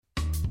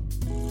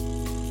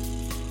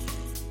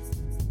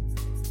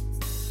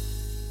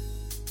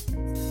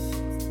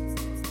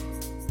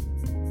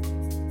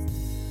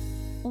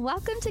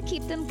Welcome to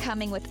Keep Them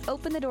Coming with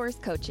Open the Doors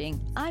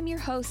Coaching. I'm your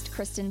host,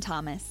 Kristen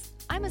Thomas.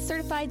 I'm a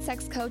certified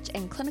sex coach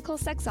and clinical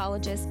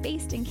sexologist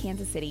based in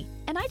Kansas City,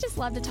 and I just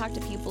love to talk to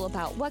people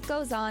about what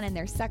goes on in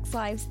their sex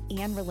lives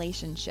and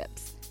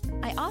relationships.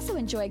 I also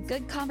enjoy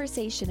good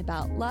conversation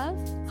about love,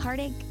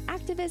 heartache,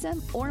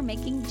 activism, or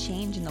making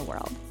change in the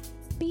world.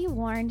 Be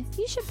warned,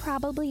 you should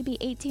probably be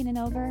 18 and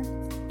over,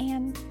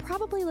 and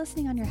probably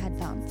listening on your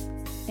headphones.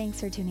 Thanks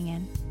for tuning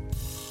in.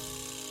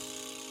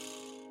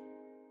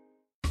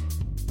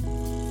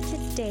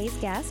 Today's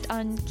guest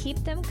on Keep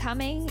Them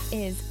Coming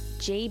is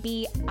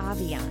JB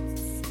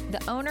Aviance,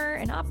 the owner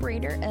and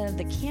operator of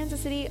the Kansas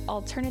City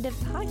Alternative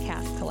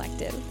Podcast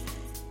Collective.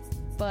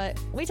 But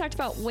we talked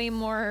about way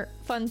more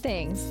fun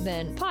things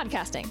than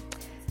podcasting.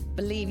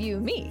 Believe you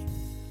me.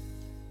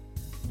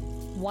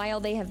 While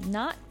they have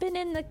not been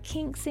in the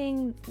kink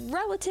scene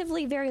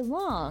relatively very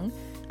long,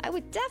 I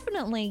would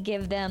definitely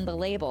give them the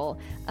label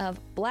of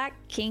Black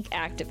Kink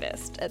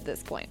Activist at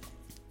this point.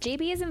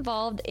 JB is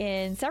involved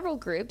in several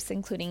groups,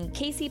 including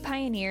KC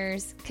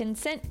Pioneers,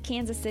 Consent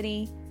Kansas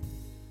City,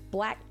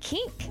 Black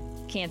Kink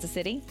Kansas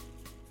City,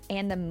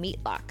 and the Meat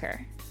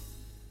Locker.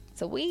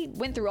 So we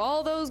went through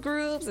all those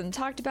groups and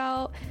talked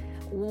about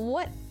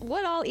what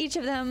all each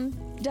of them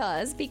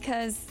does,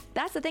 because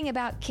that's the thing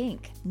about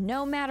kink.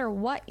 No matter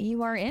what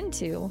you are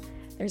into,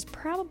 there's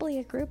probably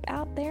a group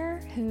out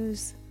there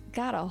who's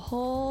got a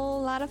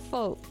whole lot of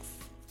folks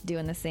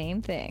doing the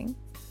same thing.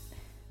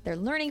 They're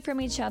learning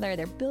from each other,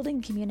 they're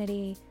building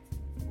community.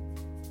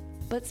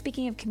 But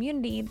speaking of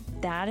community,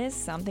 that is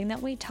something that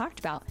we talked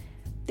about.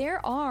 There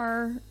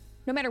are,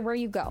 no matter where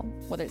you go,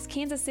 whether it's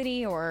Kansas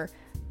City or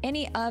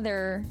any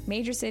other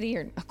major city,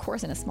 or of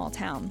course in a small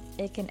town,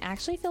 it can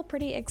actually feel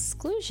pretty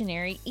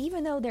exclusionary,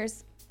 even though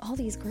there's all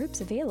these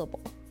groups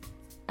available.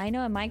 I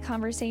know in my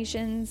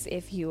conversations,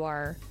 if you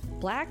are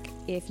Black,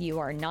 if you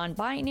are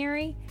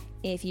non-binary,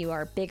 if you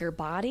are bigger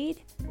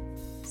bodied,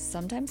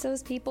 sometimes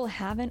those people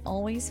haven't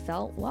always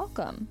felt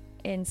welcome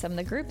in some of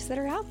the groups that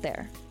are out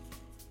there.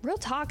 Real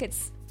talk,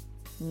 it's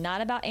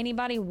not about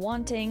anybody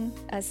wanting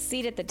a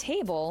seat at a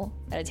table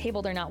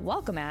they're not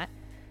welcome at.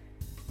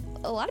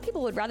 A lot of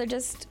people would rather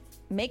just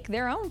make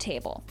their own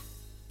table.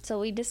 So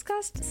we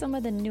discussed some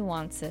of the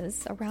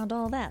nuances around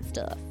all that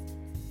stuff.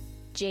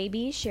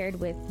 JB shared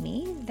with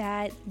me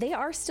that they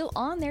are still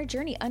on their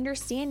journey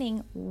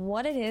understanding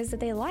what it is that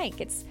they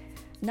like. It's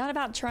not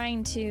about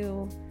trying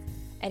to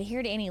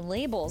adhere to any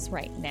labels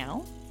right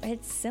now.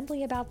 It's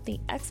simply about the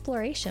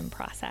exploration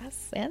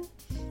process. And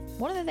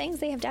one of the things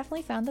they have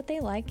definitely found that they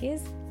like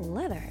is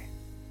leather.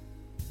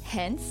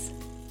 Hence,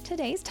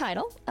 today's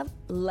title of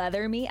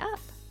Leather Me Up.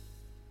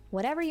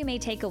 Whatever you may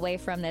take away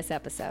from this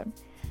episode,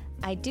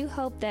 I do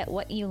hope that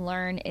what you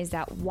learn is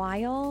that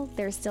while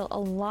there's still a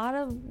lot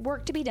of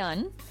work to be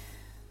done,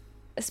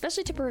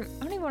 especially I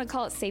don't even want to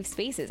call it safe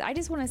spaces. I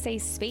just want to say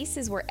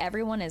spaces where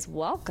everyone is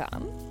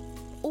welcome,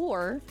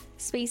 or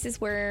spaces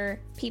where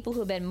people who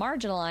have been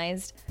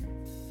marginalized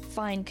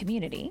find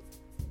community.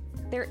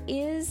 There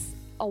is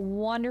a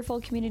wonderful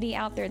community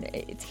out there.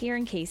 It's here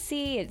in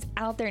KC, it's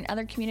out there in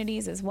other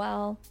communities as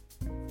well.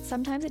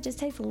 Sometimes it just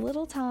takes a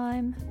little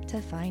time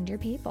to find your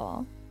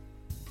people.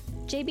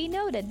 JB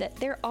noted that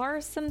there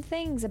are some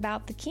things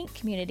about the kink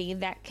community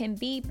that can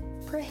be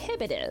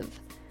prohibitive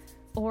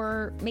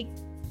or make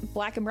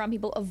Black and brown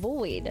people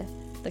avoid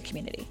the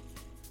community,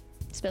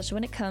 especially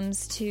when it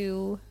comes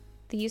to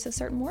the use of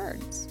certain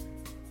words,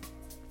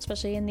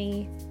 especially in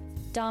the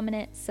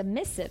dominant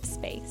submissive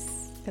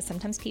space, because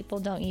sometimes people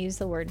don't use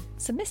the word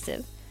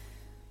submissive,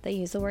 they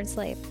use the word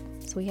slave.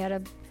 So we had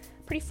a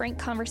pretty frank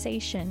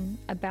conversation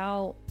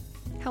about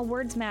how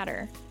words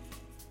matter.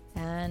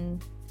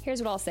 And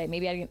here's what I'll say.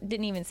 Maybe I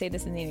didn't even say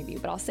this in the interview,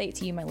 but I'll say it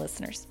to you, my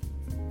listeners.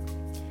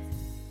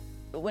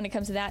 When it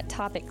comes to that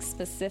topic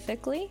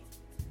specifically,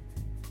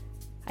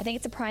 I think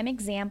it's a prime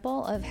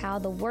example of how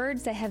the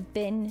words that have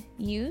been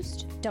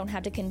used don't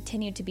have to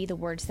continue to be the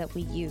words that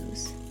we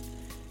use.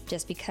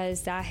 Just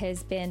because that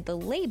has been the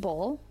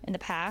label in the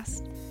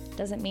past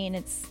doesn't mean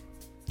it's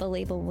the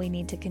label we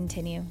need to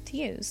continue to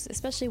use,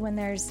 especially when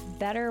there's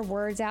better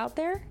words out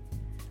there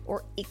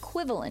or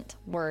equivalent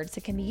words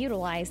that can be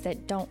utilized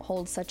that don't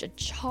hold such a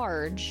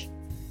charge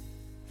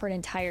for an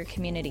entire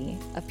community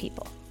of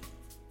people.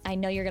 I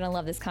know you're going to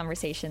love this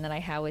conversation that I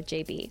had with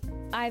JB.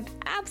 I've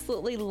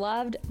absolutely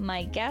loved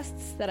my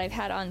guests that I've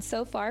had on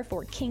so far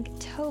for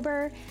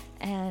Kinktober,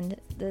 and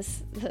the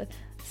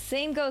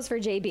same goes for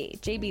JB.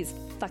 JB's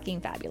fucking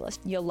fabulous.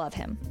 You'll love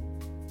him.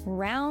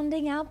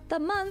 Rounding out the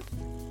month,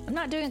 I'm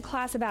not doing a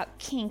class about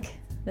kink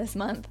this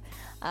month.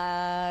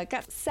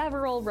 Got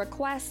several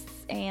requests,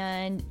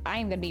 and I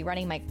am going to be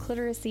running my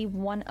Cliteracy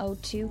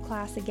 102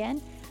 class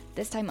again.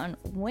 This time on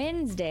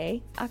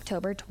Wednesday,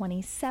 October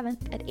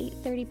 27th at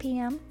 8:30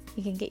 p.m.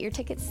 You can get your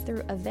tickets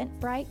through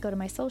Eventbrite. Go to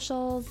my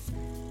socials.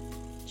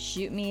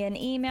 Shoot me an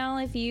email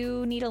if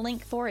you need a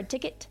link for a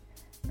ticket.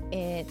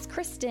 It's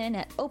Kristen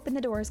at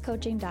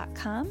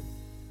openthedoorscoaching.com.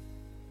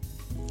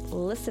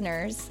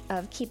 Listeners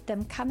of Keep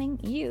Them Coming,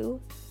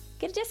 you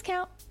get a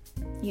discount.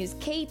 Use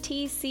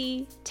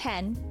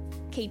KTC10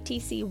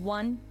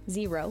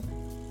 KTC10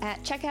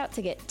 at checkout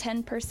to get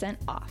 10%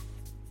 off.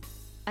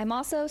 I'm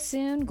also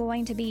soon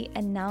going to be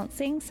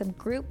announcing some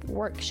group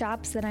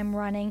workshops that I'm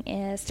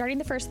running starting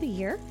the first of the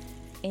year.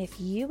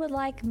 If you would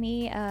like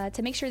me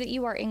to make sure that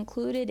you are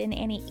included in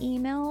any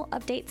email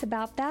updates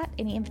about that,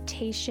 any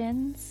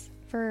invitations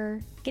for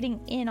getting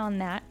in on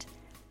that,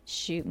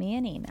 shoot me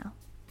an email.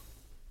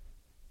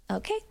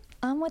 Okay,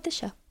 on with the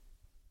show.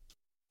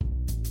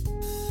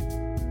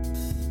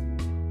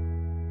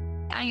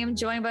 I am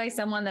joined by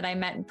someone that I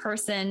met in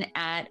person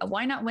at a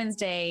Why Not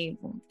Wednesday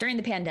during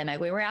the pandemic.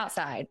 We were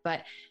outside,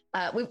 but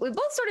we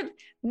both sort of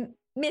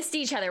missed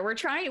each other.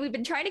 We've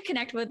been trying to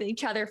connect with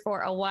each other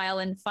for a while.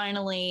 And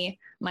finally,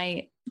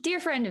 my dear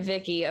friend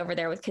Vicky over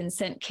there with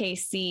Consent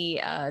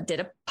KC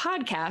did a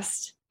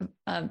podcast,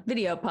 a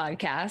video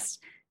podcast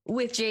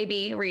with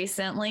JB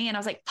recently. And I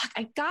was like, fuck,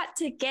 I got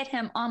to get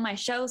him on my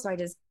show. So I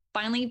just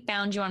finally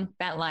found you on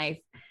FetLife.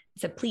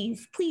 So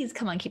please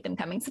come on, keep them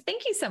coming. So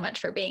thank you so much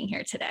for being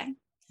here today.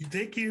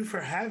 Thank you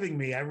for having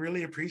me. I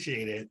really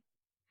appreciate it.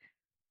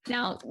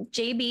 Now,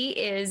 JB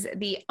is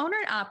the owner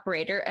and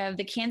operator of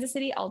the Kansas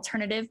City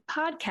Alternative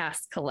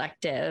Podcast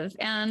Collective.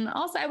 And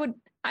also I would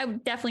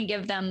definitely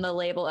give them the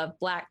label of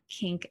Black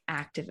Kink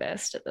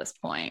activist at this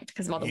point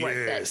because of all the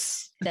work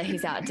that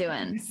he's out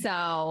doing.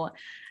 So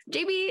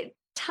JB,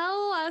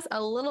 tell us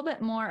a little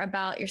bit more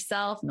about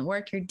yourself and the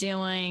work you're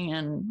doing.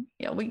 And,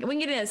 we can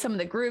get into some of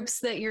the groups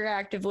that you're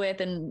active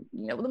with and,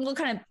 we'll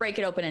kind of break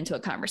it open into a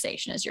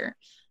conversation as you're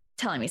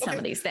telling me some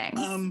of these things.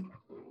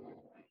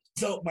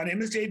 So my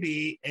name is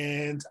JB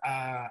and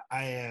I'm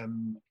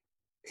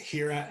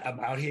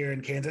out here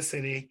in Kansas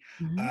City.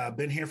 Mm-hmm.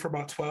 Been here for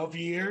about 12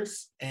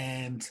 years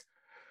and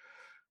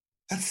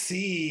let's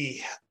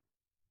see,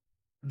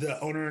 the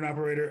owner and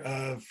operator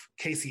of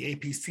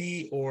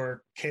KCAPC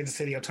or Kansas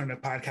City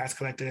Alternative Podcast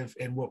Collective.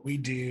 And what we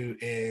do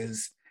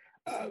is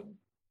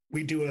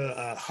we do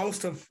a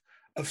host of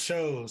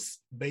shows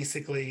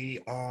basically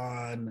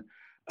on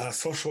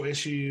social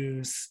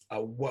issues,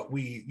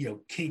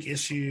 kink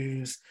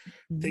issues,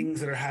 mm-hmm.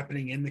 things that are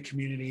happening in the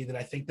community that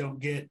I think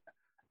don't get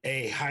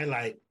a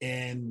highlight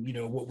in,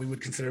 what we would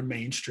consider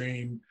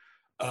mainstream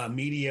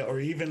media or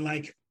even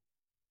like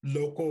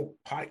local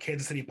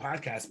Kansas City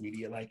podcast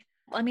media. Like,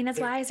 that's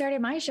why I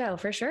started my show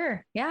for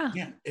sure. Yeah.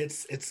 Yeah.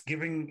 It's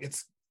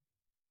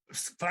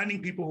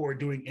finding people who are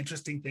doing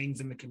interesting things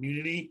in the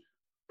community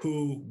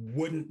who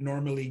wouldn't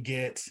normally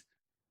get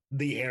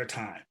the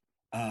airtime.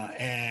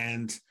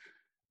 And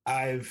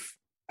I've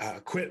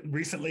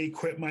recently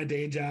quit my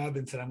day job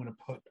and said, I'm going to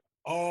put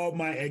all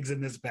my eggs in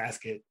this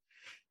basket.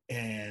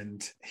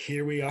 And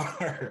here we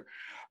are.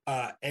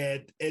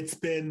 And it's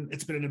been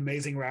an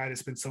amazing ride.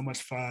 It's been so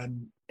much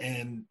fun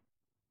and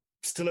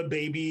still a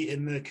baby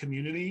in the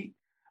community.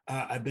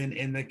 I've been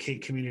in the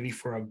kink community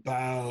for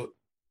about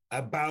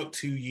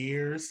 2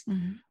 years.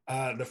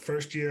 Mm-hmm. The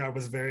first year I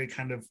was very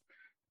kind of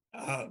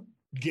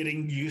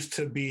getting used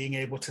to being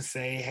able to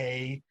say,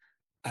 hey,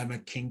 I'm a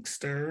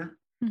kinkster.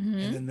 Mm-hmm.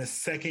 And then the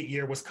second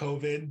year was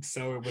COVID.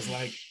 So it was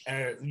like,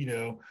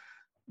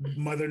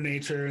 Mother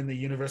Nature and the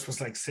universe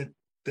was like,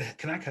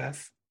 can I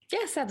cuss?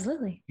 Yes,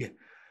 absolutely. Yeah.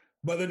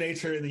 Mother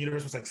Nature and the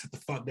universe was like, sit the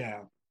fuck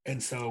down.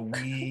 And so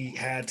we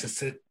had to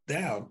sit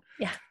down.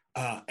 Yeah.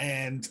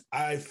 And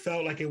I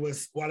felt like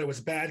while it was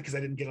bad because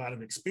I didn't get a lot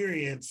of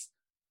experience,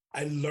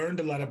 I learned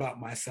a lot about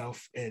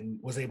myself and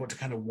was able to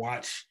kind of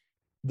watch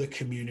the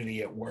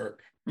community at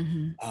work.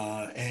 Mm-hmm.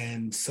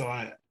 And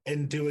so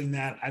in doing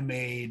that, I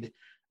made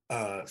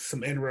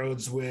some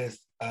inroads with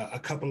a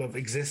couple of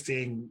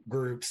existing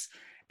groups.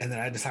 And then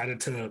I decided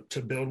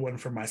to build one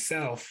for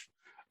myself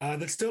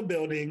that's still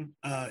building.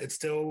 It's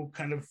still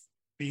kind of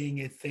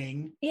being a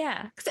thing.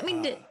 Yeah. Because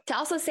to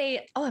also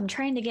say, I'm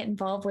trying to get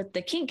involved with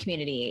the kink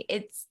community,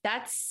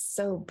 that's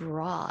so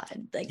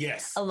broad. Like,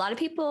 yes, a lot of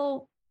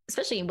people,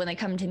 especially when they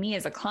come to me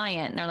as a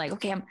client, and they're like,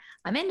 okay,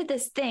 I'm into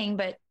this thing,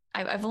 but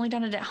I've only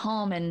done it at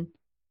home, and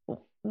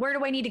where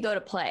do I need to go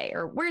to play?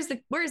 Or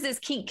where's this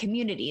kink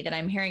community that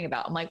I'm hearing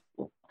about? I'm like,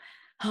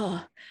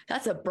 oh,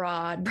 that's a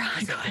broad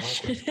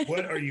question.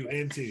 What are you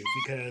into?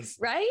 Because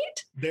right?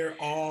 They're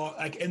all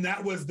like, and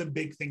that was the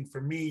big thing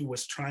for me,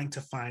 was trying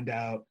to find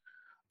out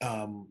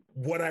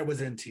what I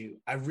was into.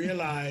 I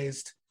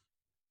realized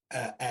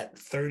at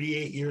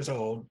 38 years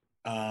old,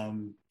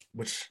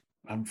 which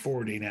I'm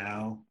 40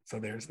 now, so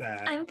there's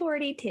that. I'm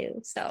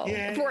 42, so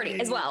Yay. 40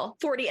 as well,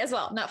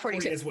 not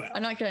 42 as well.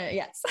 I'm not gonna.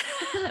 Yes,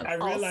 I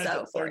realized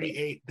at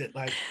 38 that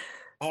like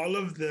all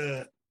of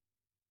the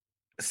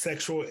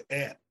sexual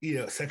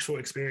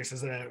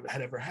experiences that I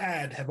had ever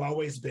had have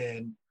always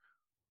been,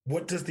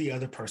 what does the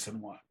other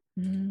person want?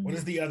 Mm-hmm. What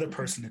is the other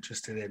person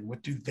interested in?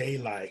 What do they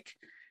like?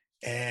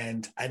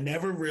 And I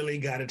never really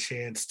got a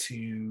chance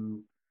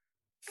to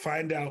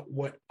find out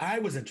what I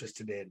was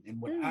interested in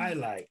and what I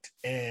liked.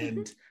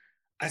 And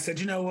I said,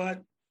 you know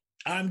what?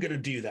 I'm going to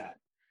do that.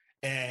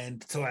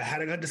 And so I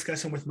had a good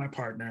discussion with my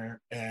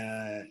partner,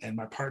 and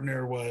my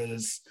partner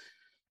was,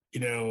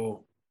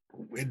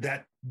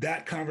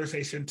 that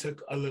conversation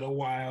took a little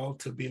while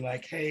to be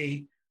like,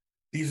 hey,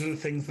 these are the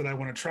things that I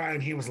want to try.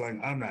 And he was like,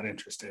 I'm not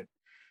interested.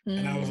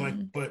 And I was like,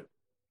 but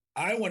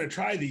I want to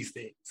try these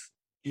things,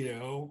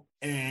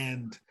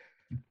 and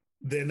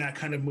then that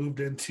kind of moved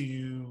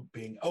into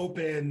being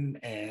open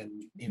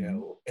and,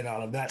 and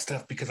all of that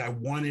stuff, because I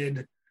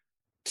wanted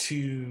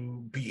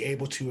to be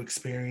able to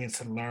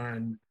experience and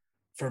learn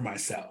for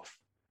myself.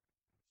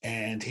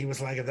 And he was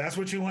like, if that's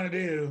what you want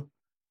to do,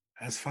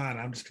 that's fine.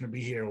 I'm just going to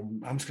be here.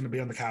 I'm just going to be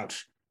on the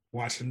couch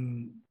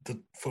watching the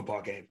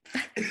football game.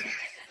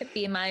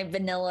 Be my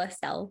vanilla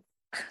self.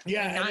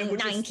 Yeah.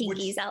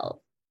 Non-kinky self.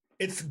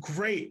 It's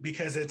great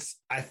because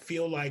I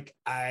feel like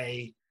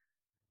I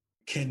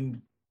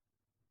can,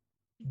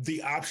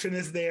 the option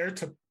is there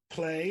to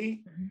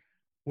play.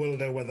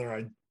 Whether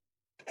I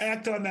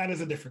act on that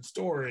is a different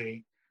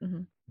story.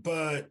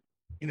 But,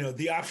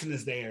 the option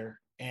is there,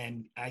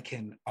 and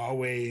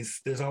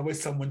there's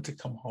always someone to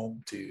come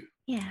home to.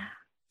 Yeah.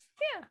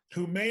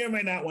 Who may or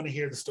may not want to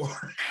hear the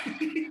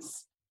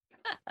stories.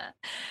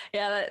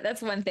 Yeah,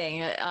 that's one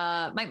thing.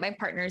 My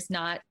partner's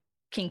not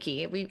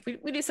kinky. We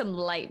do some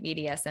light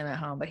BDSM at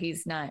home, but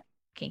he's not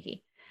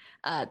kinky.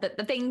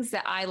 The things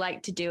that I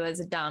like to do as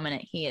a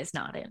dominant, he is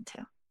not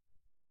into.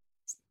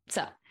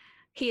 So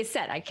he has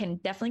said I can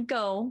definitely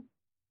go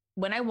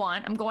when I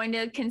want. I'm going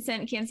to Kansas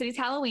City's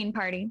Halloween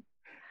party.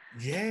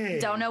 Yeah.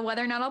 Don't know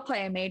whether or not I'll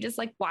play. I may just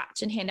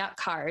watch and hand out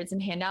cards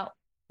and hand out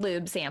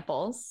lube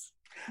samples.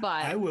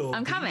 But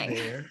I'm coming.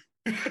 There.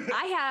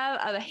 I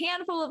have a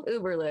handful of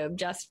Uber lube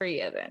just for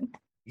you then.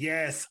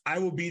 Yes, I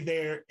will be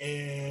there.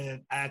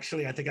 And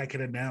actually, I think I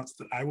can announce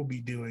that I will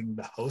be doing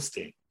the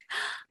hosting.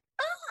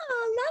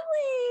 Oh,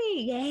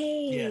 lovely.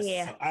 Yay.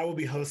 Yes, so I will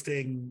be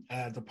hosting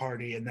the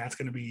party, and that's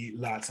going to be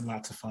lots and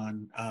lots of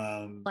fun.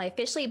 Well, I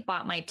officially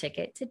bought my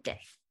ticket today,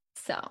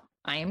 so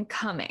I am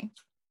coming.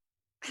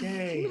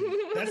 Yay.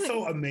 That's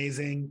so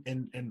amazing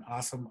and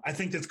awesome. I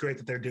think it's great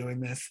that they're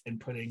doing this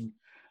and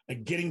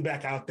getting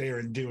back out there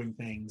and doing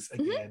things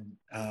again,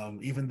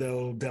 even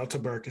though Delta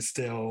Burke is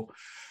still,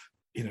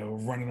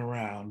 running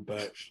around,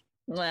 but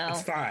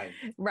it's fine.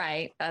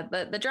 Right.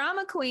 The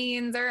drama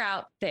queens are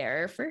out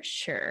there for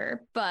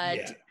sure,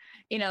 but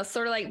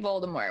sort of like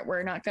Voldemort,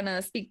 we're not going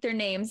to speak their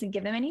names and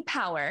give them any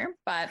power,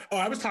 but. Oh,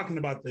 I was talking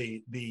about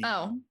the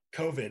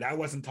COVID. I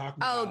wasn't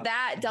talking about.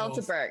 That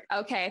Delta Burke.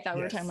 Okay. I thought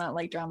we were talking about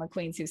drama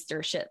queens who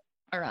stir shit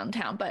around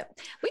town, but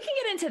we can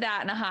get into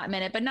that in a hot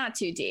minute, but not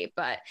too deep.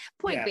 But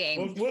point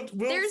being,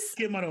 we'll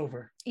skim it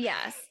over.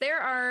 Yes, there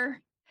are.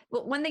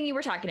 Well, one thing you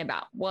were talking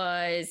about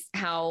was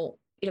how,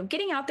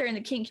 getting out there in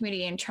the kink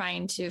community and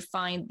trying to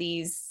find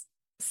these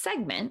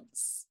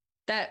segments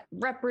that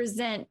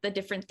represent the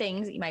different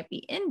things that you might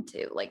be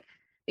into,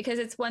 because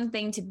it's one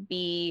thing to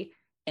be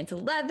into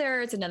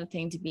leather. It's another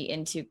thing to be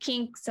into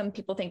kink. Some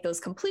people think those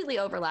completely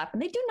overlap,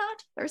 and they do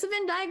not. There's a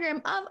Venn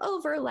diagram of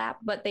overlap,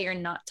 but they are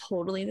not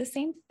totally the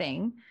same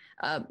thing.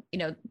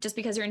 Just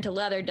because you're into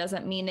leather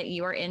doesn't mean that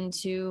you are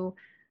into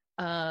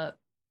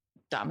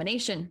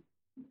domination.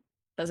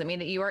 Doesn't mean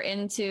that you are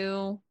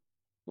into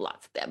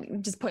lots of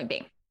them. Just point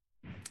being,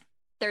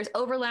 there's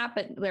overlap,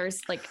 but there's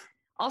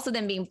also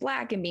them being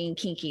black and being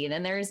kinky, and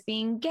then there's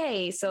being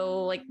gay.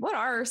 So what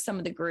are some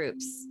of the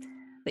groups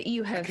that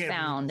you have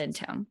found in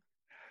town?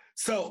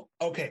 So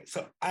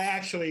I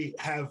actually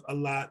have a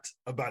lot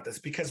about this,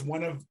 because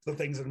one of the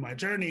things in my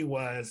journey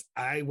was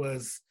I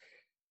was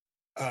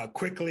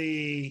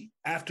quickly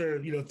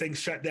after, things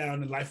shut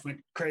down and life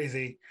went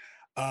crazy.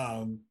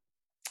 There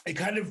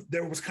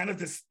was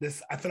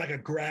this, I feel like a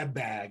grab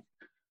bag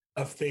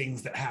of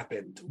things that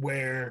happened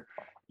where,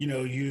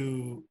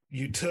 you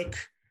took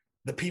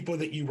the people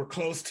that you were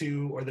close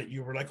to or that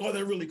you were like, oh,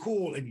 they're really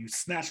cool, and you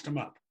snatched them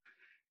up.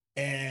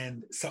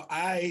 And so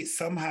I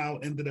somehow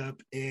ended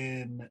up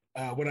in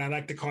what I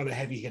like to call the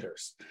heavy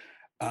hitters.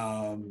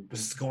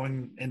 Was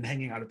going and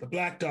hanging out at the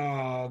Black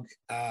Dog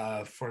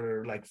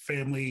for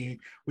family.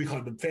 We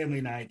called them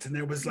family nights. And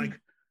there was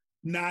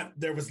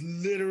there was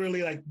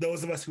literally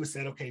those of us who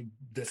said, okay,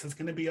 this is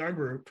going to be our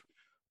group.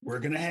 We're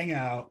going to hang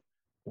out.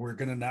 We're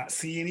going to not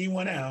see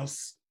anyone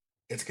else.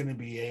 It's going to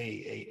be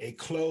a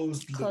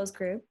closed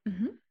group.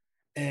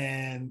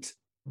 Mm-hmm.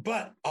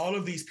 But all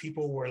of these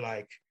people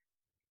were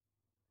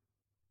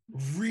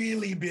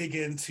really big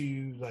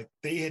into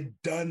they had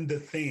done the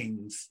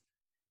things,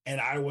 and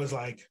I was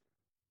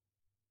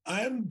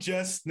I'm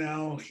just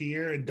now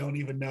here and don't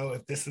even know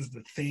if this is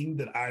the thing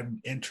that I'm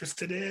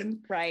interested in.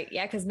 Right.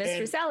 Yeah, because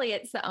Mistress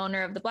Elliott's the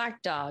owner of the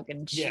Black Dog,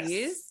 and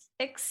she's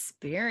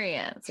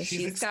experienced. So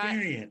she's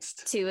experienced.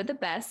 Got two of the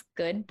best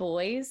good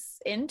boys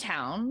in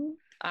town.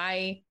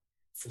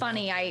 It's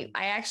funny. I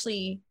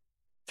actually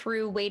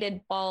threw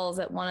weighted balls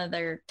at one of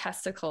their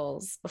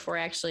testicles before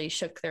I actually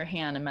shook their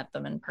hand and met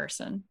them in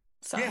person.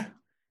 So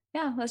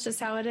yeah, that's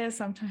just how it is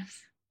sometimes.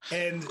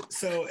 And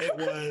so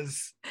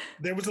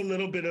there was a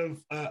little bit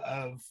of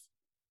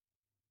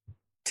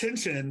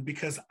tension,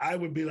 because I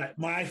would be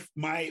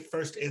my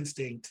first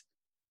instinct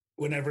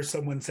whenever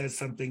someone says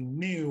something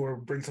new or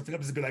brings something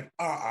up is to be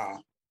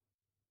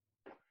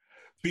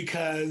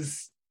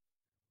because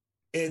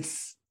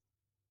it's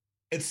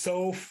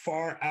so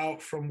far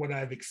out from what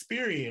I've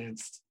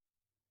experienced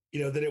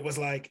that it was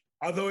like,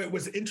 although it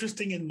was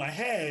interesting in my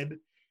head,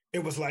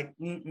 it was like,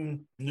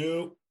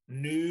 nope,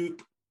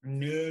 nope,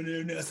 no,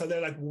 no, no. So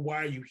they're like, well,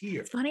 why are you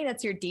here? It's funny,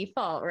 that's your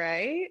default,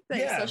 right?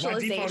 Like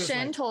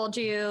socialization like, told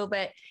you,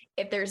 but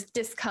if there's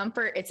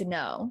discomfort, it's a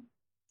no.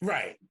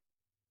 Right.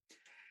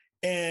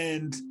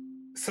 And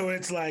so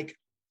it's like,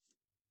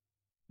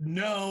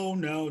 no,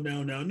 no,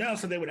 no, no, no.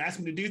 So they would ask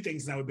me to do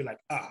things and I would be like,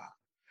 ah.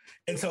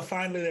 And so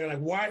finally they're like,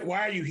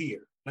 why are you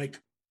here? Like,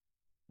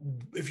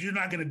 if you're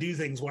not going to do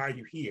things, why are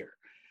you here?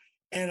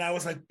 And I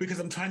was like, because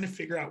I'm trying to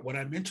figure out what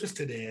I'm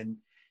interested in.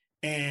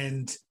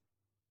 And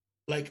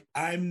like,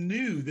 I'm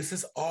new. This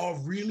is all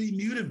really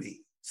new to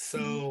me.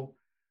 So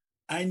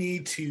I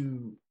need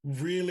to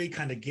really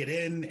kind of get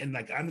in and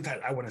like, I'm the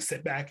type, I want to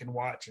sit back and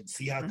watch and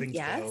see how things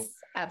go.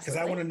 Because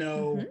I want to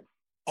know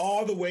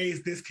all the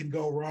ways this can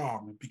go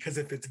wrong. Because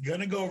if it's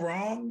going to go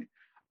wrong,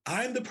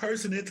 I'm the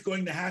person it's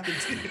going to happen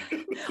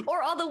to.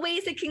 Or all the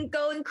ways it can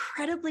go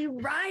incredibly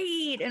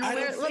right and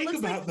where it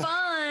looks like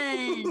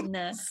fun.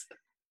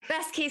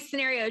 Best case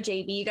scenario,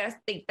 JB, you got to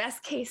think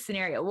best case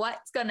scenario.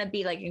 What's going to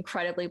be like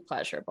incredibly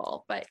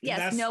pleasurable? But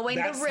yes, knowing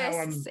the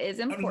risks is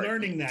important. I'm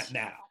learning that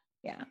now.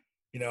 Yeah.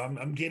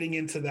 I'm getting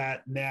into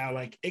that now.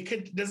 Like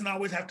doesn't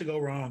always have to go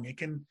wrong.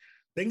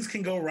 Things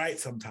can go right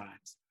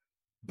sometimes,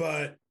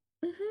 but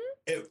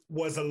it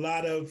was a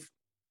lot of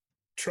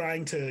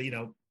trying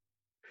to,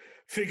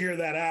 figure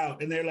that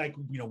out. And they're like,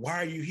 why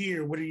are you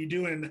here? What are you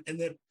doing? And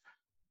that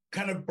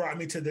kind of brought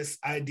me to this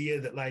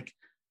idea that like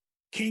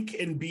kink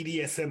and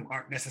BDSM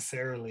aren't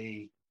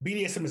necessarily,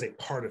 BDSM is a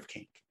part of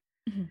kink.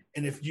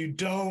 And if you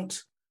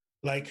don't,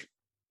 like,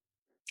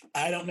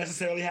 I don't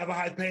necessarily have a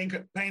high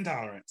pain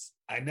tolerance.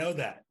 I know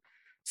that.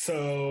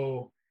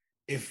 So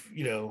if,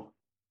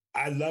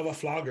 I love a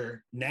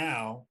flogger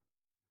now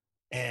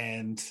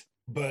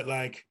but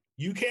like,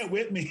 you can't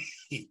whip me.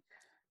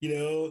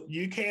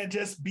 You can't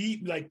just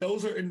be like,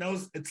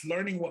 it's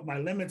learning what my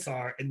limits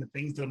are and the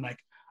things that I'm like,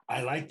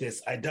 I like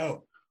this, I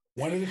don't.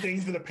 One of the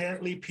things that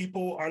apparently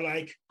people are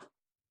like,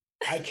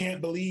 I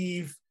can't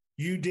believe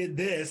you did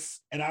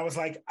this. And I was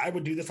like, I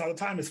would do this all the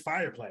time, is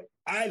fire play.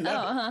 I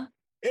love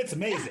it. It's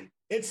amazing.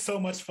 Yeah. It's so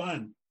much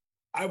fun.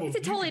 It's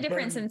a totally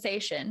different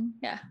sensation.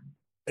 Yeah.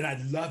 And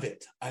I love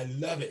it. I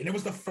love it. And it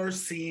was the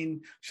first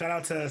scene. Shout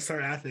out to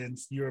Sir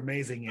Athens. You're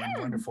amazing and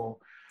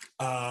wonderful.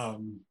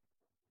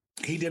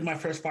 He did my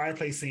first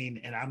fireplace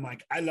scene and I'm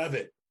like, I love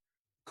it.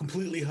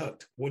 Completely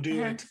hooked. We'll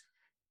do it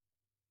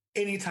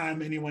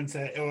anytime anyone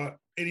or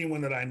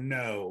anyone that I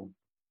know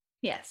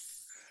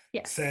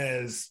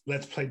says,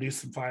 let's do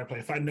some fireplay.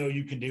 If I know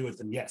you can do it,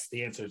 then yes,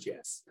 the answer is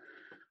yes.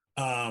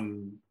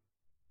 And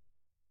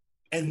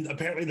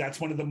apparently that's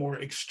one of the more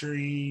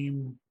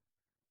extreme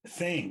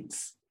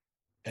things.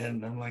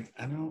 And I'm like,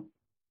 I don't.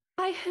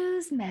 By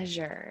whose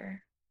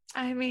measure?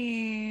 I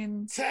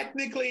mean,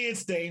 technically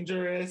it's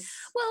dangerous.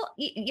 Well,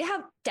 you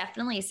have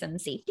definitely some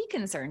safety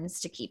concerns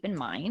to keep in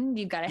mind.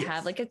 You've got to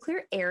have like a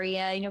clear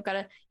area. You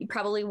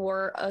probably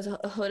wore a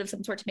hood of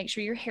some sort to make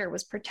sure your hair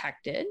was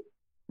protected,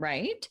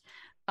 right?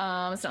 It's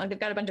not like they've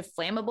got a bunch of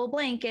flammable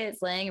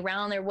blankets laying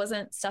around. There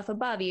wasn't stuff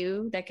above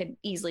you that could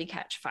easily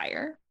catch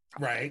fire.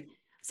 Right.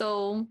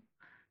 So,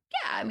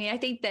 yeah, I mean, I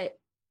think that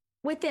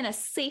within a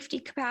safety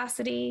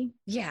capacity,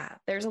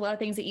 there's a lot of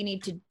things that you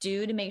need to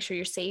do to make sure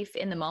you're safe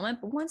in the moment.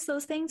 But once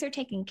those things are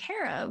taken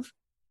care of,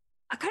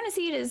 I kind of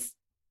see it as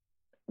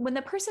when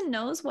the person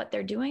knows what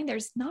they're doing,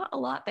 there's not a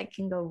lot that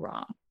can go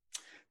wrong.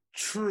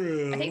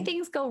 True. I think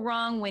things go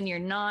wrong when you're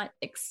not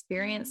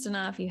experienced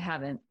enough. You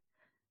haven't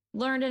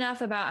learned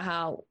enough about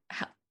how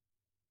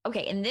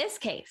okay, in this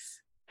case,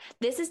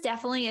 this is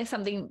definitely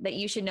something that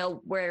you should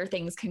know where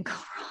things can go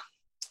wrong.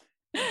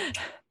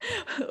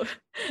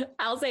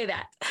 I'll say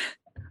that.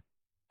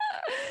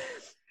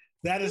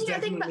 That is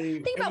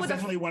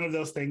definitely one of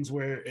those things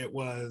where it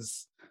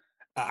was.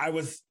 I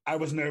was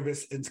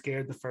nervous and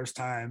scared the first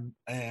time,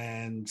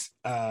 and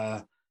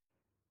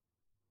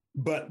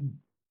but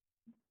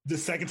the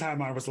second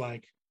time I was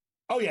like,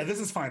 "Oh yeah, this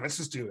is fine. Let's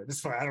just do it. This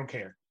is fine. I don't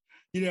care."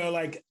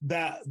 Like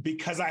that,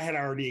 because I had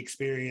already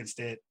experienced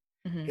it.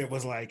 It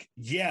was like,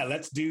 yeah,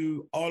 let's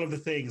do all of the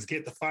things,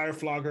 get the fire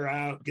flogger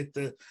out, get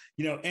the,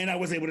 and I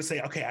was able to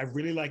say, okay, I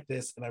really like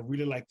this and I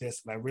really like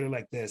this and I really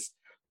like this.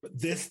 But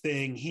this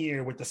thing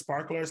here with the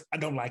sparklers, I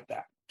don't like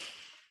that.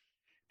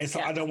 And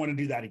so I don't want to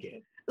do that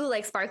again. Ooh,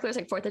 like sparklers,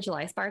 like 4th of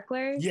July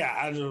sparklers? Yeah.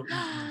 I do.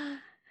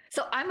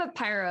 So I'm a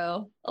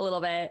pyro a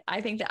little bit. I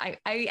think that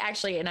I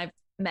actually, and I've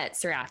met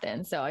Sir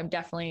Athens, so I'm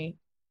definitely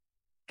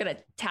going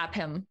to tap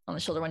him on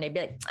the shoulder one day and be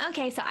like,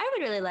 okay, so I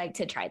would really like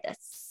to try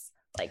this.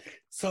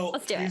 So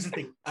here's the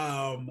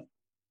thing.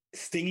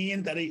 Stingy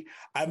and Thuddy.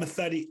 I'm a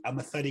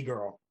Thuddy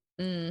girl.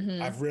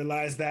 I've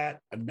realized that.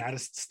 I'm not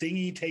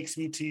Stingy takes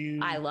me to.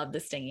 I love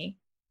the Stingy.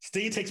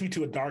 Stingy takes me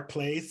to a dark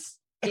place.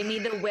 Give me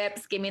the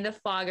whips, give me the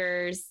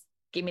floggers,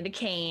 give me the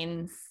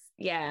canes.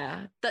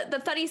 Yeah. The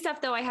Thuddy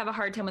stuff though, I have a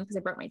hard time with because I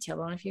broke my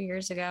tailbone a few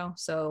years ago.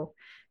 So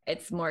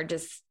it's more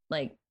just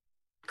like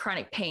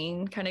chronic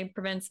pain kind of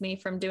prevents me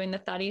from doing the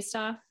Thuddy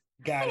stuff.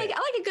 I like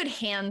a good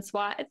hand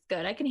swat. It's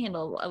good. I can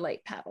handle a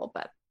light paddle,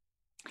 but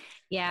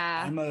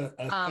Yeah. I'm a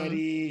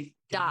petty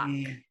Doc.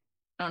 I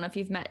don't know if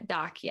you've met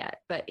Doc yet,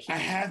 but I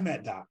have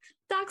met Doc.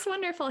 Doc's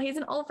wonderful. He's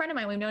an old friend of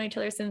mine. We've known each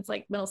other since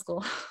like middle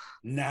school.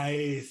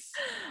 Nice.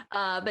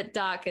 But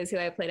Doc is who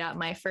I played out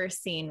my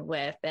first scene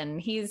with,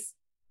 and he is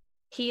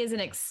an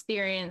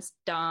experienced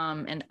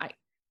Dom. And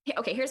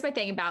okay, here's my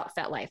thing about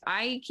FetLife.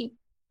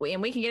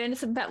 And we can get into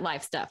some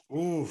FetLife stuff.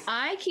 Oof.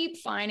 I keep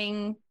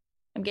finding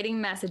I'm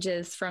getting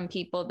messages from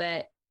people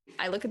that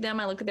I look at them,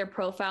 I look at their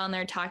profile, and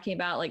they're talking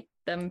about like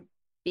them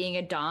being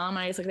a Dom. And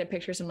I just look at their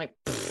pictures and I'm like,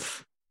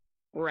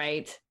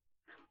 right.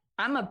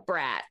 I'm a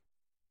brat.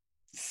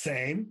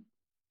 Same.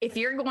 If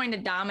you're going to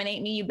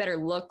dominate me, you better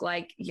look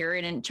like you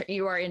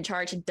are in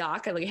charge. And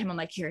Doc, I look at him, I'm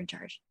like, you're in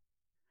charge.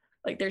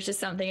 Like there's just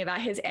something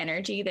about his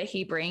energy that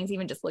he brings.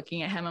 Even just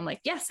looking at him, I'm like,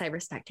 yes, I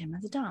respect him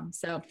as a Dom.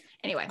 So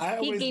anyway,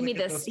 he gave me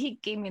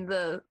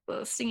the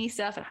stingy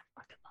stuff, and I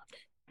fucking loved it.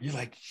 You're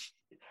like,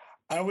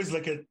 I always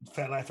look at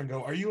FetLife and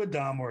go, are you a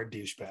Dom or a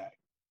douchebag?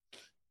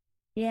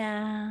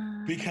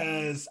 Yeah.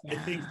 Because I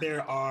think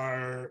there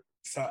are,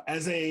 so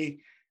as a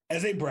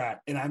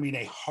brat, and I mean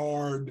a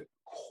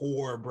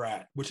hardcore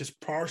brat, which is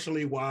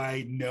partially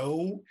why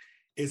no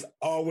is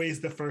always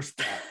the first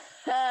step.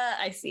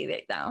 I see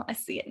it now.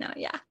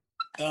 Yeah.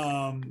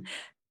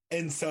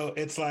 And so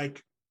it's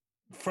like,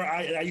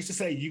 I used to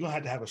say you're gonna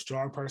have to have a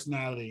strong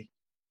personality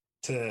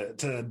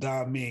to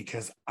Dom me,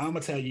 because I'm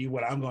gonna tell you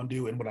what I'm gonna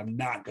do and what I'm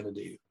not gonna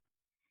do.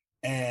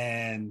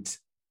 And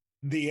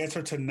the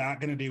answer to not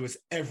gonna do is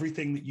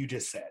everything that you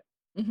just said.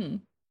 Mm-hmm.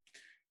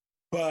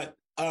 But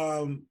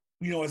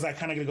as I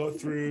kind of go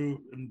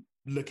through and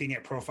looking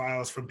at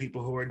profiles from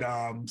people who are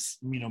Doms,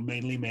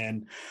 mainly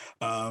men,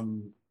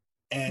 and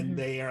mm-hmm.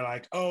 they are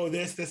like, oh,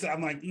 this.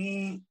 I'm like,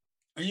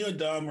 are you a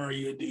Dom or are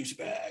you a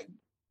douchebag?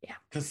 Yeah.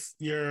 Because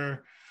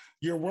your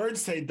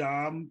words say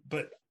Dom,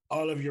 but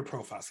all of your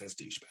profile says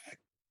douchebag.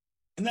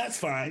 And that's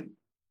fine.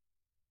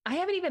 I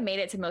haven't even made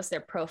it to most of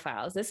their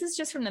profiles. This is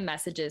just from the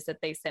messages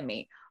that they sent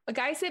me. A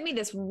guy sent me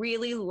this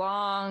really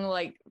long,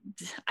 like,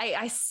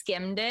 I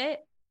skimmed it.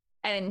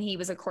 And he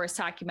was, of course,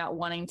 talking about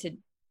wanting to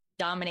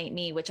dominate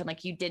me, which I'm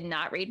like, you did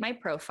not read my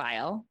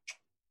profile.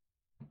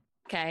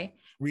 Okay.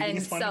 Reading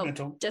is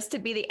fundamental. So just to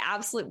be the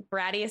absolute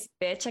brattiest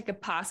bitch I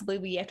could possibly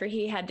be, after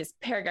he had just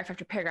paragraph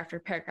after paragraph after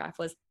paragraph,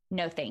 was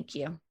no, thank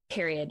you.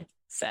 Period.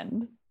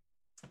 Send.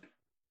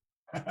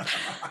 I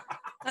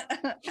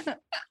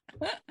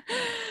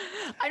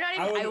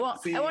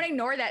won't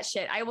ignore that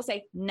shit. I will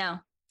say no.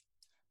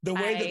 The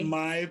way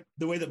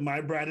that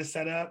my brat is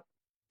set up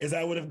is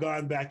I would have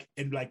gone back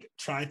and like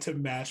tried to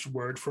match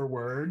word for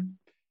word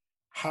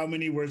how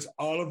many words,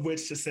 all of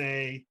which to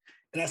say,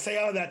 and I say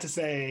all of that to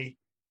say,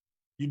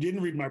 you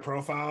didn't read my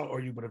profile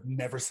or you would have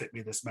never sent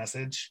me this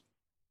message.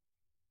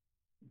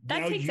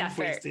 That takes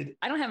effort.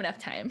 I don't have enough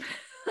time.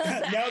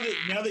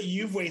 now that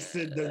you've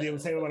wasted the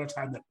same amount of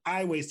time that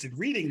I wasted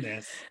reading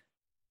this,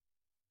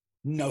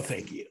 no,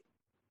 thank you.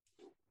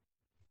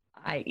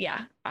 I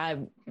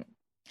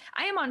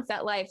am on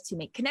FetLife to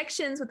make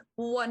connections with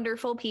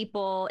wonderful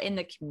people in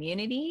the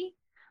community.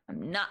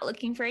 I'm not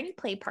looking for any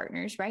play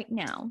partners right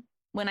now.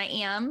 When I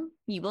am,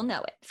 you will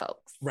know it,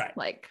 folks. Right.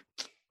 Like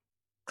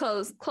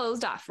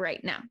closed off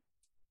right now.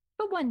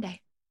 But one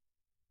day.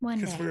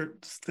 Because we're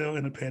still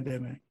in a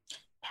pandemic.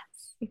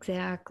 Yes,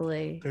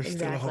 exactly. There's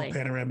still a whole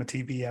panorama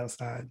TV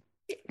outside.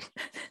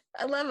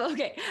 I love.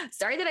 Okay,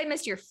 sorry that I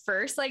missed your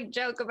first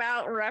joke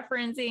about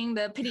referencing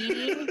the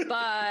panini,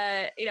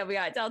 but we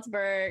got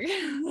Deltaburg.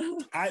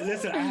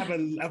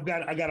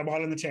 I got them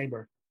all in the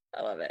chamber.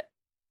 I love it.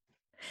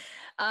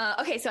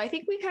 Okay, so I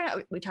think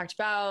we talked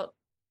about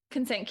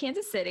Consent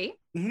Kansas City,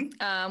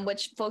 mm-hmm.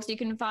 Which folks you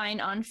can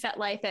find on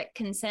FetLife at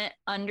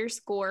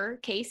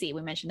consent_KC.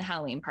 We mentioned the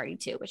Halloween party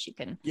too, which you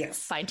can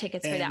find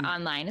tickets for that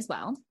online as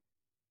well.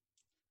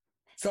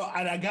 So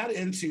I got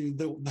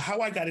into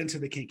how I got into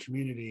the kink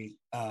community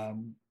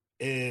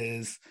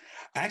is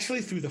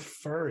actually through the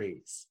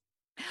furries.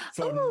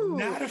 So I'm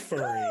not a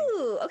furry.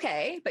 Oh,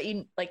 okay. But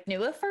you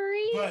knew a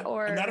furry,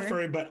 or I'm not a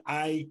furry, but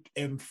I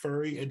am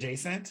furry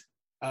adjacent.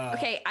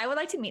 Okay, I would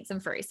like to meet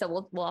some furries. So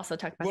we'll also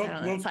talk about that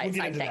on the side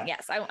thing. That.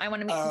 Yes, I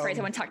want to meet some furries.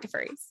 I want to talk to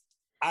furries.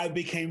 I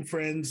became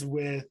friends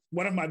with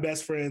one of my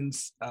best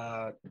friends.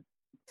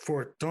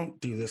 Don't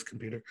do this,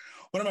 computer.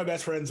 One of my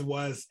best friends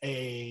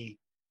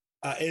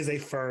is a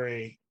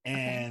furry,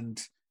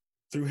 and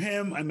through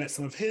him I met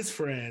some of his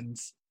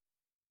friends,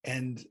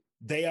 and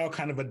they all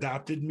kind of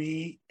adopted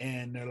me,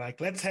 and they're like,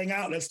 let's hang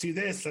out, let's do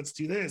this,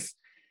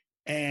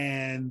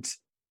 and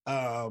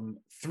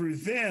through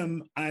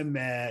them I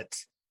met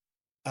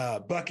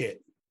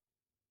Bucket.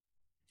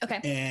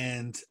 Okay.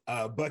 And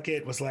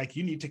Bucket was like,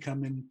 you need to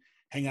come and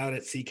hang out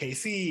at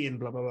CKC and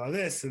blah blah blah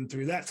this, and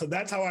through that, so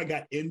that's how I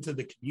got into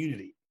the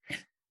community.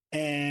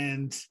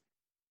 And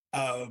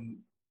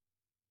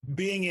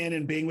being in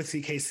and being with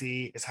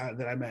CKC is how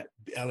that I met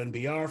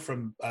LNBR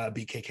from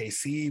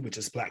BKKC, which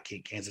is Black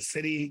Kink Kansas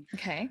City.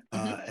 Okay.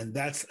 And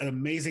that's an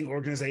amazing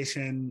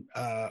organization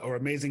or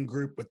amazing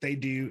group. What they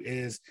do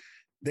is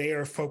they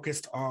are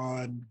focused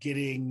on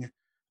getting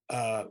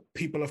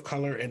people of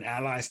color and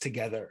allies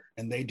together,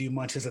 and they do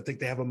munches. I think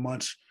they have a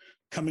munch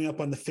coming up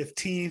on the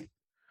 15th.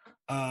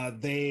 I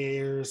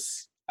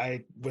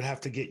would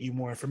have to get you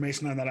more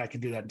information on that. I can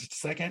do that in just a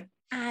second.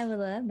 I would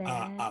love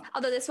that.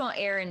 Although this won't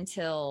air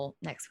until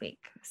next week.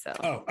 So.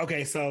 Oh,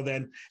 okay. So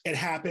then it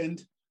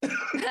happened. But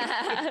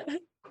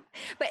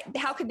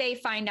how could they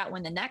find out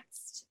when the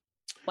next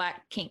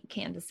Black Kink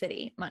Kansas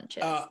City munch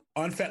is?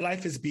 On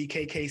FetLife is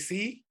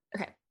BKKC.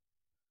 Okay.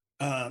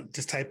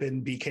 Just type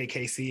in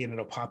BKKC and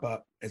it'll pop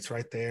up. It's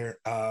right there.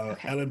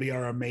 Okay. LNB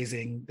are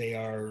amazing. They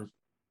are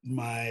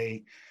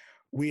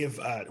we've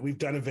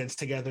done events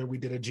together. We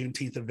did a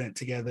Juneteenth event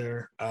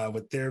together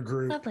with their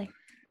group. Lovely.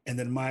 And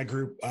then my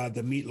group,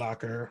 the Meat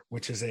Locker,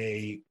 which is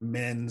a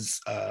men's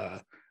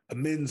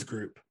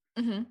group.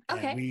 Mm-hmm.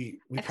 Okay.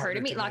 I've heard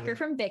of Meat Locker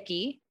from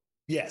Vicky.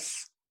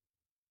 Yes.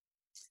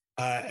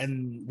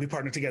 And we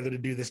partnered together to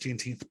do this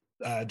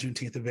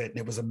Juneteenth event, and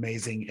it was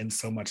amazing and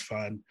so much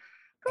fun.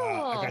 Cool.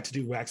 I got to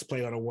do wax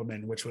play on a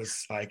woman, which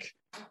was like,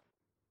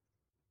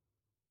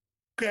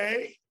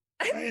 okay,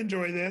 I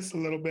enjoy this a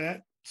little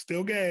bit.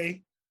 Still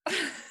gay. I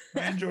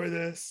enjoy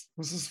this.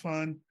 This is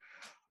fun.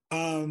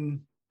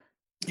 And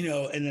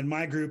then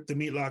my group, the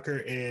Meat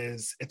Locker,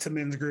 it's a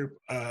men's group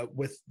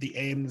with the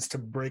aims to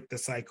break the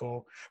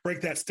cycle,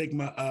 break that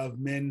stigma of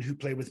men who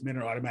play with men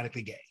are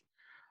automatically gay.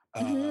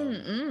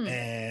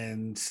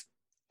 And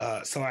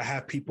so I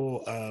have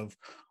people of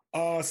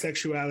all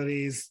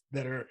sexualities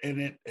that are in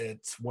it.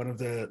 It's one of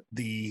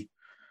the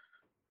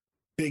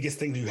biggest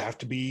things. You have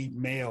to be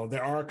male.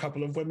 There are a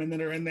couple of women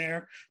that are in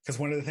there, because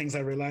one of the things I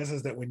realize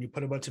is that when you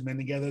put a bunch of men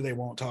together, they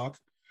won't talk.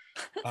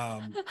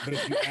 But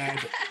if you add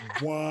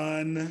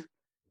one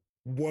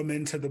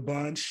woman to the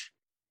bunch,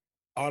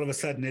 all of a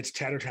sudden it's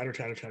chatter.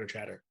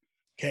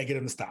 Can't get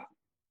them to stop.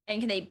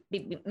 And can they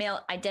be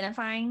male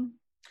identifying?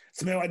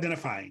 It's male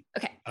identifying.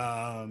 Okay.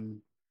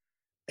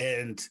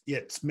 And yeah,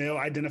 it's male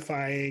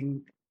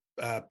identifying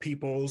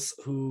peoples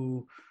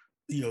who,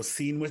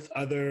 seen with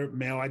other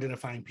male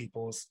identifying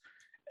peoples.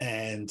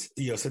 And,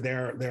 so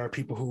there are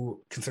people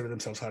who consider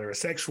themselves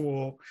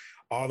heterosexual,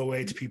 all the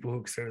way to people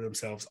who consider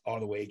themselves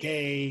all the way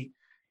gay.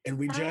 And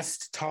we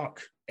just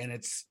talk. And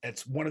it's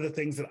one of the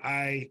things that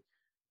I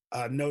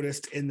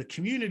noticed in the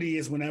community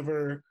is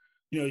whenever,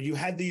 you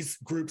had these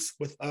groups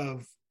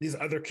of these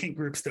other kink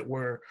groups that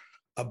were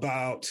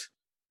about,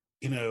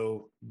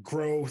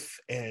 growth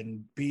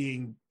and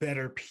being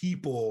better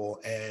people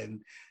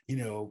and,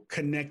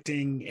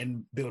 connecting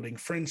and building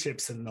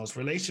friendships and those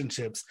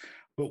relationships.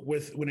 But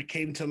when it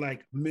came to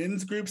like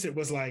men's groups, it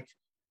was like,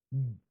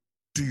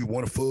 do you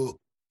want to fuck?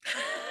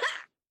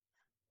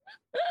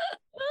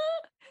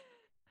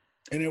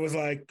 And it was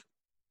like,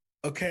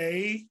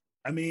 okay,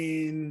 I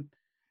mean,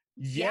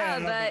 yeah,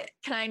 but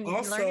can I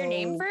also, learn your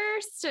name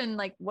first? And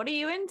like, what are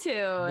you into?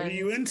 What are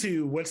you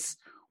into?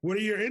 What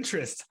are your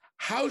interests?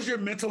 How's your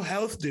mental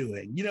health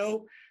doing?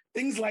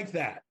 Things like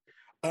that.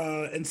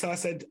 And so I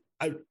said,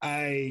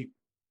 I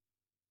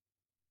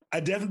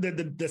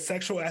definitely, the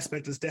sexual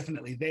aspect is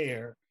definitely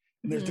there.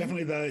 And there's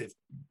definitely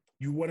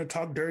you want to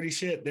talk dirty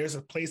shit, there's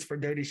a place for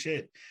dirty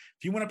shit.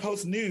 If you want to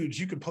post nudes,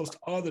 you can post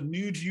all the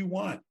nudes you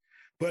want.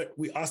 But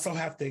we also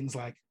have things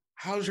like,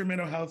 how's your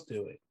mental health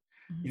doing?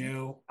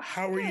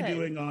 How are you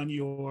doing on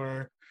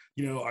your,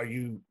 are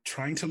you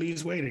trying to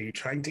lose weight? Are you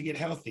trying to get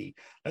healthy?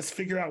 Let's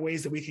figure out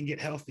ways that we can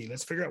get healthy.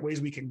 Let's figure out ways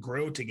we can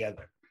grow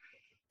together.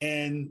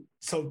 And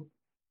so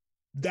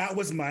that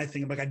was my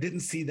thing. Like, I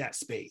didn't see that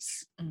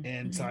space.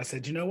 And so I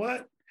said, you know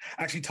what?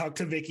 I actually talked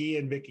to Vicky,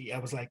 and Vicky, I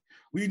was like,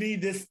 we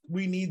need this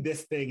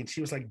thing. And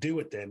she was like, do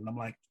it then. And I'm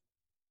like,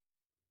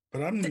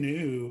 but I'm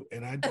new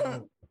and I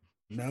don't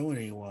know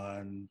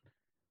anyone.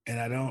 And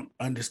I don't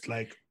understand,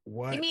 like,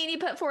 what? You mean you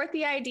put forth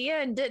the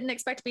idea and didn't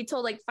expect to be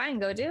told, like, fine,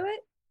 go do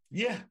it?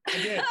 Yeah, I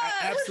did. I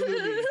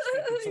absolutely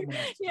expected someone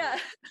else to do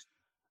it.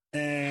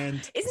 And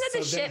isn't that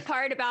the shit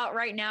part about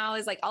right now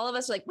is like all of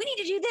us are like, we need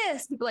to do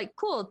this. People are like,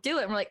 cool, do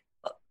it. And we're like,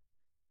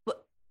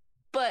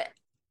 but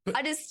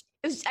I just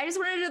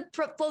wanted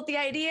to float the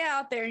idea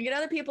out there and get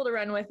other people to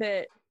run with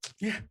it.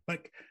 Yeah,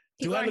 like,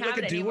 do I look like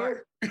a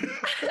doer? That's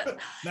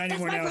my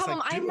problem.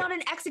 Like, I'm not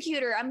an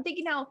executor. I'm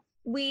thinking now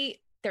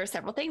there are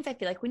several things I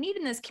feel like we need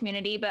in this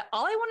community, but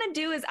all I want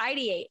to do is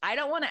ideate. I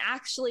don't want to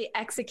actually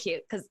execute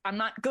because I'm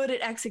not good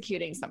at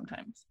executing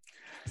sometimes.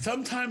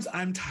 Sometimes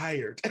I'm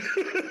tired.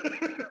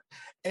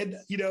 and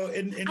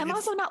I'm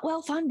also not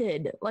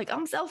well-funded. Like,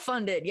 I'm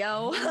self-funded,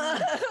 yo.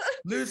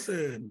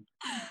 Listen,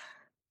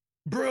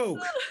 broke.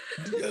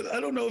 I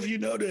don't know if you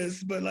know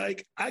this, but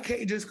like, I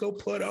can't just go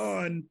put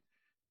on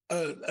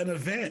an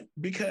event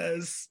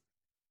because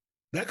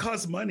that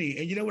costs money.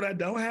 And you know what I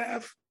don't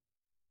have?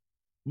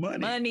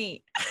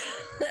 Money.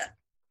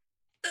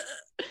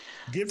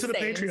 Give to the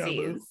Patreon,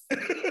 boo.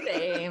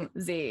 Same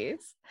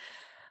Z's.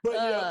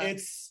 But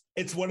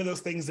it's one of those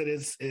things that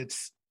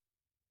it's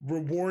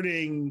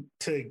rewarding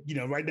to,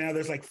 right now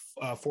there's like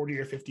 40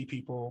 or 50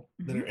 people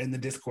that are in the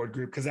Discord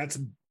group, because that's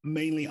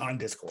mainly on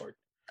Discord.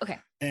 Okay.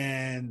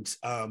 And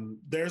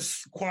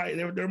there's quiet.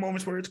 There are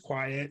moments where it's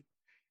quiet,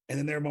 and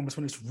then there are moments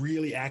when it's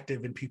really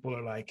active and people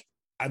are like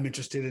I'm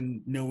interested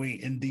in knowing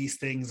in these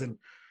things. And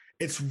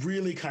it's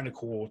really kind of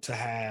cool to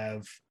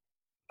have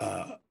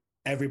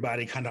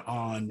everybody kind of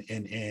on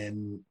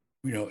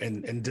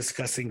and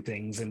discussing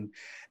things.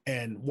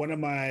 And one of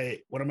my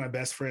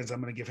best friends,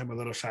 I'm going to give him a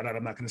little shout out.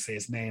 I'm not going to say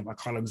his name. I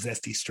call him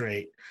Zesty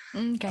Straight.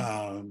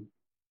 Okay.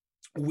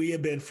 We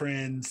have been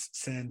friends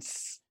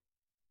since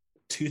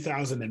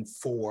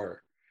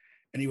 2004,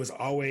 and he was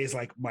always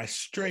like my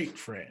straight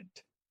friend.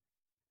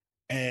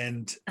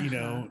 And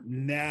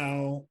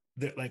now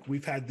that like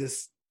we've had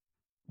this,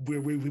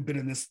 we've been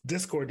in this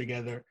Discord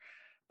together,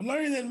 I'm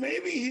learning that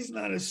maybe he's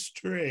not as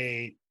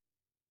straight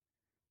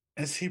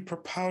as he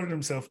propounded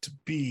himself to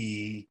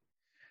be.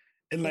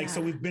 And like,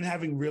 so we've been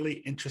having really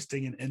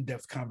interesting and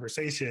in-depth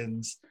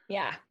conversations.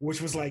 Yeah.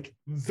 Which was like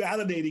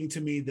validating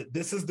to me that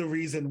this is the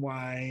reason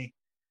why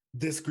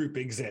this group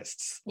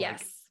exists. Yes.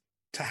 Like,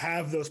 to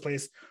have those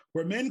places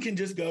where men can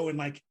just go and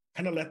like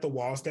kind of let the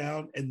walls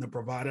down in the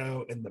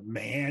bravado and the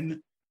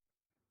man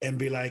and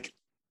be like,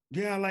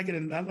 yeah, I like it.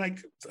 And I like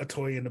a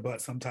toy in the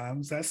butt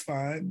sometimes. That's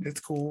fine.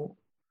 It's cool.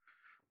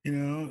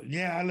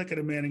 Yeah, I look at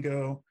a man and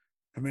go,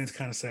 a man's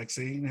kind of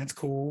sexy and that's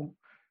cool.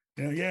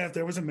 Yeah, if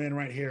there was a man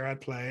right here,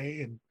 I'd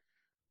play and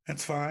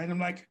that's fine. I'm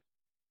like,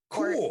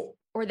 cool.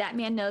 Or that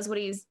man knows what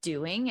he's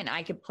doing and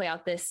I could play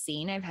out this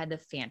scene I've had the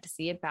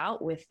fantasy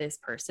about with this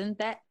person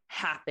that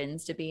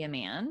happens to be a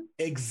man.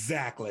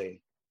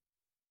 Exactly.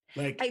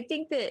 Like, I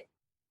think that,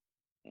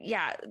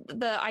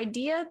 the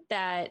idea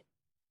that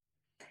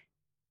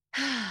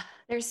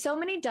there's so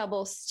many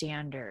double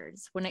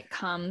standards when it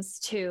comes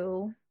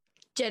to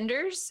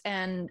genders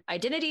and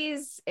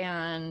identities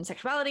and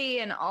sexuality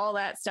and all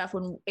that stuff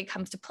when it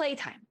comes to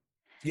playtime.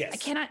 Yes. I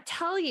cannot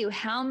tell you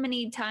how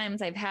many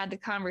times I've had the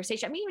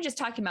conversation. I mean, even just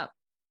talking about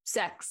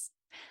sex,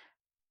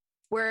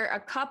 where a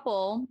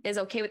couple is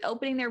okay with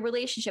opening their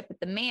relationship, but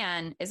the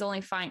man is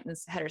only fine,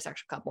 this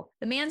heterosexual couple.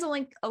 The man's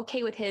only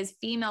okay with his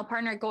female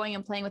partner going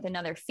and playing with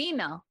another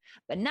female,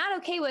 but not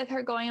okay with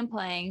her going and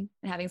playing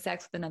and having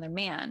sex with another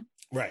man.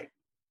 Right.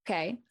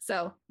 Okay.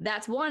 So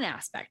that's one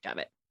aspect of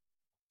it.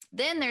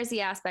 Then there's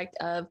the aspect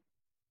of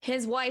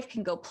his wife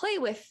can go play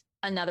with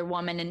another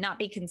woman and not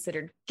be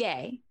considered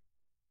gay.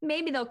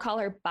 Maybe they'll call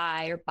her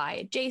bi or bi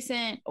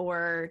adjacent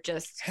or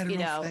just,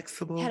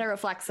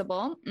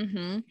 heteroflexible.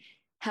 Mm-hmm.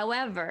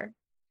 However,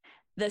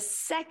 the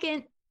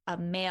second a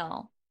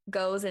male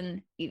goes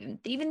and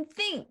even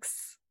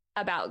thinks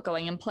about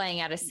going and playing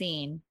out a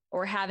scene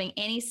or having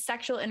any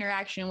sexual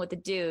interaction with a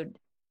dude,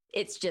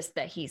 it's just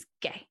that he's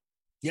gay.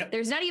 Yep.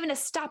 There's not even a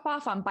stop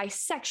off on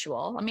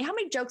bisexual. I mean, how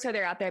many jokes are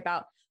there out there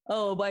about,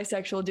 oh,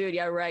 bisexual dude?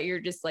 Yeah, right. You're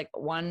just like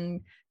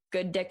one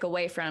good dick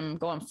away from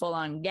going full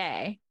on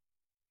gay.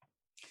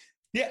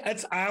 Yeah,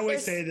 I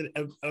always say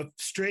that a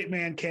straight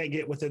man can't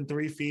get within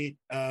 3 feet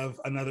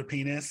of another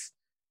penis.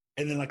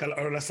 And then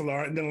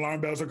and then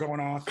alarm bells are going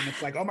off and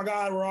it's like, oh my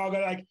God, we're all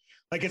gonna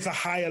like it's a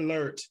high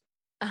alert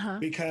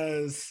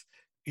because,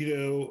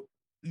 you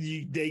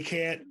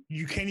can't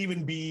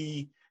even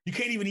eat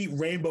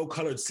rainbow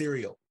colored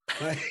cereal.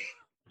 Like,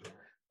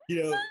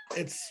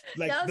 it's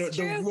like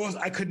the rules.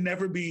 I could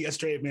never be a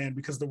straight man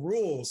because the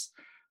rules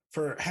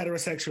for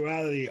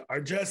heterosexuality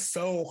are just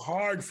so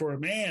hard for a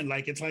man.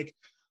 Like, it's like,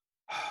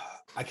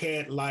 I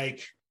can't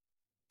like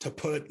to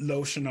put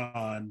lotion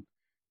on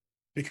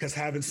because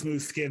having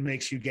smooth skin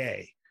makes you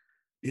gay.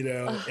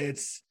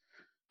 It's.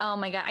 Oh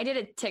my God. I did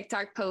a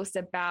TikTok post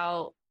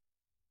about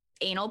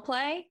anal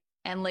play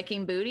and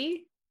licking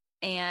booty.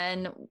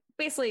 And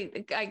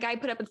basically a guy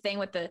put up a thing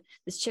with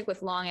this chick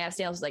with long ass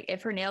nails, like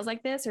if her nails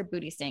like this, her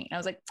booty stink. And I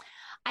was like,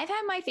 I've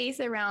had my face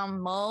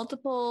around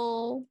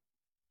multiple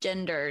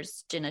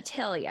genders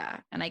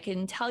genitalia. And I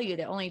can tell you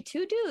that only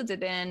 2 dudes have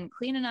been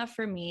clean enough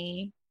for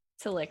me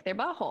to lick their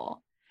butthole.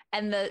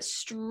 And the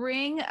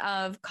string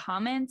of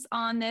comments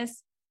on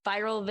this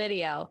viral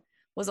video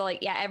was all like,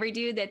 yeah, every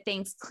dude that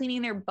thinks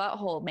cleaning their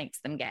butthole makes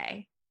them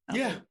gay.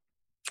 Yeah.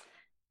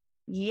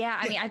 Yeah.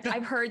 I mean,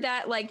 I've heard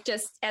that like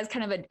just as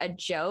kind of a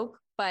joke,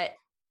 but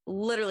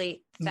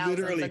literally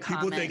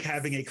people think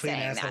having a clean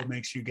asshole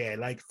makes you gay.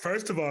 Like,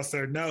 first of all,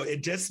 sir, no,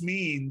 it just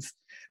means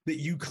that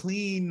you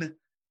clean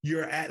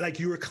you're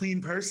a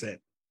clean person.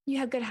 You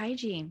have good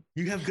hygiene.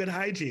 We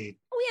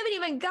haven't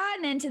even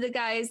gotten into the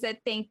guys that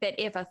think that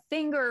if a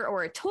finger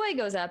or a toy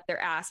goes up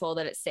their asshole,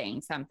 that it's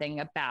saying something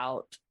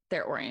about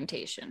their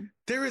orientation.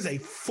 There is a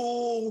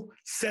full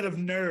set of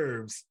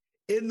nerves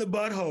in the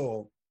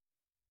butthole.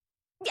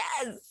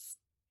 Yes.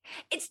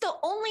 It's the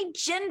only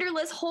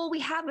genderless hole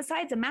we have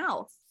besides a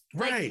mouth.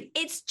 Right. Like,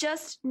 it's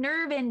just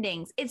nerve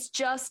endings. It's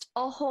just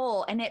a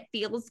hole, and it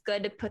feels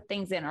good to put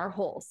things in our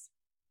holes.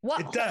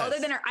 What it does. Other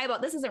than our eyeball?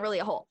 This isn't really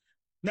a hole.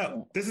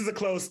 No, this is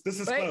closed.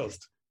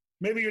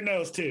 Maybe your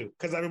nose too,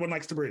 because everyone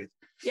likes to breathe.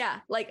 Yeah,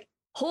 like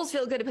holes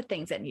feel good to put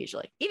things in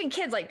usually. Even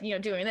kids like,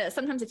 doing this.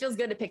 Sometimes it feels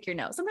good to pick your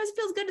nose. Sometimes it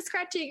feels good to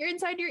scratch your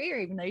inside your ear,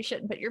 even though you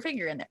shouldn't put your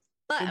finger in there.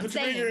 But put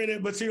your finger in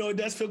it, but it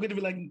does feel good to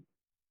be like.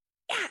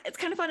 Yeah, it's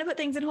kind of fun to put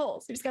things in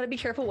holes. You just got to be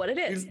careful what it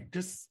is.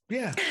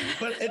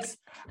 But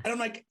I'm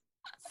like,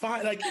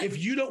 fine. Like,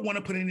 if you don't want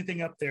to put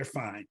anything up there,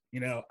 fine.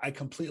 I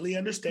completely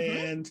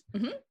understand.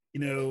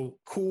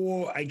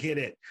 Cool. I get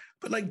it.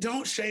 But like,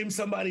 don't shame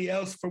somebody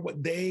else for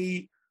what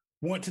they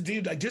want to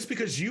do. Like, just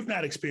because you've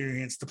not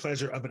experienced the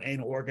pleasure of an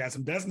anal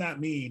orgasm does not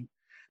mean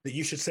that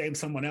you should shame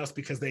someone else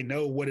because they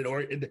know what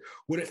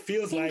it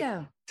feels like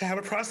to have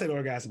a prostate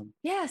orgasm.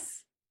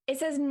 Yes. It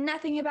says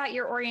nothing about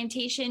your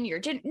orientation,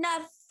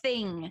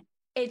 nothing.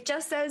 It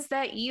just says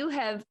that you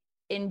have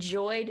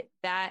enjoyed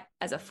that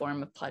as a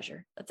form of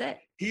pleasure. That's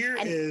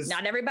it.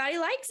 Not everybody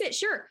likes it,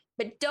 sure,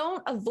 but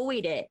don't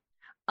avoid it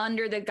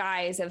under the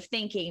guise of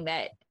thinking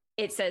that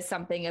it says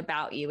something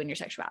about you and your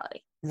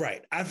sexuality.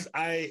 Right.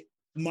 I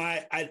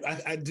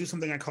do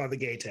something I call the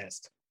gay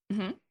test.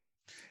 Mm-hmm.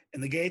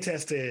 And the gay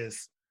test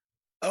is,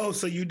 oh,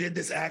 so you did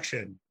this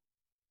action.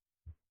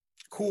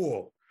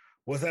 Cool.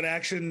 Was that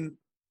action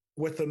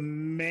with a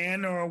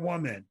man or a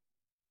woman?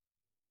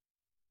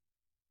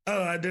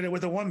 Oh, I did it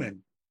with a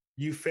woman.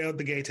 You failed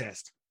the gay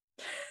test.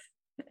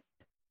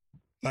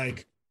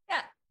 Like,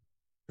 yeah,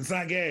 it's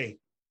not gay.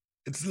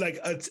 It's like,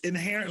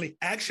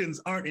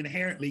 actions aren't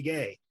inherently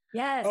gay.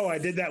 Yes. Oh, I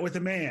did that with a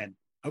man.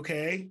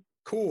 Okay,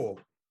 cool.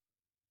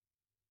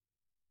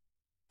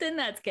 Then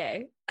that's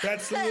gay.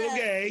 That's a little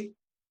gay,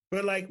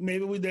 but like,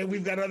 maybe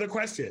we've got other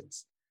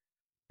questions.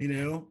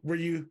 Were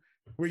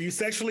you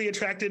sexually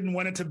attracted and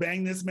wanted to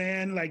bang this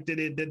man? Like,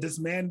 did this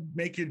man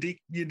make your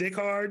dick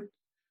hard?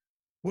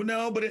 Well,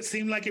 no, but it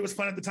seemed like it was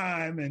fun at the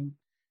time. And,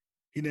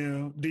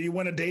 do you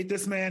want to date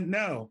this man?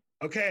 No.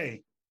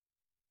 Okay.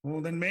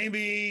 Well, then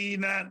maybe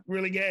not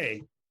really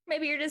gay.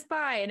 Maybe you're just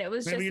bi and it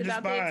was just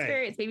about the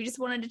experience. Maybe you just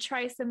wanted to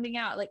try something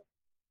out. Like,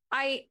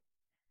 I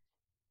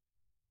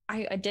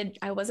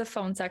was a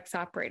phone sex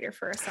operator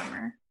for a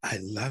summer. I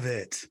love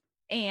it.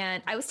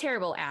 And I was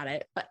terrible at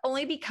it, but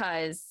only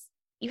because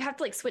you have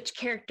to like switch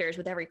characters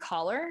with every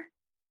caller.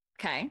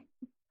 Okay.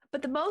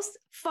 But the most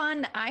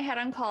fun I had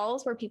on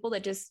calls were people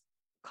that just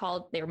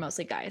called. They were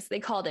mostly guys. They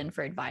called in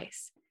for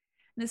advice.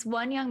 And this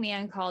one young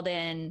man called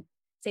in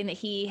saying that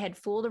he had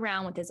fooled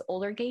around with his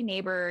older gay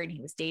neighbor and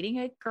he was dating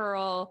a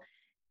girl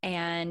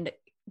and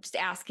just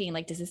asking,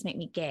 like, does this make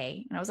me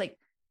gay? And I was like,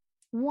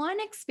 one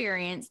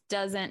experience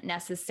doesn't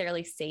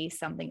necessarily say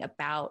something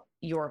about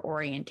your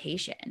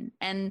orientation.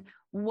 And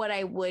what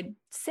I would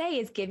say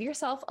is give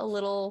yourself a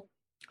little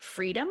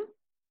freedom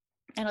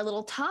and a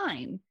little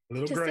time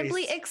to grace.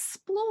 Simply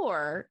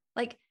explore.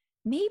 Like,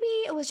 maybe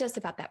it was just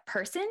about that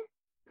person.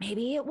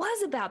 Maybe it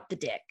was about the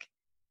dick,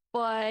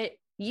 but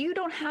you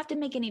don't have to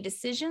make any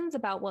decisions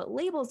about what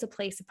labels to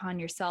place upon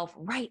yourself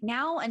right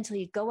now until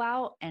you go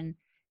out and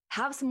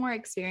have some more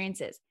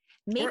experiences.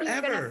 Maybe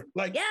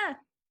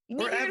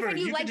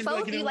Maybe you like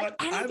both. You like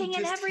anything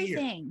and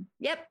everything.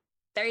 Here. Yep.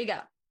 There you go.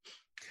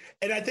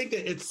 And I think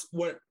that it's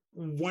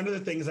one of the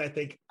things I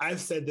think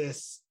I've said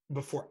this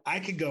before. I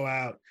could go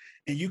out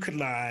and you could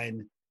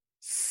line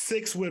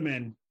 6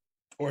 women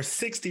or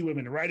 60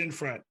 women right in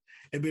front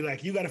and be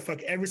like, you got to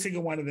fuck every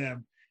single one of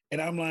them.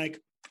 And I'm like,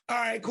 all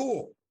right,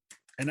 cool.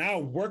 And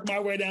I'll work my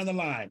way down the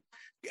line.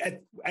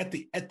 At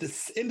the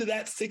end of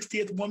that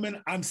 60th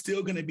woman, I'm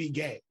still going to be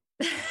gay.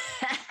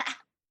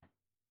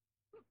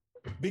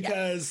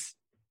 Because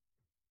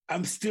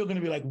I'm still going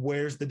to be like,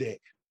 where's the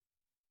dick?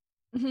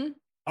 Mm-hmm.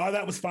 Oh,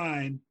 that was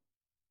fine.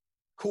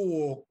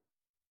 Cool.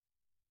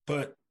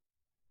 But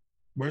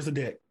where's the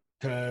dick?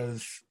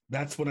 Because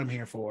that's what I'm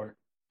here for.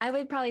 I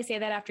would probably say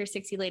that after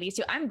 60 ladies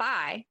too. I'm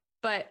bi,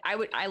 but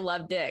I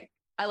love dick.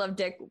 I love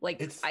dick.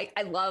 Like,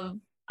 I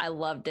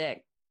love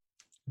dick.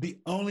 The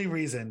only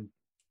reason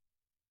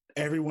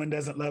everyone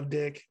doesn't love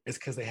dick is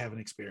because they haven't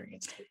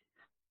experienced it.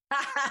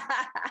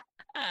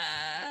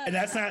 And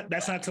that's not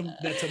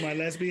to my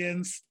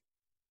lesbians.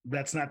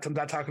 I'm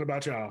not talking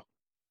about y'all.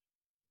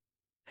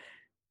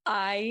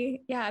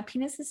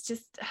 Penis is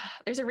just,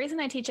 there's a reason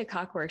I teach a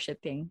cock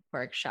worshipping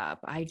workshop.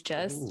 I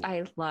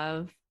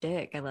love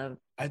dick. I love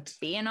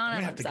being on it.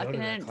 I have to go to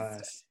that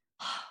class.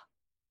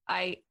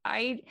 I'm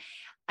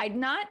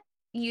not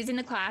using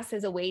the class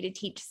as a way to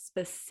teach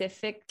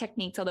specific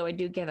techniques, although I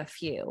do give a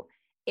few.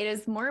 It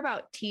is more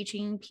about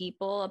teaching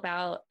people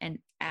about an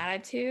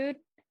attitude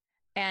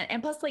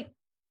and plus, like,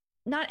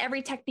 not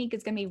every technique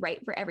is going to be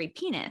right for every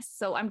penis.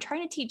 So I'm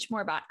trying to teach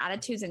more about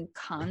attitudes and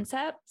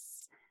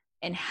concepts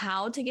and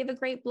how to give a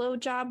great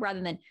blowjob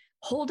rather than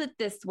hold it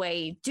this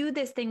way, do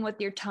this thing with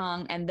your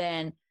tongue, and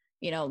then,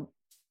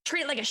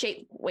 treat it like a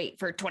shape weight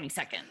for 20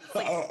 seconds.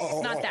 Like,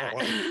 not that,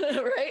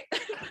 right?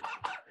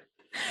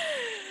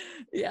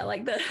 Yeah,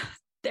 like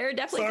there are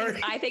definitely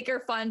things I think are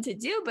fun to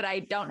do, but I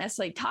don't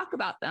necessarily talk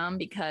about them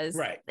because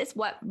it's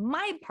what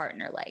my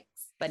partner likes,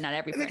 but not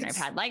every partner I've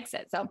had likes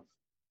it. So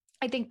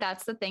I think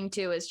that's the thing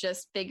too, is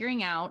just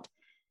figuring out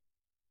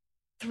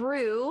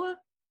through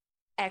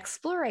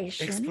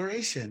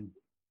exploration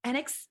and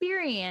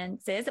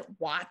experiences,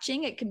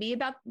 watching. It can be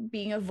about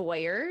being a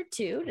voyeur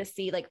too, to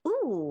see like,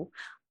 ooh,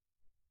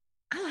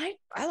 I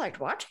liked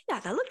watching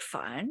that. That looked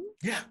fun.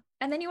 Yeah.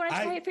 And then you want to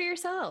try it for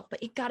yourself,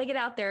 but you got to get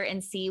out there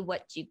and see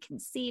what you can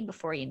see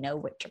before you know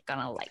what you're going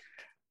to like.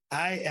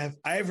 I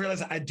have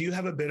realized I do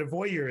have a bit of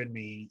voyeur in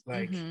me.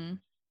 Like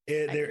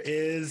there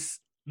is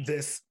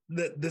this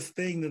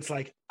thing that's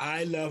like,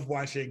 I love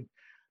watching,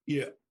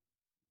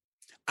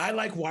 I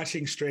like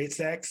watching straight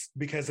sex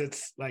because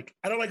it's like,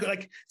 I don't like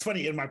it's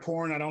funny in my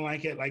porn. I don't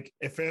like it. Like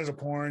if there's a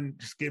porn,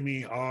 just give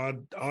me all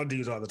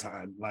dudes all the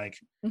time. Like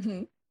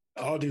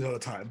all dudes all the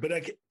time. But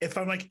like, if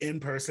I'm like in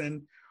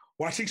person,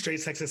 watching straight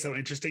sex is so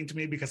interesting to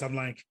me because I'm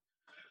like,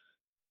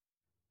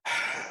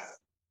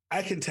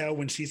 I can tell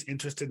when she's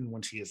interested and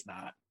when she is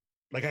not.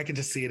 Like I can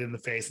just see it in the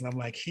face and I'm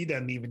like, he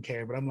doesn't even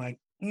care. But I'm like,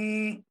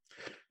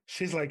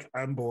 she's like,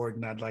 I'm bored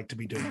and I'd like to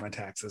be doing my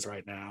taxes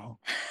right now.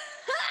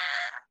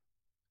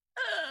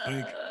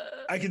 Like,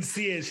 I can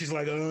see it. She's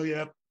like, oh,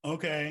 yep.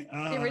 Okay. You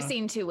ever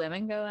seen two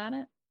women go at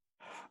it?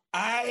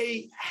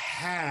 I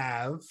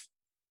have.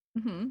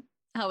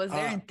 How was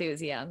their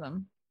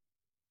enthusiasm?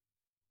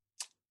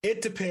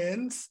 It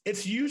depends.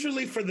 It's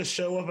usually for the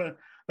show of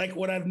like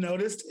what I've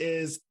noticed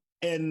is,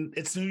 and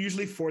it's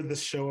usually for the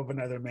show of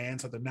another man.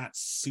 So they're not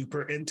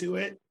super into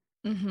it.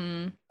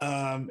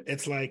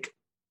 It's like,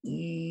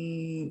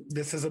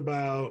 this is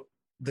about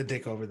the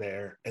dick over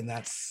there. And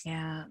that's.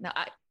 Yeah. No,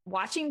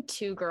 watching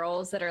two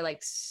girls that are like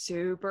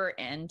super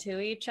into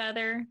each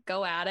other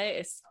go at it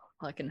is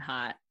so fucking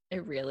hot.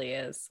 It really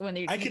is. When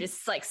you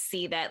just like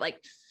see that like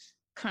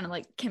kind of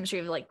like chemistry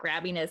of like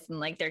grabbiness and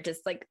like they're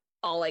just like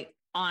all like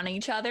on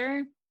each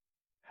other.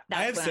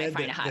 That's when I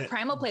find it hot.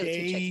 Primal play with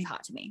two chicks is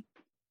hot to me.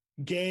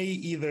 Gay,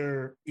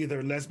 either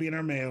lesbian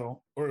or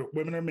male, or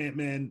women or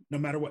men, no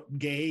matter what,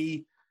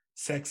 gay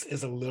sex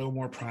is a little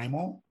more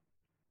primal.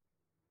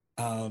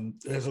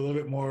 There's a little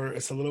bit more,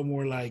 it's a little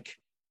more like,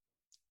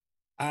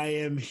 I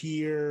am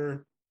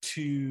here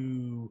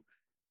to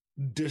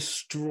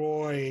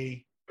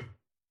destroy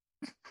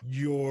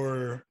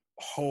your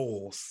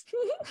holes.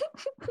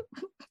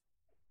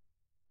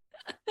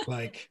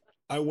 Like,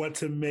 I want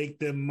to make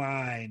them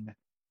mine.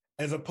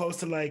 As opposed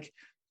to like,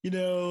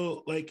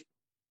 like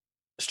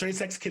straight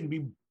sex can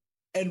be,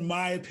 in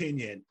my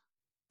opinion,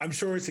 I'm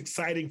sure it's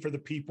exciting for the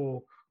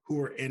people who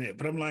are in it,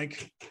 but I'm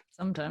like,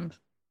 sometimes.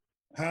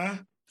 Huh?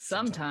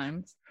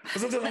 Sometimes.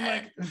 Sometimes I'm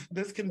like,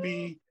 this can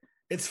be,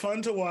 it's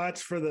fun to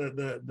watch for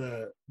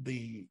the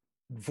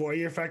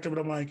voyeur factor, but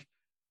I'm like,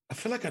 I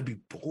feel like I'd be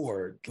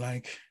bored.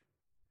 Like,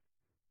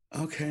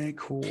 okay,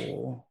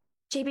 cool.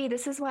 JB,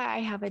 this is why I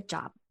have a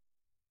job.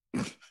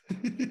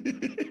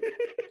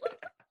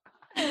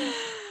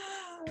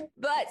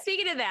 But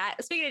speaking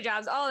of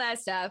jobs, all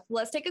that stuff,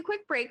 let's take a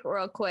quick break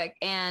real quick.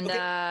 And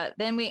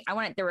then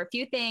there were a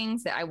few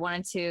things that I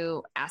wanted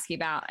to ask you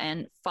about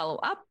and follow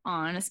up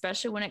on,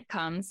 especially when it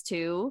comes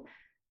to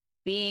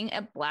being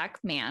a black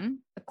man,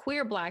 a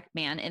queer black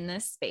man in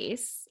this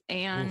space.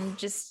 And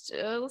just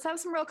let's have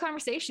some real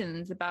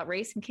conversations about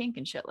race and kink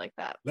and shit like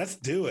that. Let's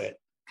do it.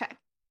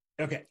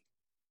 Okay.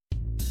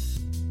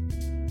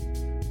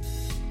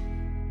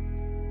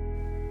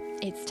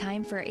 It's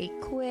time for a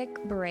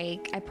quick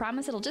break. I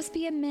promise it'll just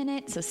be a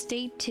minute, so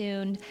stay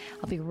tuned.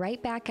 I'll be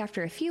right back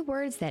after a few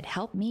words that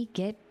help me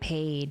get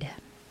paid.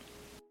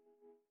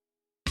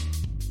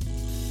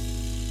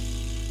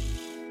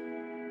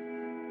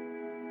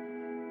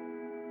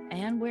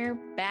 And we're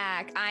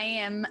back. I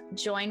am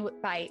joined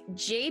by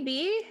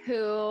JB,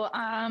 who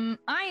I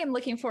am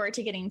looking forward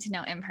to getting to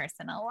know in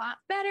person a lot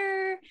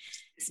better,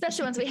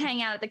 especially once we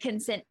hang out at the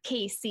Consent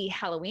KC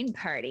Halloween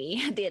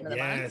party at the end of the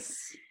month.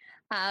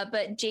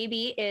 But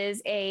JB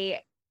is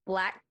a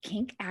Black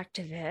kink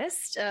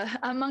activist,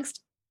 amongst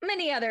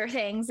many other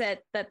things that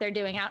they're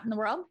doing out in the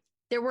world.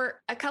 There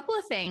were a couple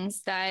of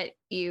things that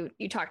you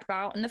talked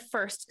about in the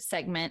first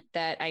segment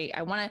that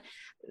I want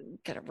to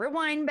kind of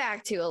rewind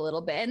back to a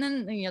little bit. And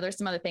then, there's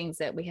some other things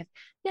that we have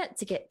yet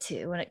to get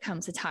to when it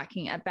comes to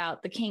talking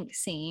about the kink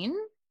scene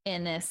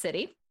in this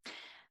city.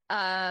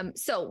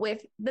 So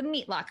with the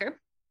Meat Locker,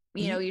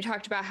 you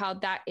talked about how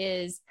that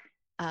is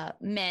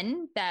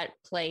men that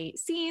play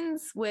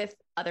scenes with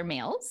other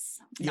males.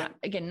 Yeah.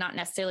 Not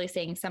necessarily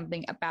saying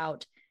something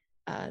about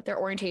their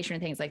orientation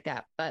and things like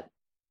that, but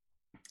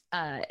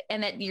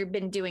and that you've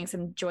been doing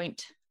some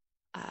joint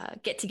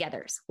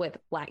get-togethers with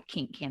Black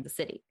Kink Kansas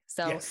City.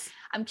 So yes.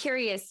 I'm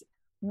curious,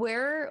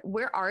 where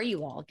are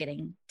you all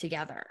getting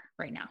together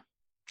right now?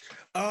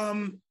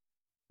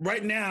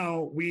 Right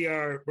now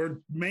we're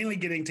mainly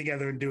getting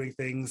together and doing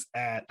things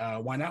at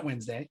Why Not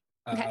Wednesday,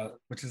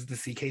 which is the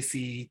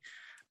CKC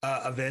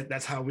event.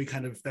 That's how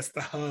that's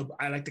the hub.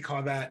 I like to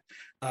call that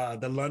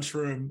the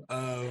lunchroom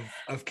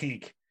of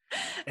kink.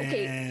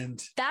 Okay,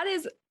 and that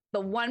is the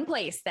one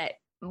place that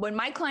when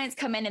my clients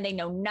come in and they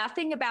know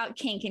nothing about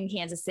kink in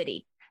Kansas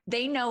City,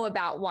 they know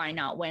about Why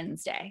Not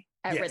Wednesday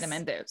at Rhythm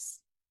and Booze.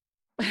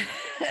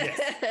 Yes.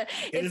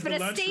 It's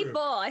been a staple,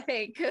 I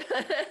think.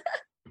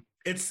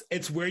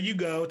 It's where you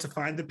go to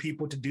find the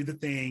people to do the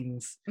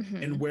things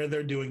and where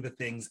they're doing the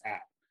things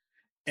at.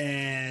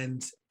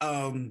 And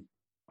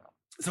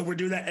so we're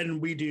doing that,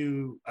 and we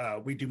do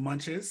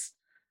munches.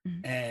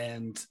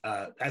 And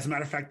as a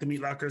matter of fact, the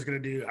Meat Locker is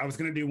I was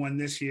going to do one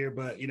this year,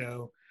 but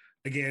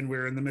again,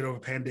 we're in the middle of a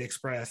Panda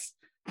Express,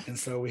 and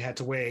so we had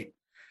to wait.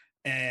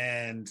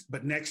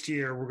 But next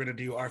year we're going to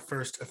do our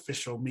first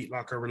official Meat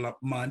Locker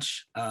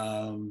munch.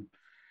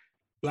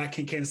 Black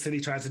King Kansas City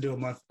tries to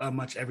do a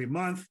munch every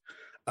month.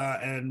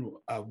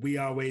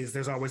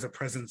 There's always a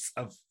presence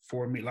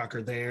for Meat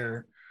Locker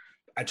there.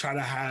 I try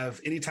to have,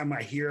 anytime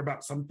I hear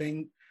about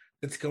something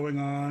that's going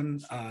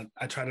on,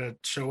 I try to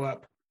show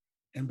up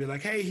and be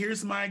like, hey,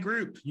 here's my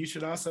group. You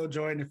should also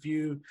join if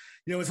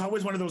it's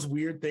always one of those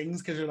weird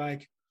things because you're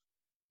like,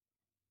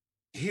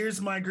 here's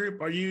my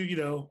group. Are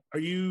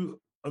you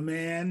a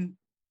man?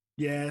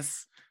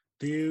 Yes.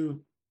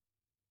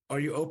 Are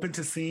you open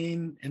to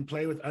seeing and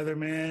play with other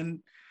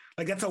men?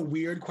 Like, that's a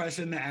weird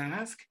question to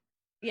ask.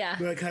 Yeah.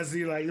 Because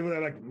they're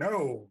like,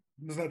 no,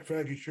 it's not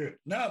faggy shit.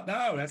 No,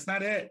 that's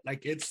not it.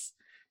 Like,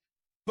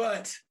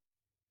 but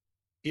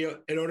in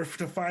order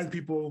to find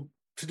people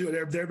to do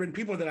it, there have been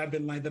people that have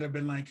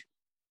been like,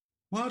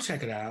 well, I'll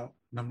check it out.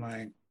 And I'm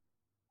like,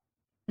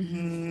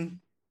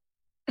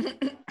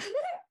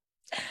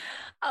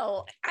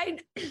 Oh, I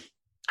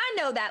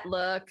know that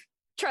look.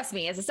 Trust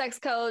me, as a sex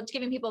coach,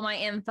 giving people my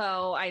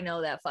info, I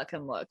know that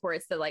fucking look where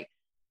it's the like,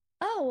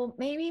 oh, well,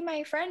 maybe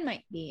my friend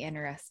might be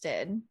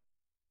interested.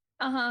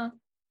 Yeah.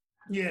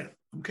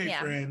 Okay,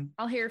 yeah. Friend.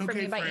 I'll hear from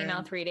you by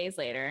email 3 days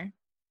later.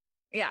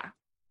 Yeah.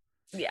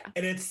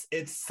 And it's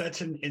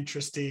such an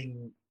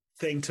interesting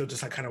thing to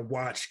just like kind of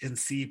watch and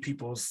see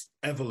people's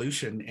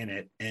evolution in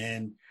it.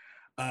 And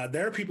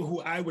there are people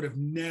who I would have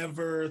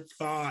never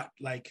thought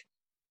like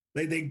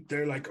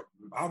they're like,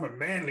 I'm a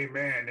manly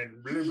man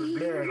and blah blah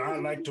blah, and I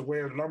like to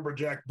wear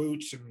lumberjack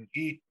boots and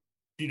eat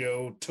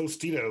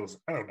Tostitos.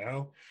 I don't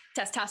know,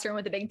 testosterone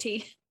with a big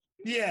T.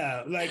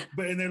 Yeah,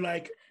 and they're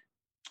like,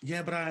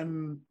 yeah, but I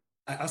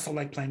also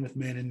like playing with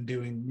men and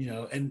doing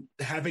and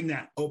having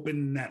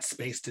that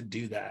space to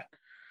do that.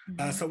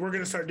 So we're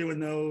going to start doing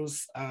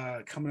those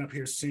coming up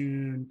here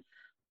soon.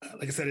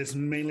 Like I said, it's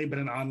mainly been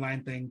an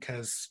online thing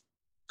because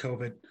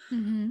COVID.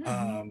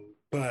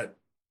 But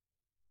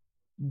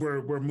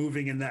we're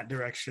moving in that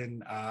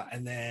direction.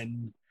 And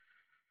then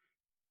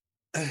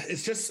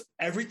it's just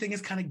everything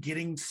is kind of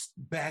getting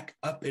back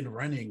up and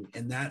running.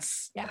 And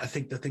that's, I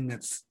think, the thing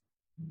that's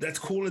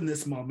cool in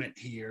this moment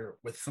here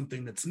with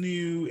something that's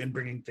new and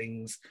bringing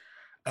things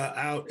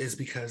out is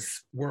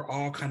because we're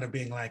all kind of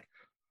being like,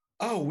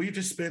 oh, we've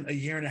just spent a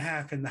year and a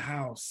half in the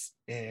house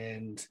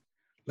and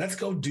let's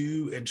go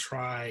do and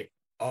try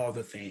all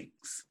the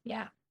things.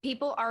 Yeah.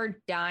 People are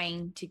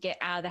dying to get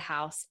out of the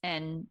house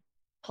and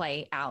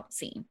play out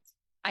scenes.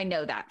 I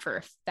know that for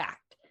a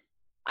fact.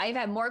 I've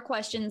had more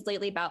questions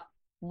lately about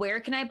where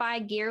can I buy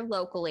gear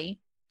locally,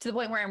 to the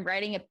point where I'm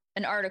writing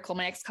an article.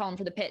 My next column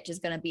for the pitch is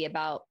going to be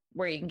about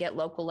where you can get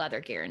local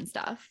leather gear and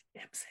stuff.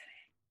 Yes,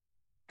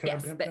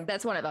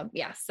 that's one of them.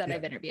 Yes, that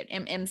I've interviewed.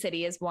 M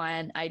City is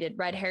one. I did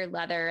Red Hair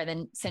Leather and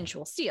then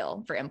Sensual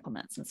Steel for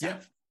implements and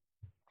stuff.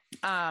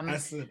 Shout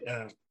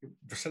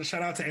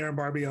out to Aaron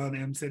Barbie on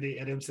M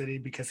City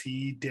because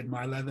he did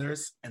my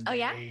leathers and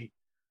they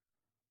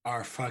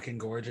are fucking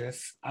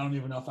gorgeous. I don't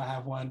even know if I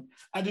have one.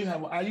 I do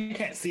have one. You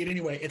can't see it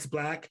anyway. It's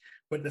black,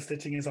 but the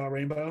stitching is all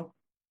rainbow.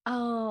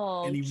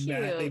 Oh, and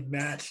they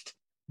matched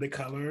the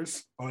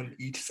colors on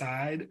each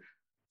side.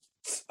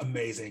 It's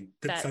amazing.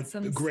 That's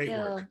some great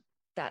work.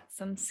 That's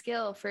some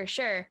skill for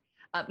sure.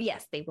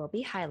 Yes, they will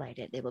be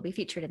highlighted. They will be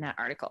featured in that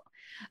article.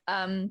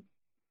 Then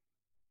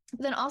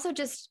also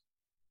just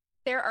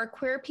there are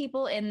queer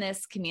people in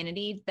this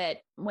community that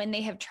when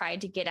they have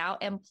tried to get out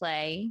and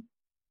play,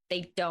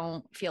 they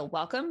don't feel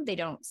welcome. They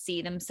don't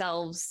see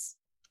themselves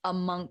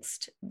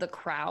amongst the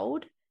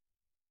crowd.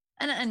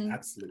 And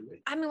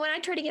absolutely. I mean, when I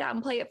tried to get out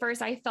and play at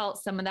first, I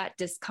felt some of that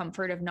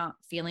discomfort of not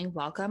feeling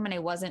welcome. And I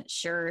wasn't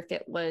sure if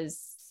it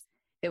was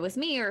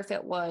me or if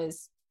it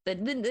was the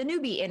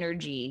newbie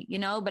energy,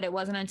 but it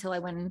wasn't until I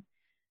went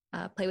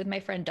and played with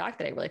my friend Doc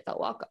that I really felt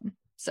welcome.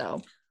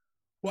 So,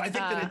 well, I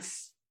think that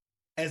it's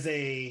as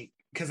a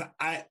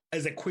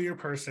queer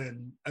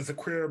person, as a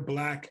queer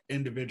Black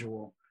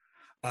individual,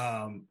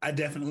 I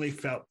definitely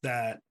felt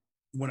that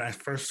when I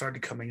first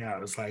started coming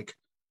out, it's like,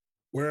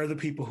 where are the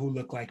people who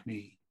look like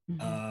me?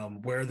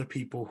 Mm-hmm. Where are the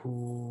people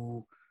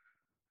who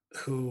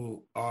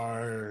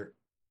are,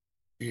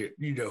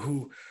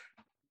 who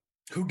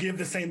give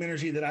the same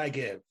energy that I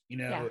give?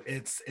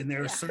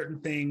 There are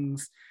certain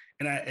things,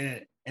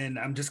 and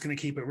I'm just going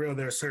to keep it real.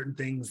 There are certain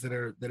things that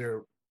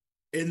are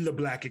in the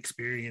Black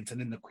experience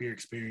and in the queer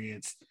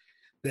experience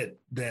that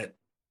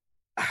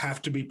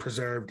have to be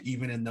preserved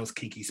even in those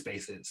kinky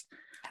spaces.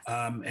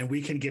 And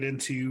we can get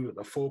into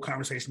a full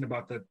conversation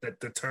about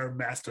the term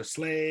master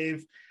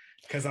slave,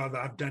 because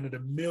I've done it a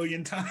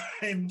million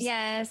times.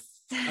 Yes.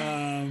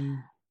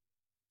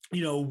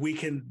 We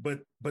can,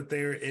 but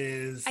there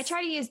is. I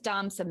try to use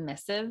dom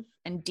submissive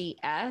and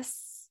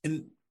DS.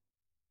 And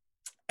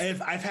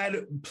I've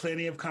had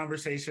plenty of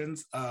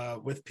conversations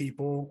with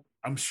people.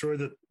 I'm sure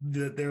that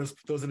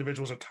those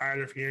individuals are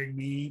tired of hearing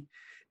me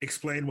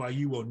explain why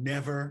you will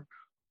never,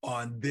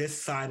 on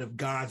this side of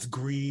God's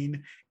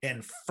green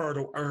and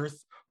fertile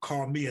earth,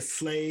 call me a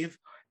slave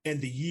in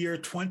the year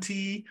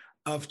 20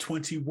 of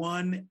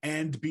 21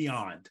 and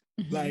beyond.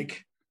 Mm-hmm.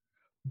 Like,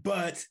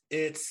 but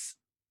it's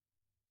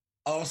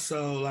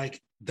also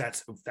like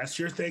that's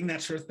your thing.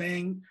 That's your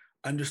thing.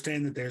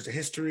 Understand that there's a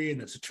history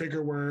and it's a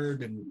trigger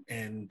word,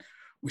 and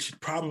we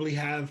should probably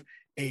have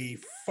a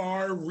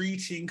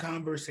far-reaching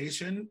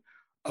conversation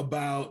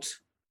about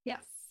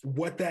yes,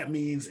 what that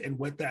means and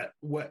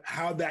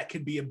how that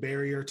could be a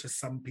barrier to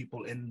some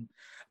people in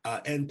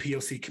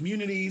NPOC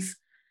communities.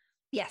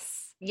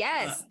 Yes.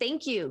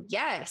 Thank you.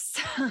 Yes.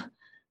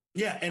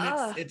 Yeah, and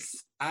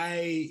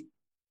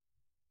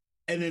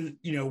and then,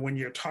 you know, when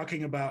you're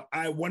talking about,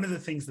 one of the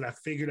things that I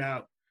figured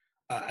out,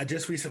 I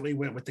just recently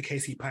went with the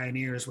KC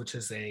Pioneers, which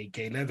is a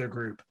gay leather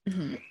group,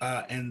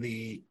 and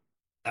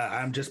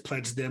I'm just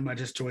pledged them. I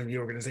just joined the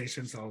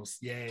organization, so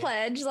yay.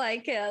 Pledge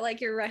like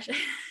you're Russian.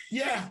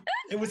 Yeah,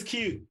 it was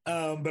cute.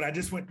 But I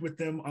just went with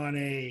them on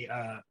a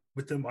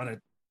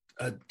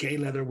gay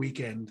leather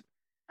weekend.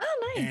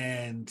 Oh, nice.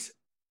 And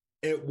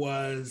it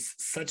was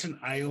such an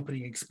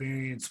eye-opening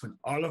experience when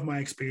all of my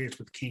experience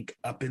with kink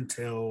up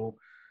until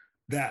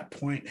that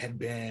point had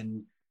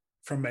been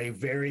from a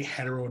very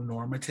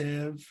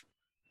heteronormative,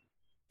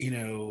 you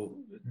know,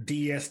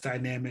 DS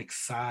dynamic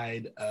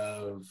side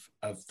of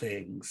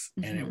things.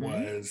 And it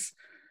was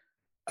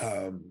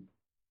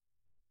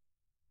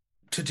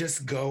to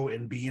just go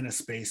and be in a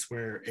space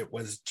where it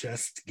was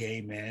just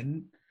gay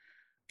men,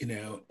 you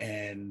know,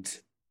 and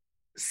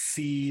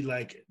see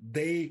like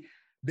they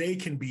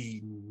can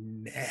be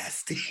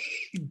nasty.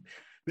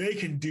 They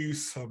can do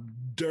some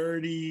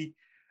dirty,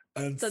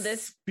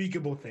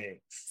 unspeakable things.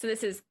 So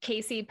this is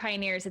KC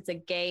Pioneers. It's a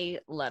gay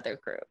leather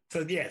group.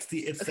 So yes,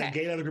 it's a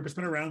gay leather group. It's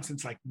been around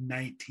since like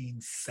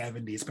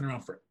 1970. It's been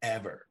around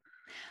forever.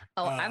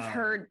 Oh, I've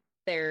heard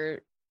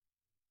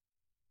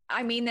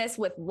I mean this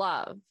with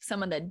love.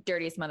 Some of the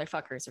dirtiest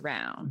motherfuckers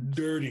around.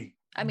 Dirty.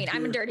 I mean,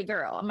 I'm a dirty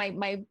girl.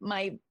 My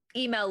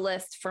email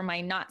list for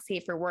my not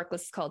safe for work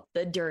list is called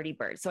the Dirty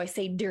Bird. So I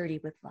say dirty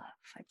with love.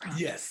 I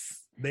promise.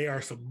 Yes, they are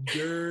some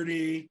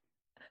dirty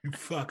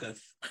fuckers.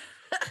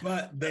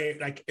 But they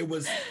like, it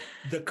was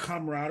the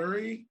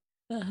camaraderie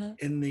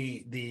in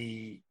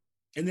the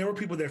and there were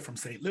people there from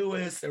St.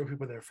 Louis. There were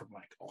people there from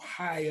like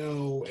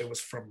Ohio. It was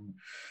from,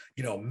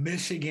 you know,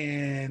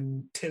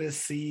 Michigan,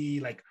 Tennessee.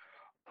 Like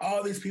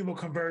all these people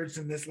converged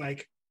in this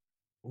like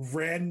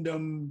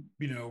random,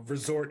 you know,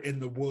 resort in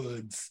the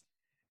woods.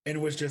 And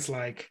it was just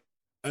like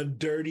a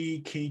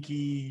dirty,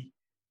 kinky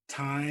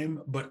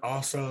time, but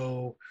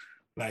also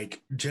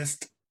like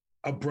just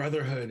a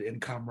brotherhood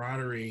and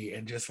camaraderie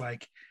and just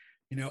like,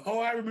 you know, oh,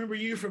 I remember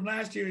you from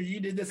last year. You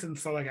did this. And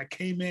so like I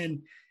came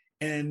in,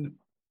 and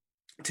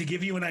to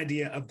give you an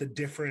idea of the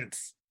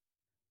difference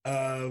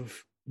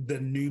of the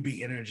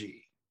newbie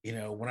energy, you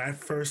know, when I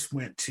first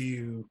went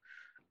to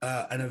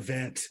an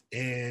event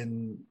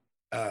in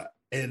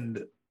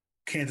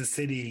Kansas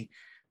City,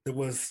 that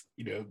was,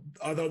 you know,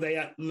 although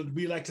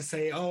we like to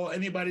say, oh,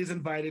 anybody's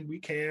invited, we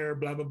care,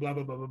 blah, blah, blah,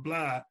 blah, blah, blah,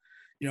 blah.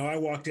 You know, I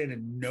walked in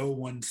and no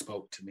one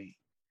spoke to me.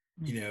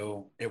 You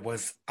know,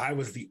 I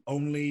was the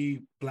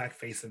only Black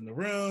face in the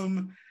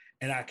room,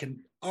 and I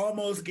can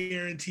almost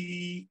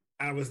guarantee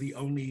I was the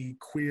only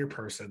queer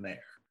person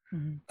there.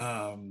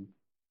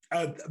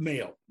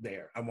 Male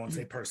there. I won't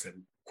say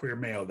person, queer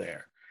male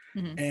there.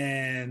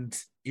 And,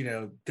 you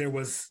know, there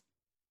was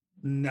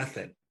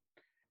nothing.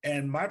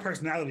 And my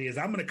personality is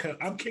I'm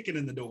kicking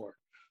in the door.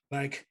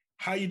 Like,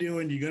 how you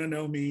doing? You're going to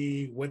know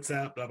me. What's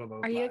up? Blah, blah,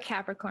 blah. Are you a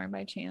Capricorn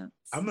by chance?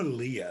 I'm a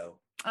Leo.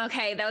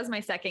 Okay, that was my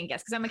second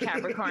guess because I'm a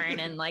Capricorn.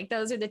 And like,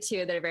 those are the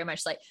two that are very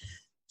much like,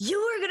 you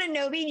are going to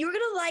know me. You're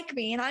going to like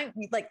me. And I'm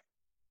like,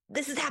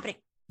 this is happening.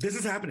 This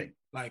is happening.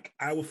 Like,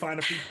 I will find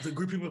a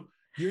group of people.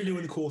 You're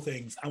doing the cool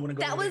things. I want to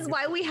go. That was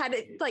why we had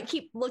to like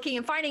keep looking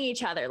and finding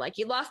each other. Like,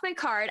 you lost my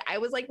card. I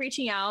was like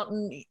reaching out,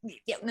 and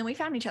then we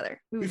found each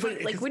other. We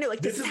knew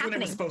like this is happening.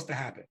 When it was supposed to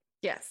happen.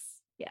 Yes.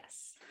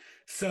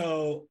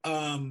 So,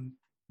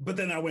 but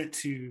then I went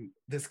to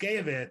this gay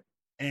event,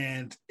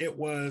 and it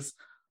was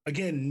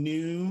again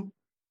new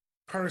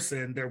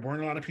person. There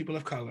weren't a lot of people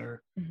of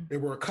color. There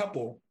were a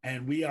couple,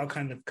 and we all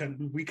kind of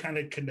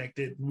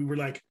connected. We were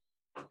like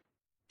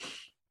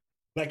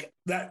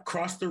that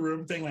cross the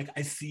room thing. Like,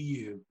 I see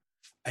you.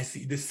 I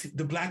see this.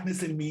 The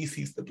Blackness in me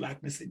sees the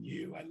Blackness in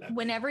you. I love.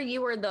 Whenever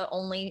you were the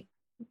only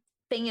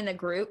thing in the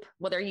group,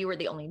 whether you were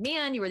the only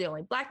man, you were the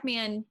only Black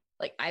man.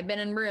 Like, I've been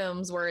in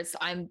rooms where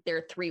there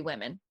are three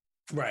women.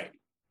 Right.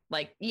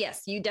 Like,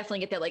 yes, you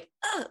definitely get that.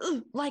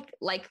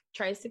 Like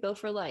tries to go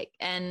for like,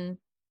 and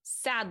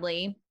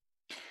sadly,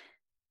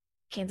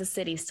 Kansas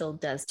City still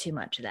does too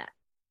much of that.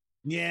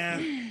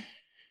 Yeah.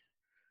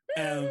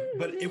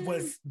 But it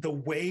was the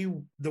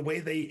way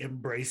they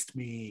embraced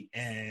me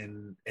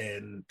and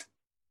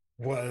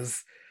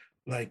was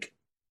like,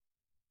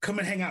 come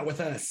and hang out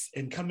with us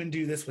and come and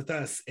do this with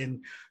us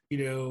and,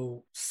 you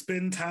know,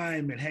 spend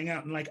time and hang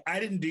out. And like, I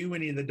didn't do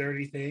any of the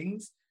dirty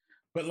things,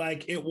 but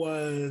like, it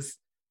was,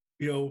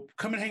 you know,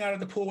 come and hang out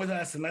at the pool with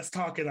us and let's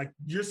talk. And like,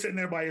 you're sitting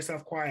there by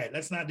yourself, quiet.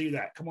 Let's not do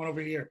that. Come on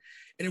over here.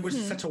 And it was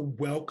just such a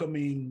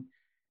welcoming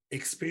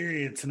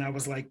experience. And I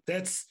was like,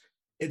 it's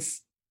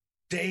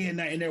day and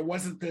night. And there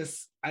wasn't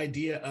this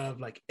idea of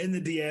like in the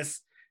DS,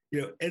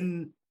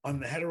 and on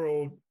the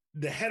hetero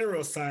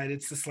side,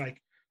 it's just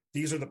like,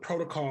 these are the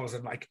protocols,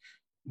 and like,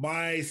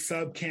 my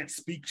sub can't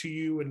speak to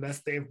you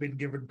unless they have been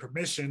given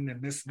permission,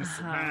 and this and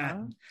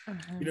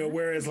that.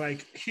 Whereas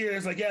like here,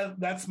 it's like, yeah,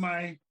 that's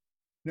my,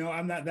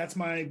 I'm not, that's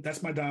my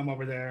dom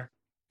over there,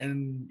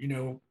 and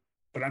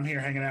but I'm here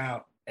hanging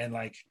out and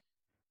like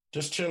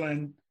just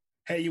chilling.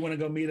 Hey, you want to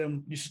go meet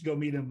him? You should go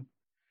meet him.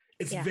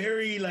 It's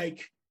very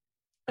like,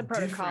 the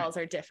protocols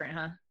are different,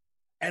 huh?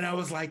 And I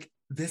was like,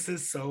 this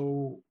is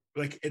so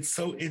like, it's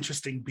so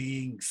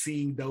interesting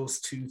seeing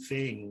those two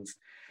things.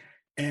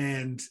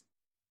 And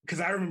because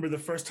I remember the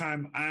first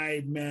time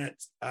I met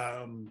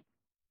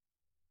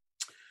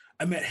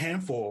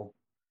Handful,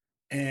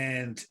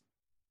 and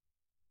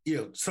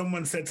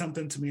someone said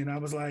something to me, and I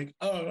was like,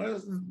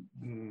 oh,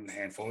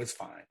 Handful, it's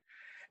fine.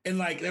 And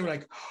like, they were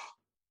like, oh,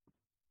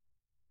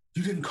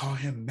 you didn't call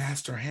him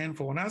Master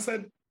Handful. And I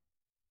said,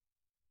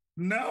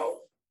 no,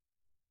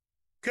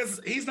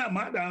 because he's not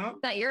my dom.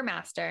 Not your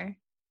master.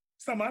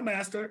 It's not my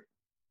master.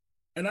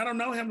 And I don't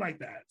know him like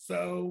that.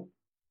 So,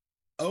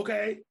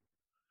 okay.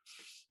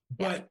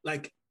 But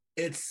like,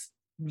 it's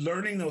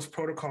learning those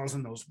protocols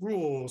and those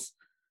rules,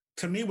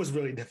 to me, was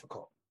really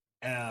difficult.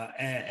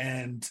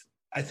 And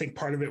I think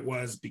part of it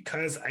was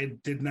because I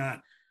did not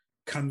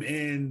come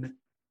in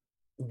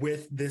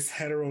with this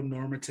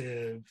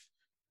heteronormative,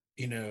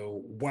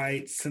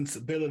 white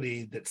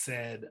sensibility that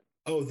said,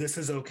 oh, this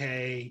is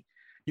okay.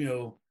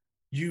 You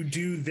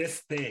do this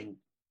thing.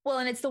 Well,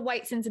 and it's the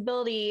white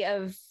sensibility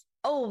of,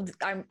 oh,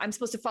 I'm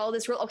supposed to follow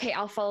this rule. Okay,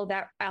 I'll follow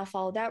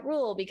that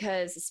rule,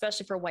 because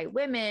especially for white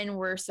women,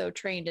 we're so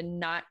trained to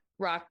not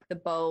rock the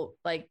boat.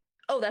 Like,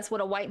 oh, that's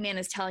what a white man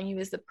is telling you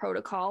is the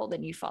protocol,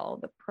 then you follow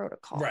the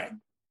protocol. Right.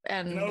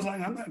 And I was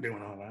like, I'm not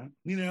doing all that,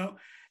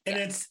 and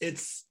it's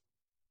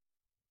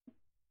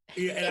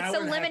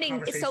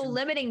so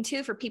limiting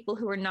too for people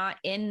who are not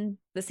in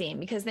the same,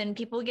 because then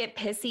people get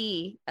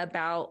pissy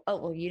about, oh,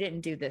 well, you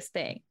didn't do this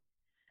thing.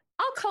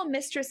 I'll call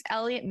Mistress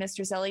Elliott,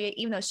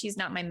 even though she's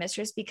not my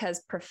mistress,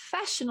 because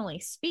professionally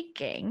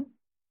speaking,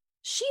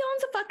 she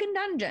owns a fucking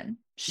dungeon.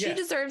 She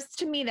deserves,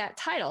 to me, that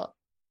title.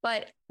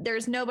 But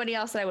there's nobody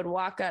else that I would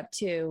walk up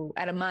to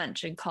at a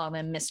munch and call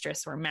them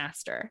mistress or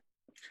master.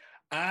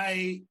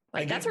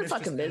 That's her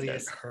fucking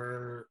business.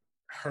 Her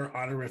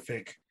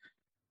honorific,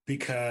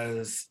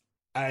 because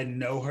I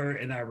know her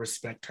and I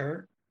respect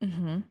her,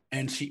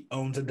 and she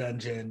owns a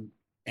dungeon,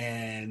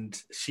 and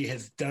she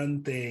has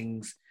done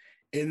things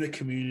in the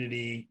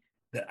community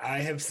that I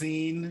have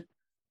seen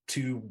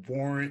to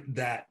warrant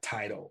that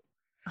title.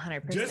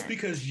 100%. Just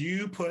because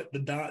you put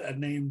a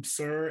name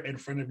sir in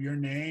front of your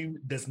name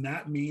does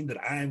not mean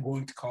that I am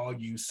going to call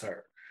you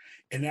sir.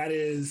 And that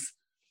is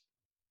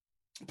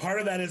part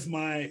of that is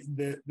my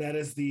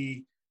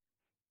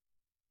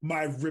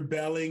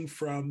rebelling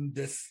from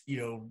this,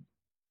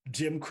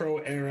 Jim Crow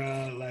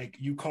era, like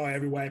you call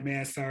every white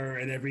man sir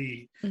and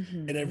every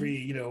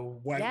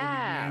white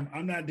woman.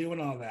 I'm not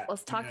doing all that.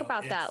 Let's talk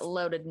about that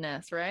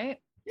loadedness, right?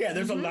 Yeah,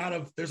 there's a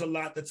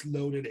lot that's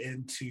loaded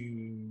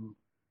into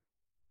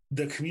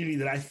the community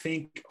that I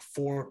think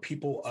for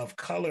people of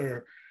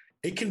color,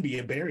 it can be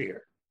a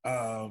barrier.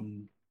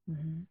 Also,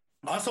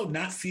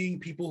 not seeing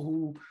people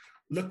who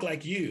look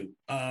like you.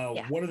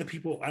 One of the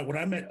people when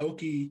I met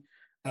Oki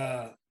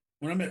for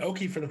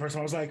the first time,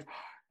 I was like,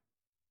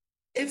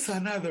 it's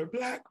another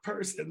Black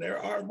person. There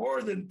are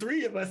more than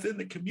 3 of us in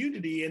the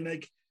community. And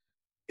like,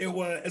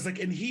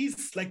 and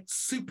he's like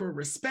super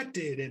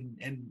respected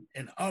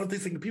and all of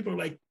these things. People are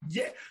like,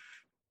 yeah,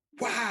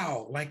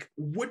 wow. Like,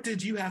 what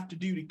did you have to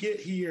do to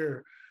get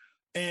here?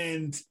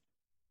 And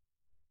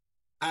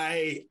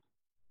it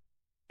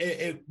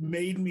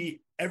made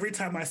me, every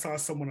time I saw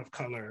someone of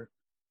color,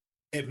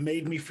 it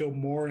made me feel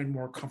more and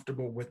more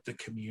comfortable with the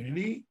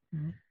community.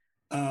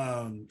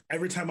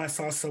 Every time I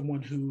saw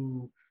someone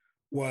who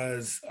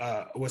was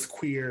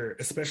queer,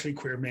 especially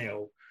queer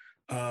male.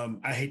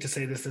 I hate to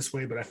say this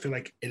way, but I feel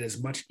like it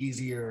is much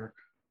easier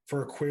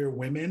for queer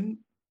women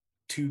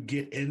to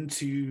get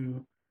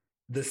into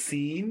the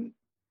scene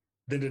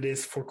than it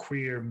is for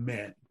queer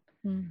men.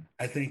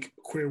 I think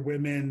queer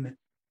women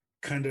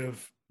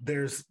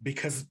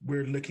because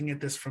we're looking at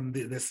this from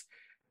this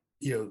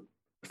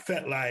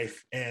FetLife,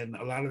 and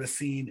a lot of the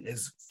scene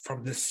is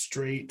from this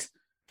straight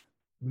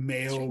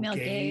male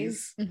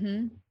gaze.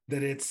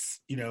 That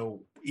it's,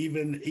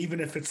 even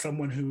if it's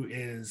someone who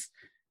is,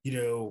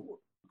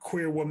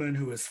 queer woman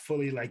who is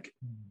fully like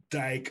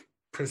dyke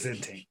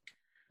presenting,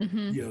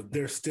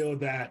 there's still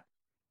that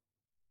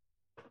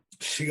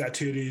she got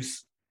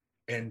titties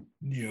and,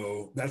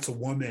 that's a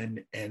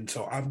woman. And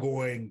so I'm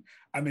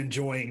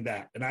enjoying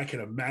that. And I can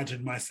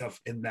imagine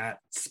myself in that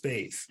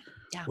space.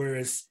 Yeah.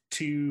 Whereas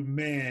to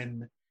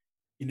men,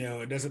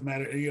 it doesn't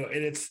matter,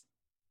 and it's,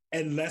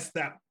 unless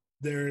that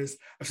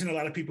I've seen a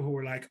lot of people who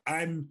are like,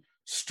 I'm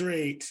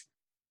straight,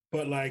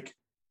 but like,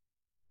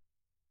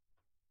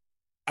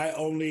 I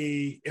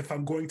only, if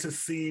I'm going to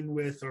scene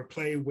with or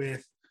play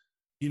with,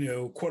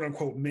 quote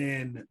unquote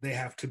men, they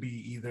have to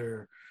be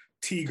either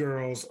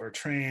T-girls or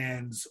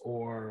trans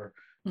or,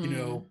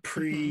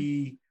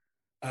 pre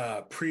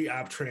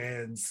pre-op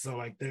trans. So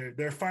like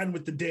they're fine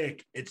with the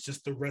dick. It's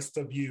just the rest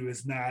of you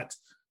is not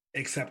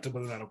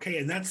acceptable and not okay.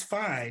 And that's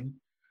fine.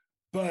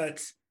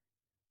 But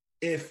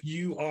if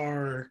you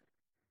are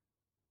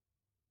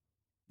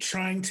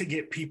trying to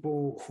get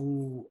people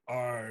who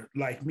are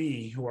like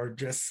me, who are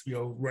just,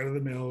 run of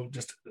the mill,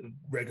 just a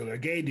regular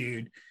gay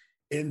dude,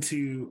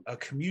 into a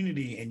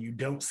community, and you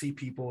don't see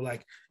people,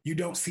 like, you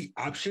don't see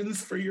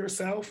options for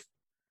yourself,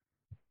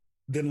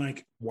 then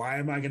like, why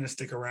am I going to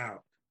stick around?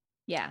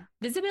 Yeah.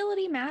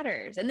 Visibility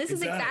matters. And this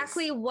is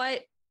exactly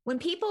what, when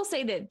people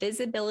say that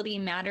visibility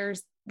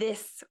matters,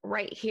 this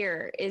right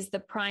here is the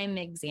prime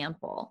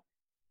example.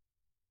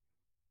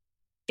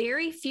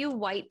 Very few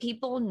white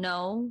people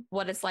know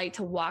what it's like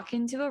to walk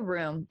into a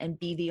room and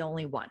be the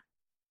only one.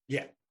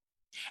 Yeah.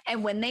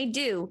 And when they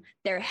do,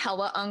 they're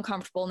hella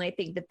uncomfortable and they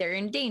think that they're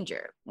in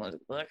danger. Well,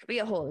 there could be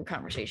a whole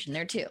conversation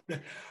there too.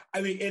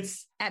 I mean,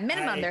 it's at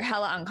minimum, they're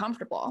hella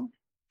uncomfortable.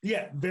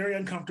 Yeah, very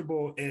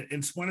uncomfortable. And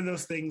it's one of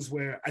those things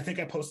where I think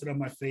I posted on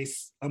my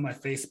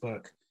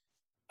Facebook,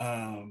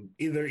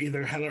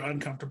 either hella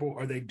uncomfortable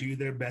or they do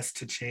their best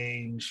to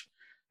change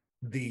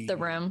the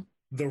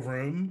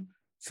room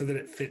so that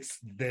it fits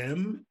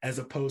them, as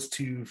opposed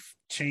to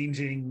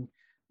changing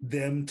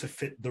them to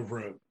fit the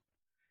room.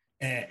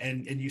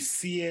 And you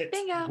see it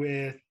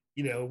with,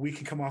 we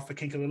can come off the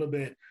kink a little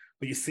bit,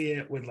 but you see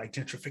it with like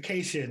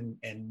gentrification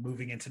and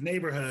moving into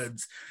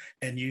neighborhoods.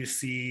 And you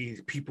see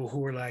people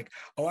who are like,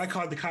 oh, I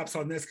called the cops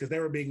on this because they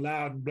were being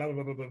loud and blah,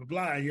 blah, blah, blah, blah,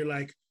 blah. And you're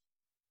like,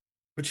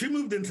 but you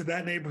moved into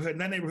that neighborhood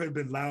and that neighborhood had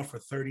been loud for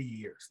 30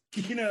 years.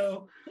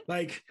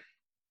 Like,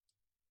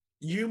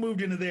 you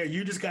moved into there.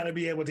 You just got to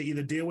be able to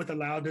either deal with the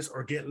loudness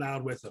or get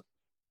loud with them.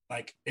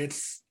 Like,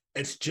 it's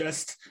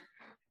just,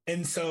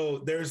 and so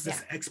there's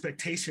this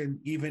expectation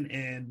even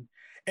in,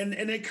 and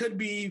it could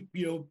be,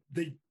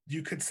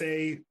 you could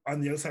say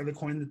on the other side of the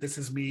coin that this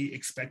is me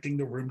expecting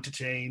the room to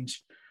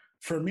change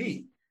for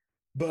me,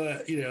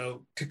 but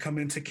to come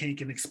into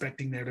kink and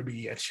expecting there to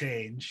be a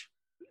change.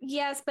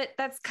 Yes, but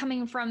that's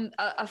coming from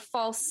a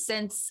false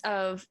sense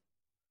of,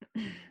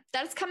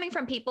 that's coming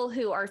from people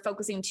who are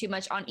focusing too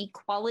much on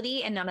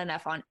equality and not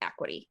enough on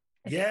equity.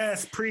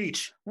 Yes,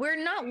 preach.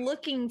 I'm not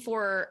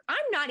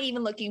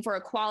even looking for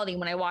equality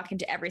when I walk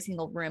into every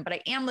single room, but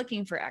I am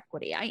looking for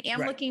equity. I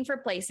am looking for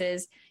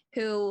places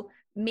who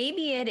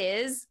maybe it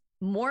is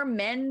more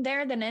men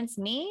there than it's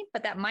me,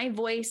 but that my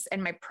voice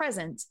and my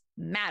presence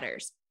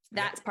matters.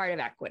 That's part of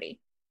equity.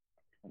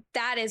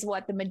 That is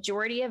what the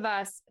majority of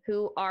us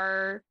who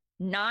are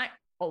not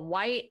a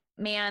white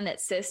man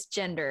that's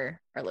cisgender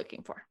are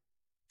looking for.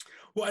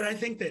 Well, and I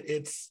think that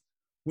it's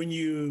when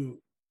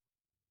you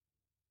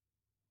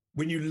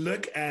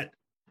look at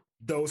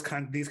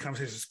these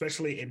conversations,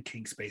 especially in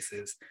kink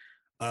spaces,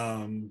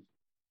 a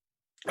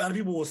lot of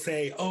people will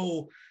say,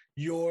 oh,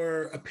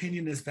 your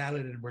opinion is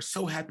valid and we're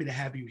so happy to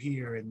have you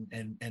here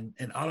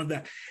and all of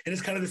that. And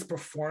it's kind of this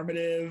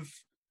performative,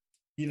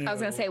 I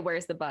was going to say,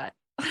 where's the butt?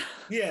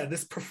 Yeah,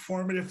 this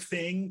performative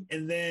thing.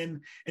 And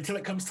then until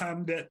it comes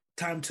time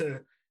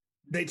to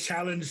they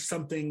challenge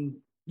something,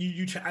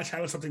 I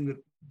challenge something that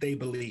they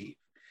believe.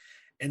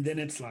 And then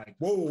it's like,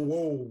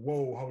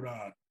 whoa, hold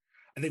on.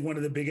 I think one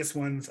of the biggest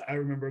ones I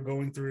remember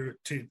going through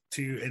to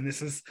and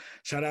this is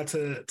shout out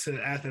to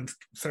Athens,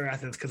 Sir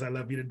Athens, because I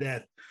love you to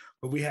death.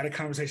 But we had a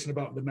conversation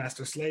about the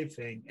master slave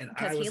thing. And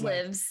because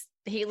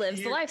he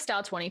lives the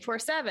lifestyle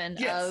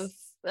 24/7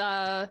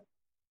 of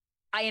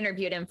I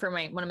interviewed him for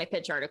one of my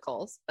pitch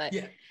articles, but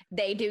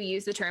they do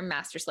use the term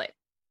master slave.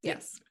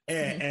 Yes.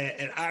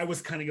 And I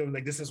was kind of going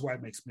like, this is why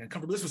it makes me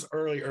uncomfortable. This was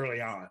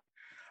early on.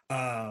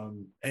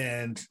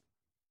 And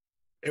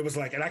it was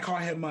like, and I call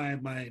him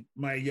my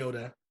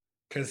Yoda,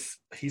 because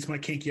he's my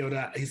kink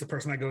Yoda. He's the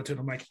person I go to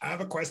and I'm like, I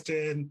have a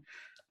question.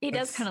 He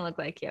does kind of look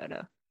like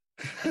Yoda.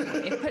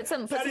 Put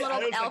some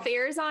little elf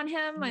ears on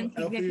him. I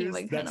think he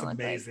would kind of look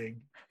amazing.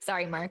 Like,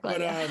 sorry, Mark.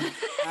 But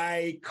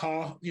I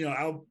call,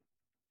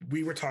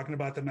 we were talking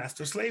about the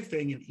master slave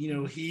thing, and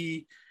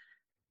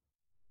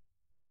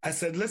I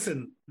said,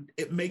 listen,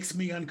 it makes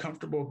me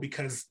uncomfortable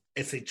because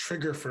it's a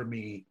trigger for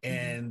me.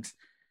 And,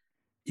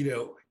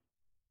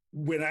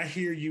 when I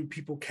hear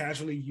people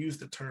casually use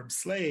the term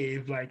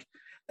slave, like,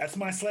 that's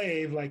my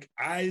slave. Like,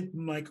 I'm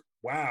like,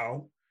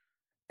 wow.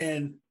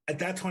 And at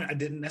that point, I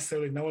didn't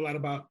necessarily know a lot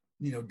about,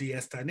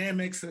 DS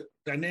dynamics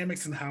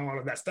and how all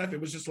of that stuff. It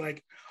was just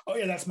like, oh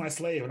yeah, that's my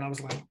slave. And I was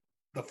like,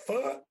 the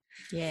fuck?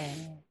 Yeah.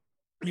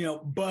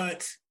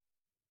 But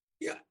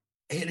yeah.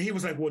 And he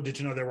was like, well, did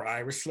you know there were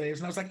Irish slaves?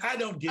 And I was like, I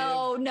don't get it.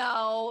 Oh,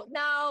 no.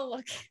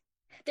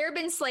 There have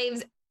been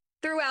slaves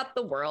throughout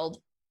the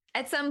world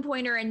at some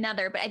point or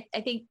another. But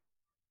I think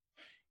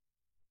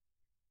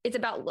it's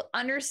about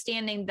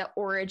understanding the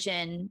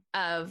origin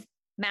of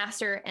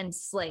master and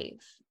slave.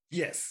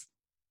 Yes.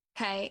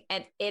 Okay.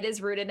 And it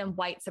is rooted in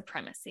white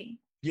supremacy.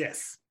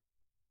 Yes.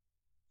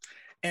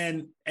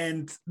 And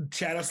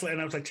chattel slavery,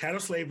 and I was like,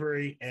 chattel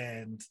slavery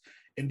and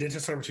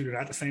indentured servitude are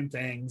not the same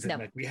things. And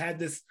like, we had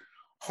this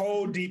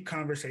whole deep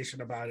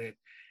conversation about it.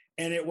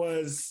 And it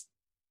was,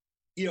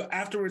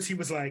 afterwards he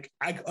was like,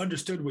 I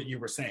understood what you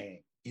were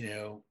saying.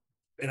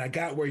 and I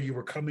got where you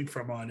were coming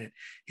from on it.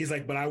 He's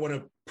like, but I want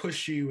to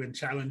push you and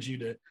challenge you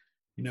to,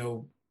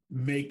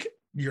 make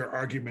your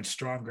argument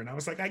stronger. And I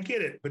was like, I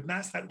get it, but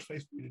that's not the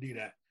place for me to do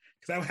that.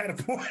 Because I had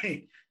a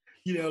point,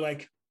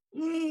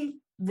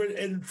 but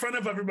in front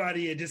of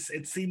everybody,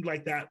 it seemed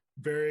like that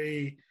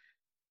very,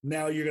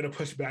 now you're going to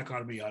push back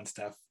on me on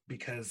stuff,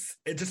 because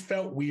it just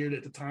felt weird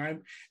at the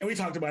time. And we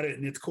talked about it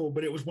and it's cool,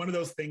 but it was one of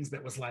those things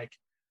that was like,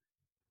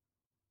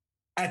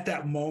 at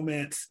that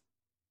moment,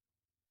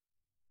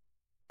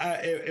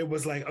 it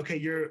was like,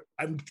 okay,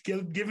 I'm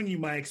giving you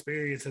my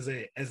experience as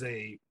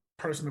a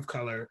person of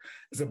color,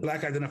 as a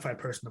Black identified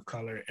person of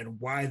color, and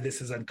why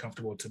this is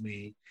uncomfortable to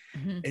me.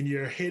 Mm-hmm. And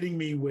you're hitting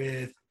me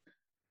with,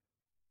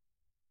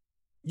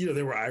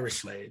 there were Irish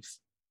slaves.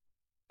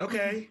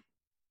 Okay. Mm-hmm.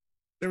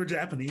 There were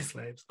Japanese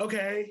slaves.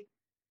 Okay.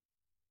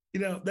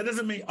 That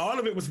doesn't mean all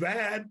of it was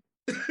bad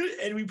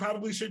and we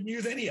probably shouldn't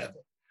use any of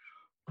it.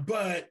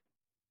 But,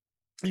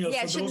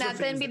 shouldn't that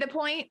then be the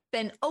point?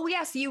 Then, oh,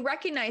 yes, you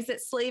recognize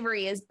that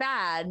slavery is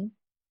bad.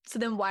 So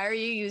then why are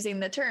you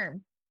using the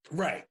term?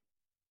 Right.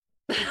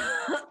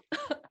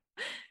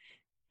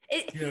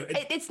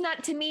 It's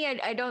not, to me,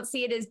 I don't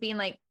see it as being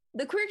like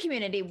the queer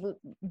community.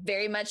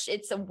 Very much,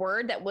 it's a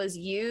word that was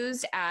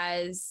used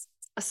as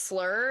a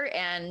slur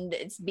and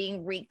it's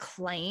being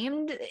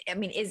reclaimed. I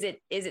mean, is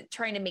it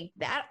trying to make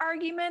that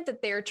argument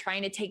that they're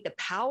trying to take the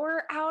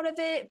power out of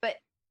it? But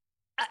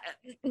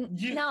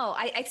no,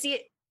 I see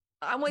it.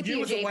 I'm with you, JB.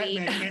 You as a white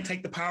man can't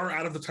take the power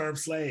out of the term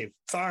slave.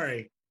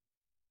 Sorry.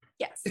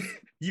 Yes.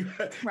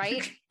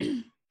 Right?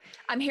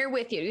 I'm here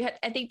with you.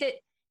 I think that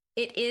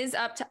it is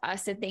up to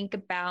us to think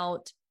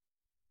about,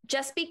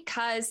 just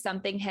because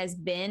something has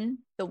been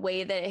the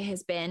way that it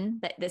has been,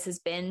 that this has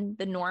been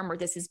the norm or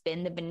this has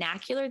been the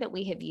vernacular that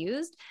we have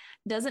used,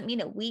 doesn't mean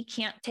that we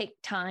can't take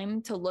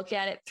time to look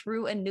at it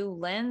through a new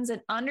lens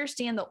and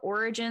understand the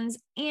origins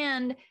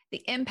and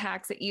the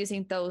impacts that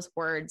using those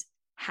words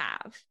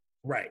have.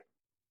 Right.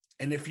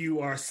 And if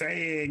you're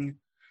saying,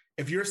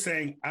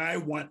 I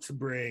want to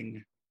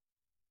bring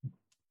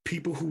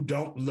people who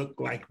don't look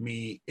like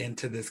me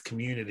into this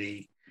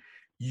community,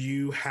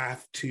 you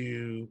have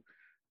to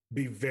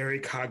be very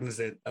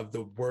cognizant of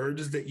the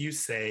words that you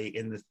say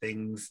and the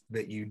things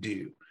that you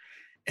do.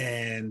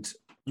 And,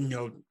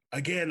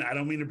 again, I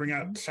don't mean to bring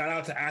out,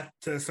 shout out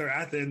to Sir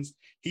Athens.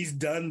 He's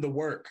done the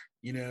work,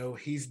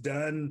 he's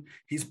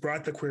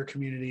brought the queer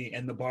community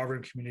and the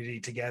ballroom community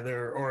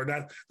together, or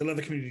not the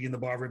leather community and the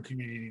ballroom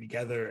community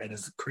together, and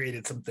has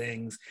created some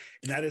things.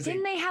 And that is,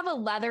 didn't they have a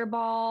leather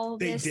ball?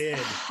 They did.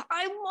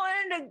 I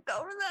wanted to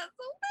go to that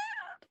so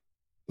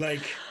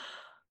bad.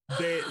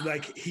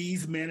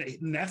 He's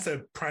managed, and that's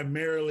a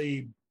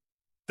primarily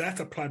Black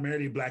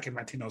and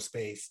Latino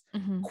space,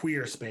 mm-hmm.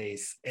 queer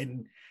space,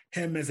 and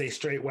him as a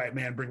straight white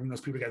man bringing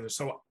those people together.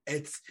 So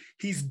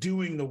he's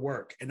doing the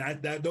work, and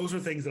those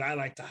are things that I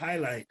like to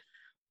highlight,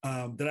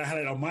 that I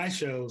highlight on my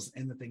shows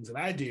and the things that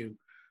I do.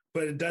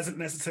 But it doesn't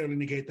necessarily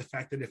negate the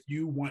fact that if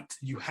you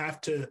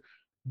have to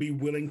be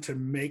willing to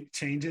make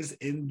changes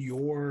in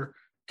your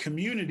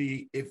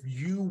community if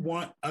you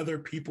want other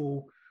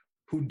people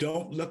who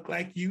don't look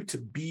like you to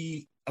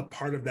be a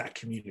part of that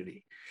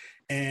community.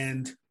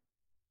 And,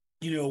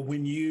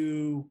 when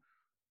you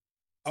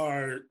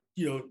are,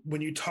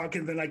 when you talk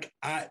in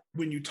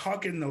when you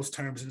talk in those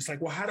terms, it's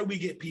like, well, how do we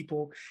get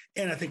people?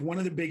 And I think one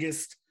of the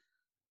biggest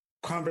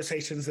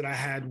conversations that I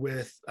had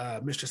with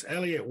Mistress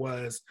Elliott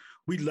was,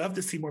 we'd love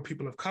to see more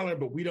people of color,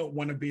 but we don't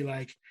want to be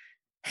like,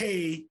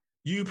 hey,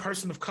 you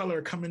person of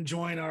color, come and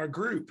join our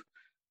group,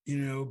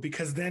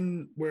 because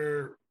then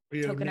we're,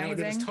 now that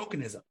it's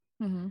tokenism.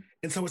 Mm-hmm.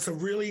 And so it's a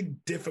really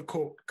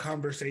difficult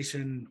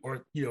conversation,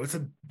 or, it's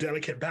a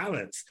delicate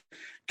balance,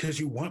 because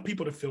you want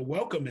people to feel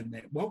welcome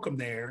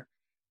there.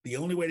 The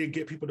only way to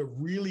get people to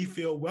really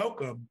feel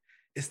welcome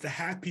is to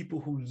have people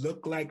who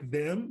look like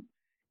them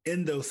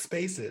in those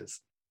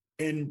spaces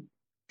and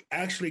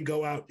actually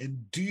go out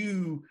and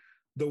do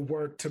the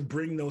work to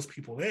bring those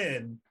people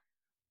in.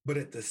 But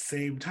at the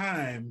same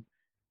time,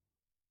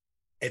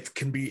 it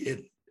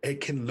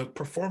can look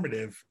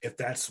performative if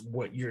that's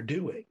what you're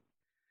doing.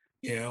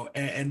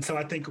 And so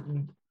I think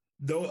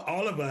though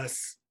all of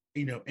us,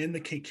 in the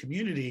kink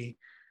community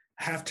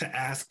have to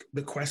ask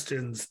the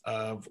questions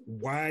of,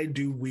 why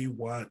do we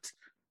want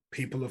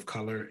people of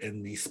color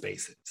in these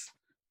spaces?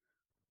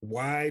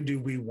 Why do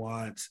we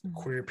want mm-hmm.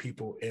 queer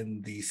people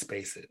in these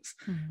spaces?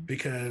 Mm-hmm.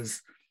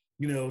 Because,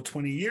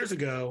 20 years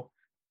ago,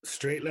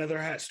 straight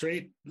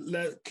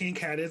kink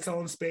had its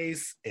own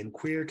space and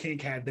queer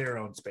kink had their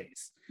own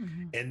space,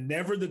 mm-hmm. and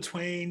never the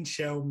twain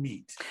shall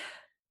meet.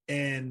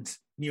 And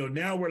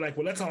now we're like,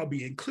 well, let's all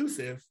be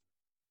inclusive.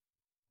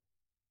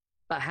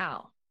 But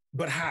how?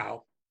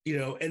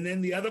 And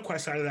then the other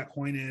question out of that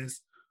coin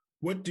is,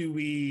 what do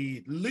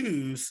we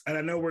lose? And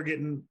I know we're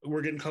getting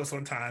close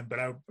on time,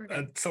 but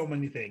so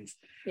many things.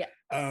 Yeah.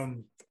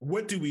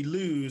 What do we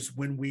lose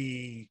when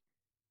we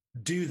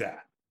do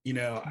that?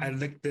 Mm-hmm. I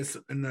look this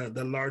in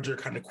the larger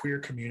kind of queer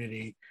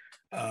community,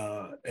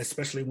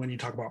 especially when you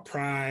talk about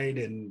pride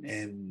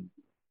and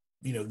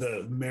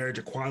the marriage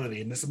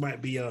equality. And this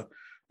might be a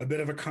bit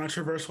of a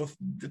controversial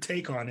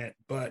take on it,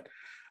 but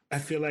I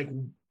feel like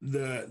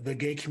the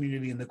gay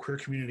community and the queer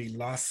community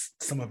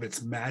lost some of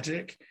its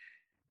magic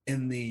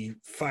in the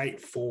fight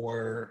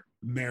for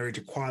marriage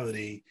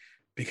equality,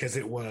 because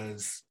it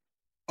was,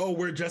 oh,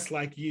 we're just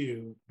like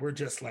you. We're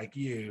just like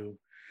you.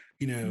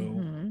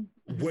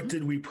 What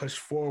did we push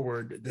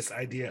forward? This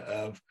idea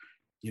of,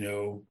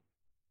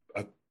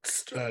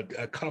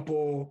 a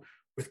couple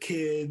with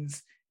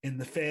kids and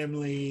the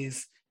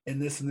families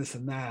and this and this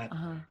and that,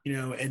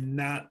 and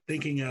not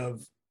thinking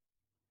of,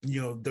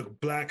 the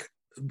Black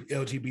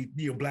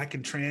LGBT, Black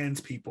and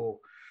trans people,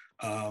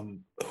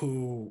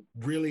 who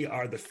really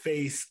are the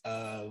face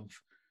of,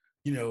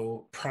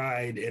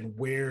 pride, and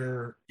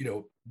where,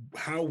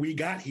 how we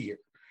got here,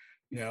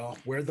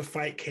 where the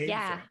fight came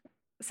from.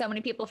 So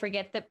many people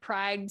forget that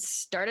Pride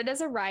started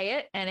as a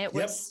riot, and it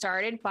was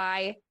started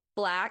by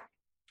Black,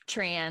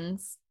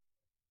 trans,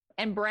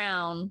 and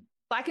brown,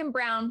 Black and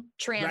brown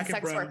trans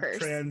sex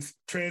workers,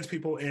 trans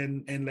people,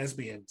 and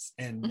lesbians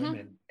and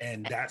women,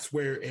 and that's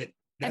where it.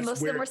 And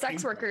most of them were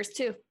sex workers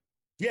too.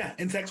 Yeah,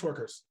 and sex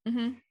workers.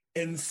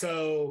 And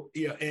so,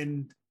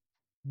 and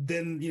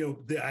then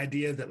the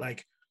idea that,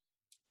 like,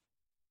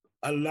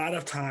 a lot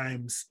of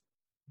times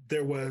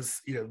there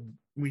was,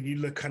 when you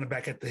look kind of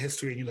back at the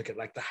history and you look at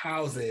like the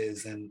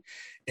houses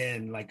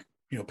and like,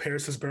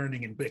 Paris was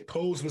burning and Big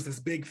Pose was this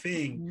big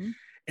thing.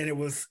 And it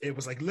was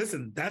like,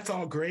 listen, that's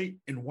all great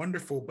and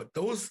wonderful, but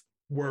those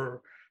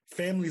were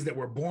families that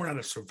were born out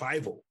of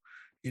survival.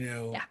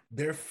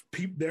 Their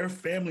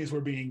families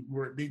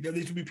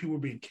these people were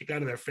being kicked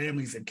out of their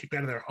families and kicked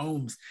out of their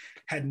homes,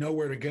 had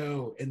nowhere to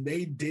go, and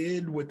they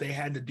did what they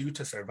had to do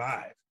to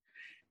survive.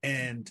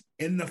 And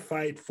in the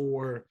fight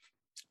for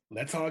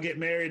let's all get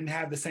married and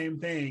have the same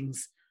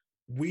things,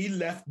 we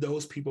left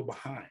those people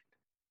behind.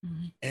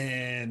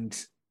 And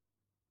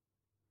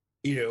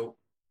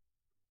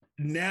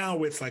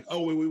now it's like,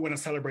 oh, we want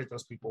to celebrate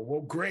those people.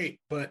 Well, great,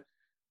 but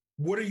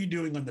what are you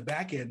doing on the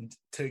back end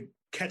to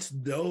catch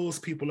those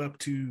people up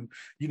to,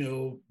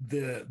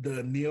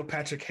 the Neil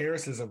Patrick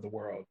Harrises of the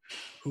world,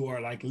 who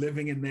are like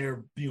living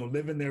their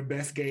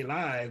best gay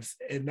lives?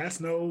 And that's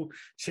no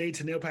shade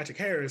to Neil Patrick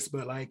Harris,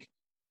 but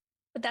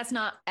that's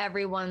not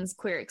everyone's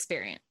queer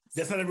experience.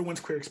 That's not everyone's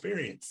queer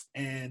experience.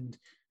 And,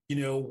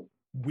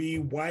 we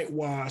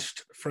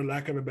whitewashed, for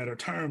lack of a better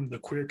term, the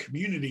queer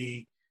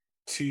community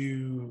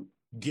to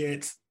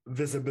get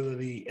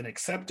visibility and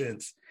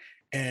acceptance.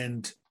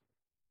 And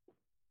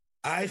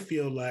I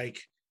feel like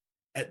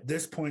at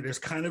this point, there's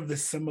kind of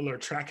this similar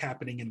track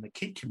happening in the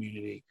kink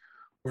community,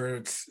 where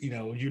it's,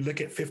 you look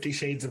at 50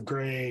 Shades of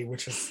Grey,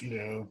 which is,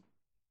 and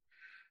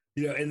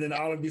then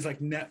all of these like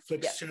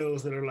Netflix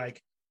shows that are like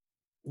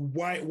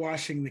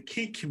whitewashing the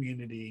kink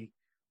community,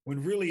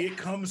 when really it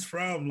comes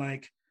from,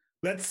 like,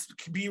 let's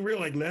be real,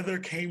 like leather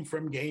came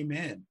from gay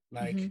men.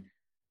 Like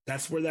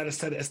that's where that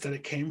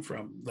aesthetic came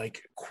from.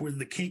 Like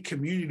the kink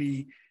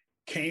community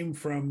came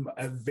from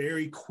a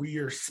very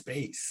queer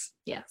space.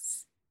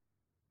 Yes.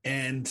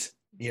 And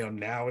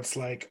now it's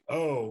like,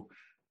 oh,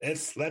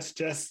 let's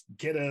just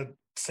get a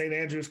St.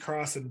 Andrew's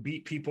cross and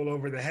beat people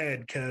over the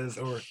head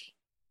or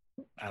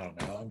I don't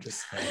know. I'm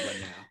just right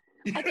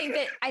now. I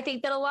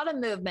think that a lot of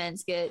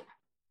movements get,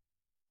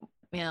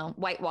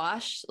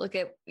 whitewashed. Look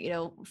at,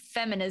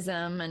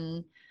 feminism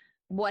and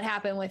what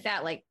happened with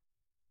that. Like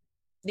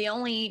the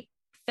only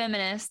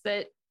feminists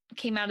that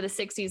came out of the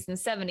 60s and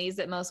 70s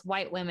that most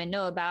white women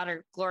know about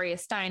are Gloria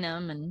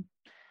Steinem and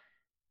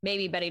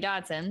maybe Betty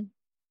Dodson.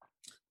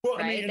 Well,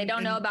 right? They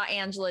don't know about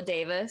Angela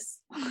Davis.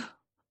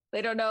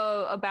 They don't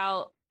know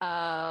about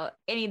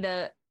any of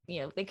the,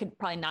 they could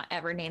probably not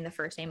ever name the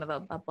first name of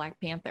a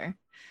Black Panther.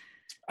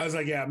 I was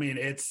like, yeah, I mean,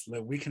 it's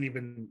we could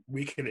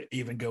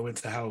even go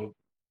into how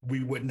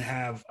we wouldn't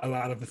have a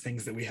lot of the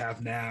things that we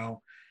have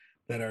now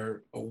that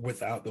are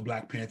without the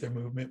Black Panther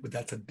movement, but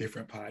that's a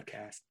different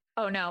podcast.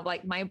 Oh no,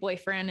 like my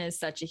boyfriend is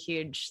such a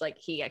huge, like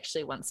he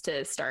actually wants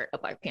to start a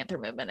Black Panther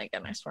movement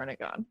again. I swear to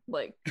God,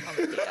 like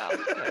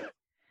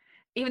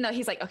even though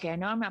he's like, okay, I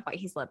know I'm not white,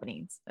 he's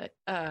Lebanese, but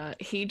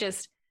he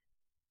just,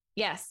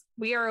 yes,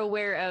 we are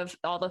aware of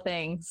all the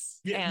things.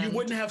 Yeah, and you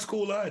wouldn't have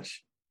school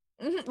lunch.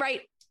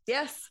 Right.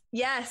 Yes.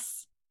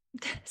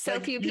 So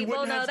like, few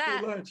people know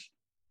that. Lunch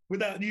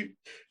without you,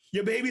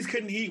 your babies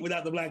couldn't eat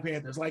without the Black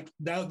Panthers. Like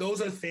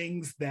those are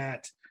things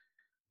that,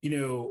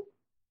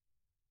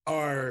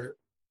 are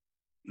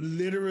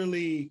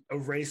literally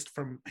erased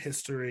from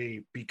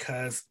history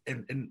because,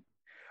 and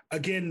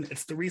again,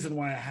 it's the reason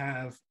why I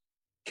have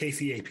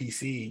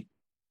KCAPC,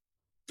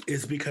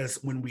 is because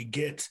when we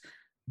get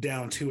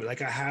down to it,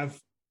 like I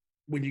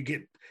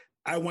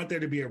want there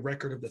to be a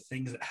record of the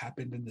things that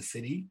happened in the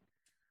city,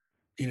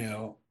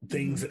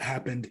 things that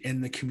happened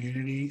in the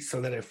community,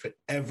 so that if it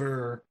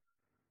ever,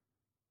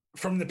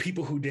 from the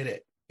people who did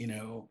it,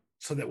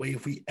 so that way,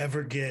 if we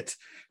ever get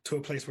to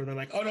a place where they're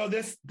like, oh no,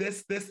 this,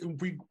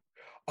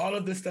 all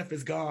of this stuff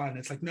is gone.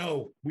 It's like,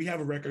 no, we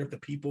have a record of the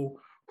people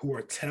who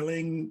are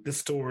telling the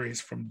stories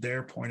from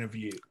their point of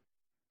view.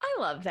 I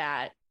love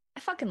that. I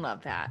fucking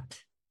love that.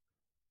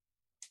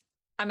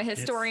 I'm a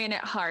historian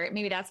at heart.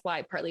 Maybe that's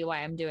partly why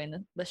I'm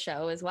doing the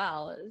show as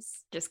well,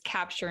 is just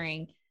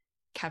capturing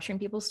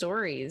people's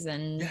stories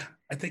and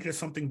I think there's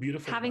something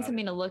beautiful having about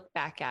something to look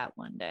back at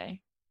one day.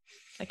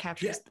 That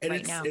captures and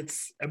right now.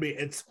 It's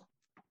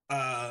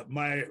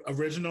my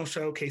original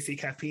show, KC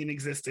Caffeine,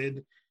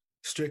 existed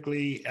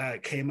strictly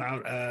came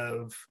out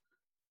of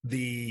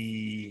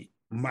the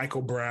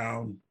Michael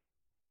Brown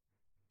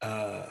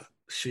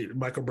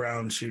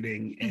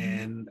shooting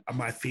and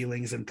my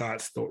feelings and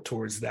thoughts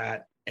towards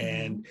that.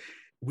 And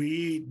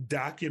we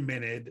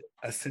documented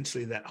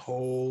essentially that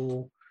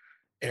whole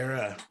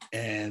era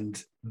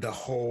and the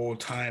whole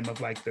time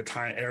of like the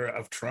era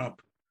of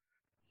Trump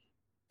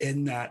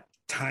in that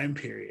time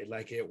period.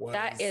 Like it was.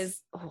 That is,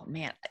 oh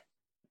man,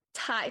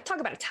 talk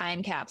about a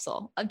time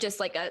capsule of just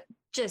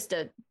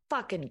a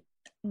fucking,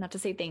 not to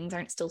say things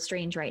aren't still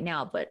strange right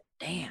now, but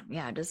damn,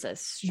 yeah, just a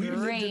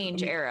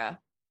strange era.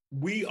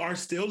 We are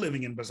still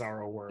living in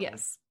bizarro world.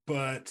 Yes.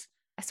 But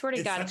I swear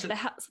to God, something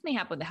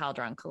happened with the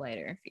Hadron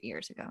Collider a few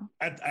years ago.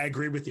 I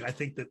agree with you. I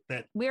think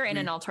that we're in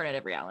an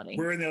alternative reality.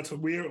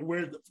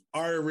 We're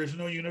our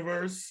original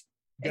universe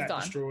got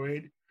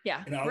destroyed.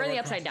 Yeah, we're the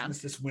upside down.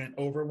 Just went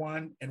over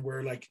one, and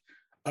we're like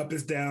up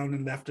is down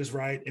and left is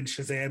right, and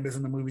Shazam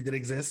isn't a movie that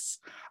exists.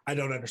 I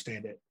don't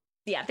understand it.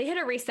 Yeah, they hit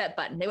a reset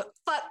button. They went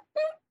fuck.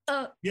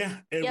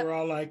 We're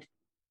all like,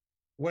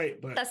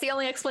 wait, but that's the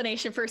only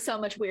explanation for so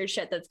much weird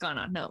shit that's gone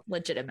on. No,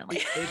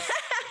 legitimately.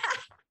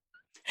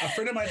 A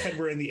friend of mine said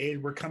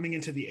we're coming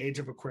into the age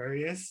of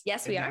Aquarius.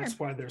 Yes, we are. That's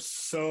why there's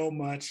so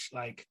much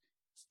like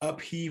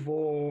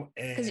upheaval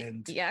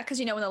and because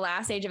when the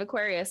last age of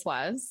Aquarius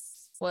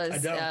was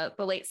the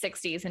late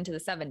 60s into the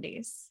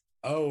 70s.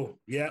 Oh,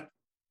 yeah.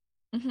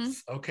 Mm-hmm.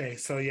 Okay,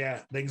 so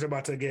things are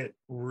about to get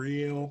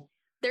real.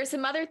 There's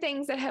some other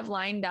things that have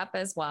lined up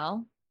as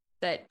well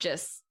that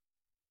just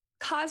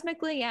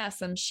cosmically,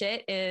 some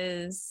shit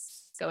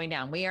is going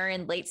down. We are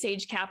in late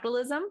stage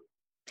capitalism.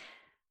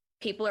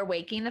 People are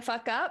waking the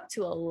fuck up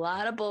to a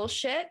lot of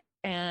bullshit,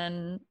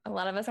 and a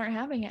lot of us aren't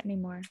having it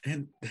anymore.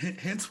 And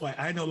hence why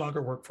I no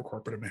longer work for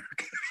corporate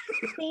America.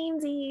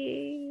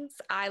 Samesies.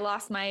 I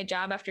lost my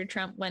job after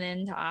Trump went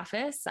into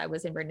office. I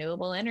was in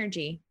renewable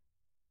energy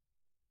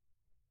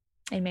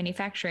and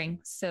manufacturing.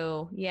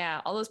 So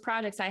all those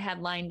projects I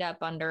had lined up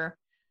under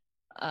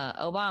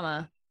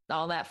Obama,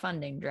 all that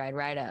funding dried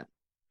right up.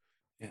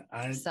 Yeah,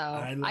 I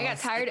got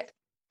tired.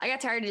 I got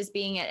tired of just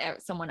being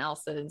at someone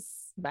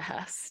else's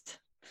behest.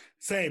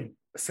 Same.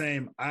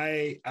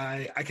 I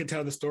can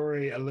tell the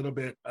story a little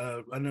bit.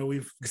 I know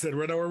we've said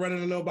we're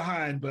running a little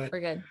behind, but we're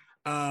good.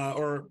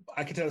 Or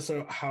I can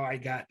tell how I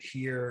got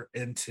here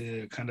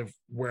into kind of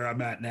where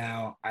I'm at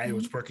now. I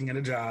was working at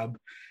a job,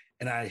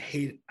 and I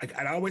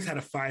always had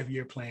a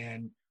 5-year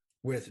plan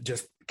with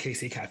just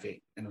KC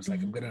Cafe, and I was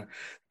like, I'm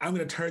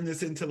gonna turn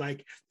this into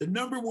like the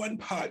 #1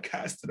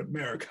 podcast in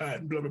America,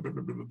 and blah blah blah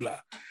blah blah blah.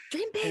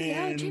 Dream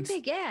big, dream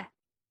big, yeah.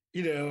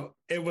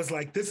 It was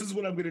like, this is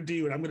what I'm going to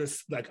do. And I'm going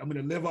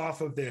to live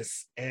off of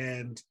this.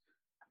 And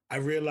I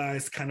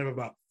realized kind of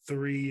about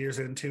 3 years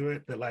into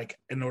it that like,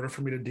 in order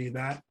for me to do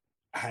that,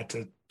 I had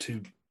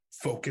to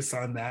focus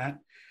on that.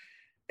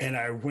 And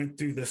I went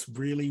through this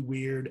really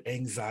weird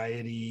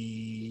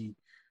anxiety,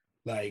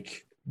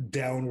 like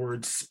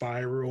downward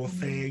spiral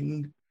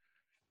thing.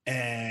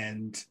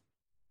 And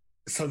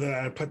so then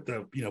I put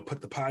the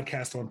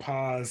podcast on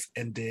pause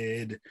and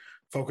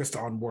focused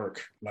on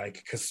work, like,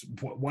 because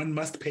one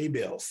must pay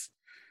bills.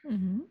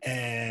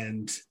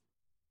 And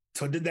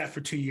so I did that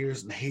for 2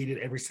 years and hated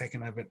every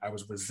second of it. I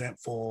was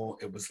resentful.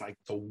 It was like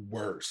the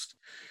worst.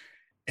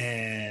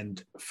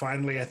 And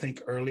finally, I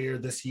think earlier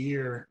this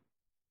year,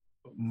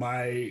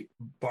 my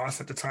boss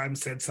at the time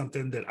said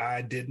something that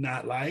I did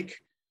not like.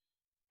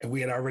 And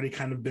we had already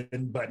kind of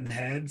been butting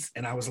heads.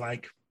 And I was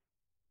like,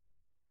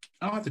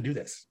 I don't have to do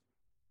this.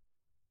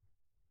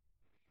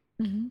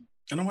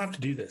 I don't have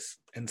to do this.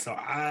 And so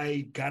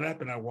I got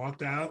up and I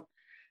walked out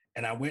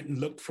and I went and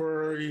looked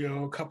for,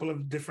 a couple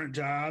of different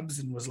jobs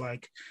and was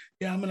like,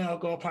 I'm going to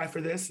go apply for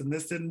this. And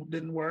this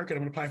didn't work. And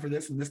I'm going to apply for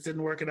this and this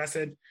didn't work. And I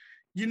said,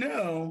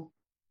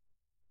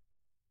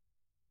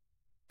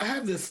 I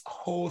have this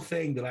whole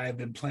thing that I have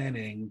been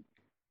planning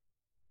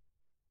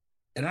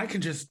and I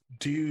can just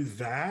do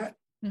that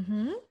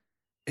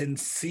and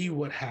see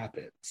what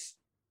happens.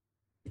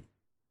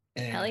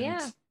 And, hell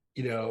yeah.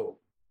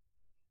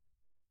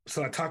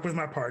 So I talked with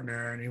my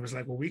partner and he was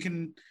like, well, we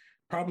can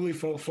probably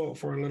float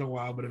for a little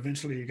while, but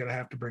eventually you're going to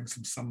have to bring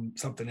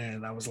something in.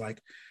 And I was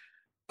like,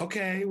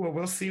 okay, well,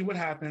 we'll see what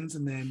happens.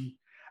 And then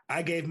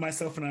I gave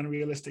myself an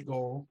unrealistic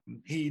goal.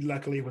 He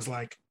luckily was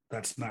like,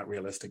 that's not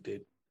realistic,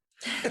 dude.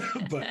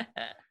 But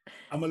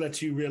I'm going to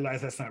let you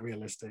realize that's not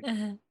realistic.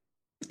 And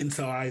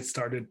so I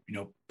started,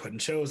 putting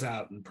shows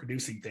out and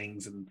producing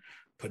things and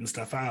putting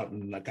stuff out.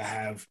 And like I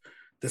have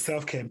the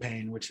Self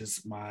Campaign, which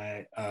is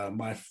my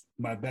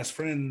best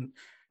friend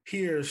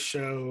here's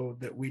show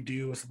that we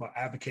do. Is about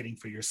advocating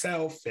for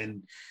yourself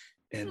and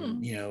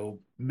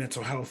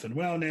mental health and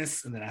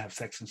wellness. And then I have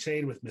Sex and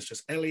Shade with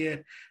Mistress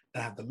Elliott. I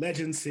have the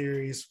Legend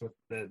series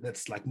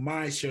that's like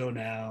my show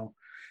now.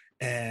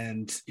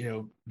 And,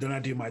 then I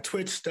do my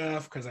Twitch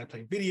stuff because I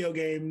play video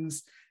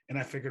games, and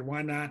I figured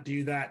why not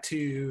do that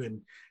too.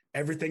 And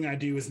everything I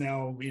do is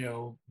now,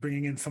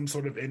 bringing in some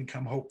sort of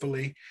income,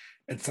 hopefully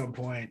at some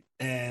point.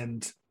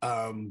 And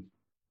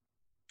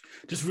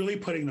just really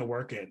putting the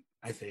work in,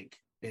 I think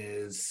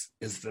is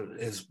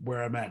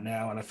where I'm at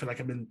now. And I feel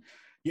like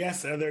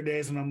other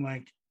days when I'm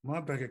like,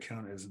 my bank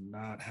account is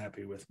not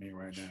happy with me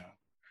right now.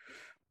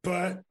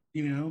 But,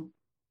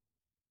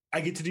 I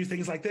get to do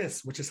things like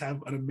this, which is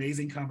have an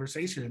amazing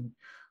conversation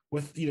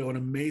with, an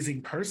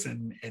amazing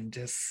person and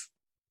just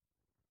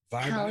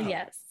vibe Hell out.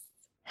 yes.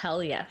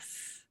 Hell yes.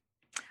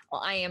 Well,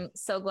 I am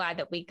so glad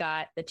that we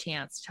got the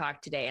chance to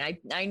talk today. And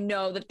I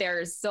know that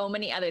there's so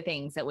many other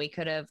things that we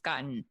could have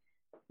gotten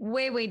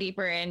way, way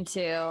deeper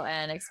into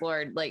and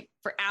explored like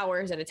for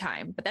hours at a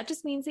time. But that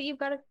just means that you've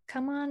got to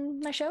come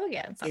on my show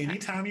again sometime.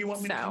 Anytime you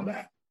want me to come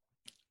back.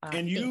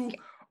 And you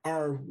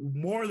are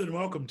more than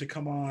welcome to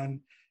come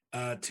on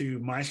to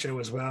my show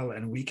as well.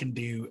 And we can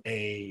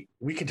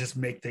just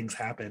make things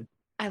happen.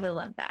 I would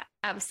love that.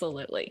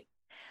 Absolutely.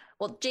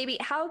 Well,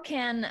 JB, how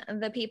can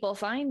the people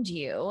find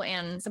you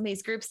and some of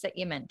these groups that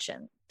you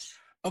mentioned?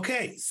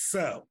 Okay,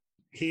 so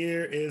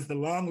here is the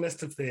long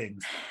list of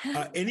things.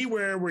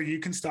 Anywhere where you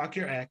can stalk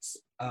your ex,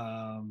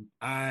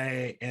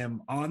 I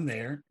am on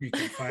there. You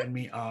can find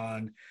me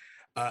on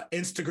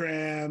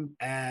Instagram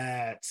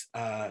at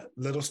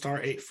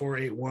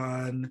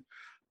littlestar8481,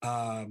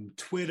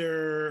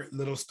 Twitter,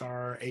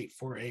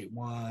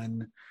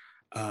 littlestar8481.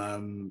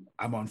 I'm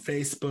on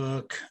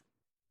Facebook,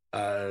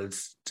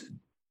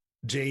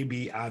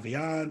 JB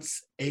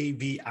Aviance,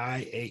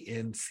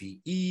 AVIANCE.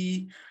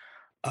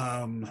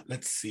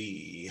 Let's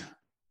see.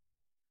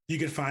 You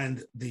can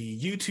find the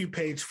YouTube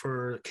page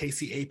for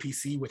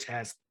KCAPC, which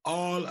has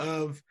all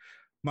of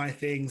my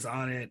things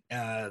on it.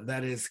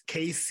 That is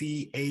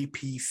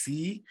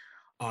KCAPC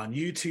on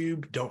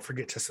YouTube. Don't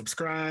forget to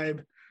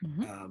subscribe.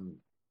 Mm-hmm.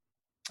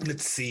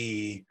 Let's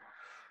see.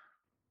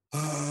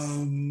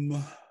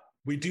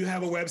 We do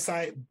have a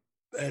website.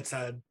 It's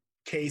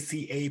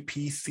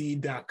kcapc.com,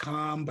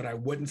 but I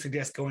wouldn't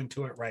suggest going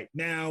to it right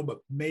now, but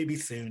maybe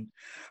soon.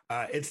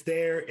 It's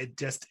there. It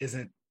just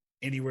isn't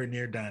anywhere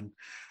near done.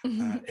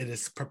 It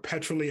is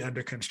perpetually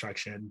under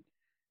construction.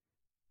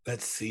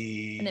 Let's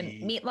see. And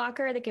then Meat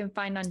Locker, they can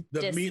find on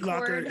Discord. The Meat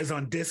Locker is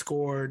on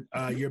Discord.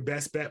 Your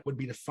best bet would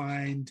be to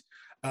find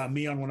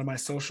me on one of my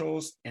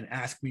socials and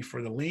ask me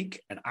for the link,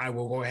 and I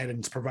will go ahead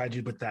and provide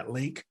you with that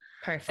link.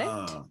 Perfect.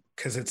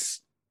 Because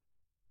it's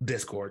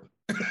Discord.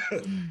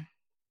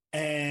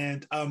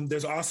 And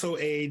there's also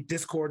a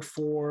Discord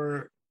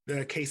for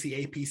the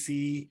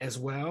KCAPC as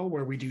well,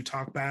 where we do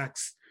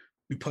talkbacks.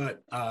 We put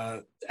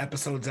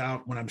episodes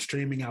out when I'm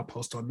streaming. I'll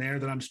post on there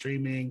that I'm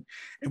streaming.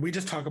 And we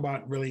just talk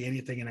about really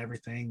anything and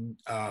everything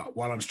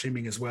while I'm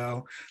streaming as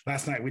well.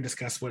 Last night, we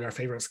discussed what our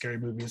favorite scary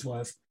movies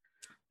was.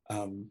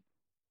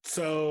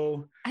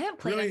 So I haven't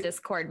played on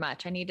Discord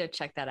much. I need to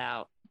check that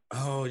out.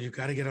 Oh, you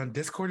got to get on.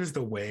 Discord is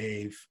the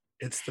wave.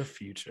 It's the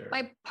future.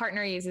 My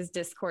partner uses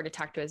Discord to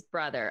talk to his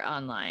brother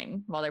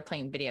online while they're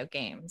playing video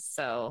games.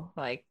 So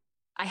I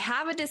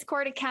have a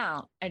Discord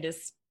account. I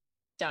just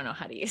don't know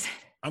how to use it.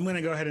 I'm going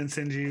to go ahead and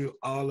send you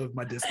all of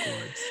my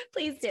Discords.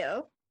 Please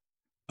do.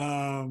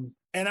 And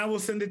I will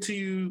send it to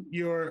you.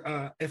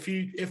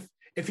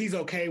 If he's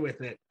okay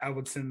with it, I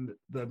would send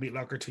the Meat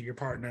Locker to your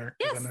partner.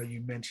 Yes. I know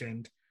you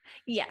mentioned.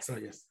 Yes. So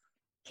yes.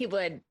 He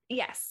would.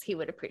 Yes, he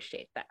would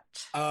appreciate that.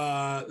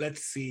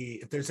 Let's see.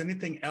 If there's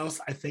anything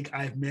else I think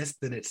I've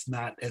missed, then it's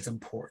not as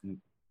important.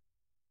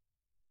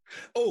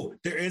 Oh,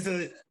 there is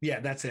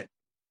that's it.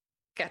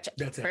 Gotcha.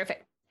 That's it.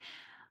 Perfect.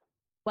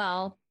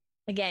 Well,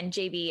 again,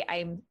 JB,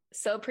 I'm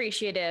so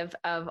appreciative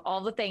of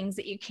all the things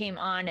that you came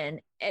on and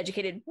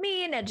educated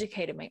me and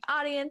educated my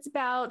audience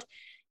about.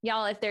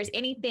 Y'all, if there's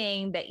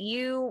anything that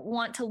you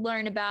want to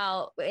learn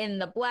about in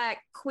the Black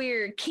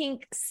queer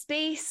kink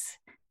space,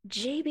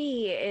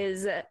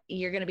 JB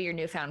you're going to be your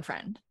newfound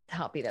friend to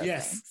help you those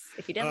things.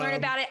 If you didn't learn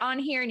about it on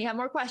here and you have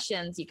more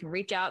questions, you can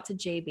reach out to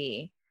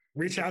JB.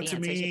 Reach out to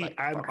me.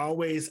 I'm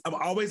always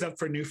up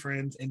for new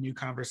friends and new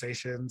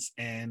conversations,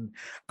 and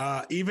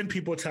even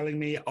people telling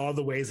me all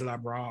the ways that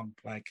I'm wrong.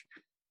 Like,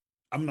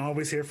 I'm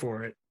always here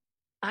for it.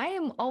 I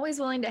am always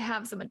willing to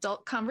have some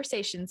adult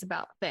conversations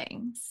about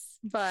things,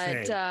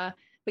 but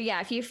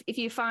yeah, if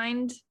you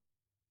find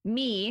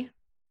me,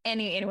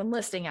 anyone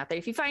listening out there,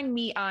 if you find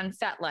me on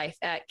FetLife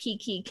at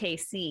Kiki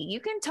KC,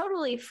 you can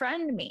totally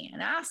friend me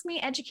and ask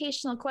me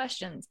educational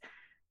questions,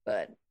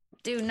 but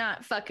do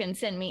not fucking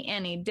send me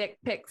any dick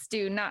pics.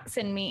 Do not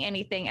send me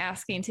anything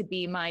asking to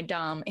be my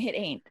dom. It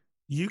ain't.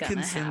 You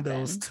can send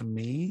those to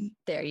me.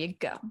 There you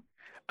go.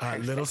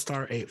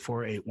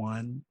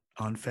 Littlestar8481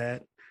 on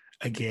Fet.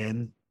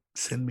 Again,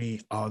 send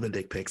me all the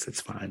dick pics.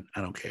 It's fine.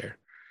 I don't care.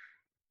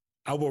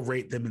 I will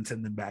rate them and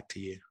send them back to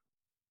you.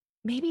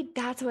 Maybe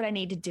that's what I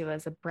need to do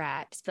as a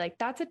brat. Just be like,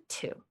 that's a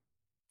 2.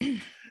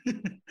 My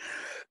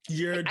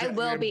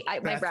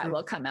brat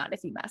will come out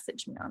if you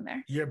message me on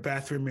there. Your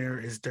bathroom mirror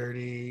is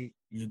dirty.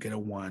 You get a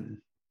 1.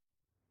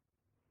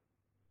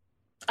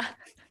 If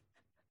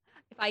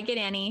I get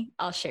any,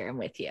 I'll share them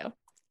with you.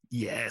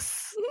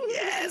 Yes.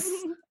 Yes.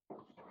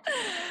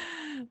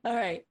 All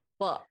right.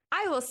 Well,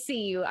 I will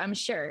see you, I'm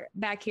sure,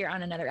 back here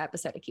on another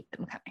episode to Keep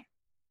Them Coming.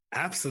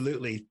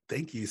 Absolutely.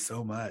 Thank you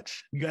so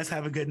much. You guys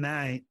have a good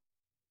night.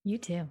 You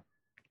too.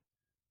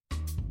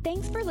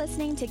 Thanks for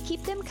listening to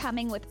Keep Them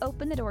Coming with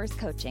Open the Doors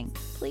Coaching.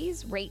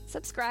 Please rate,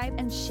 subscribe,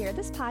 and share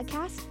this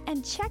podcast,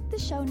 and check the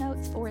show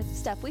notes for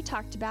stuff we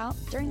talked about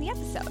during the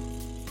episode.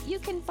 You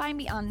can find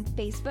me on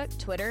Facebook,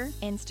 Twitter,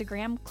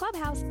 Instagram,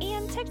 Clubhouse,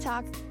 and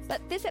TikTok,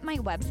 but visit my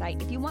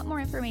website if you want more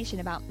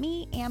information about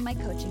me and my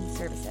coaching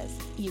services.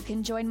 You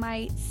can join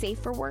my Safe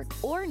for Work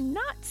or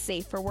Not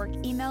Safe for Work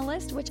email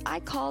list, which I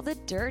call the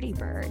Dirty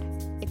Bird.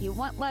 If you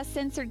want less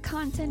censored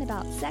content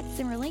about sex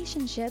and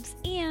relationships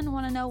and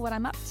want to know what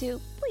I'm up to,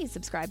 please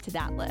subscribe to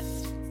that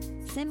list.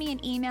 Send me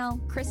an email,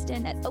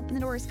 Kristen at Open the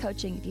Doors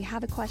Coaching, if you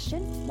have a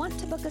question, want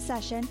to book a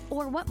session,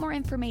 or want more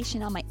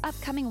information on my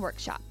upcoming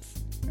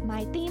workshops.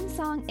 My theme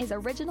song is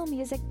original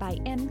music by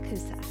M.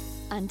 Kusa.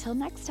 Until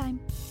next time.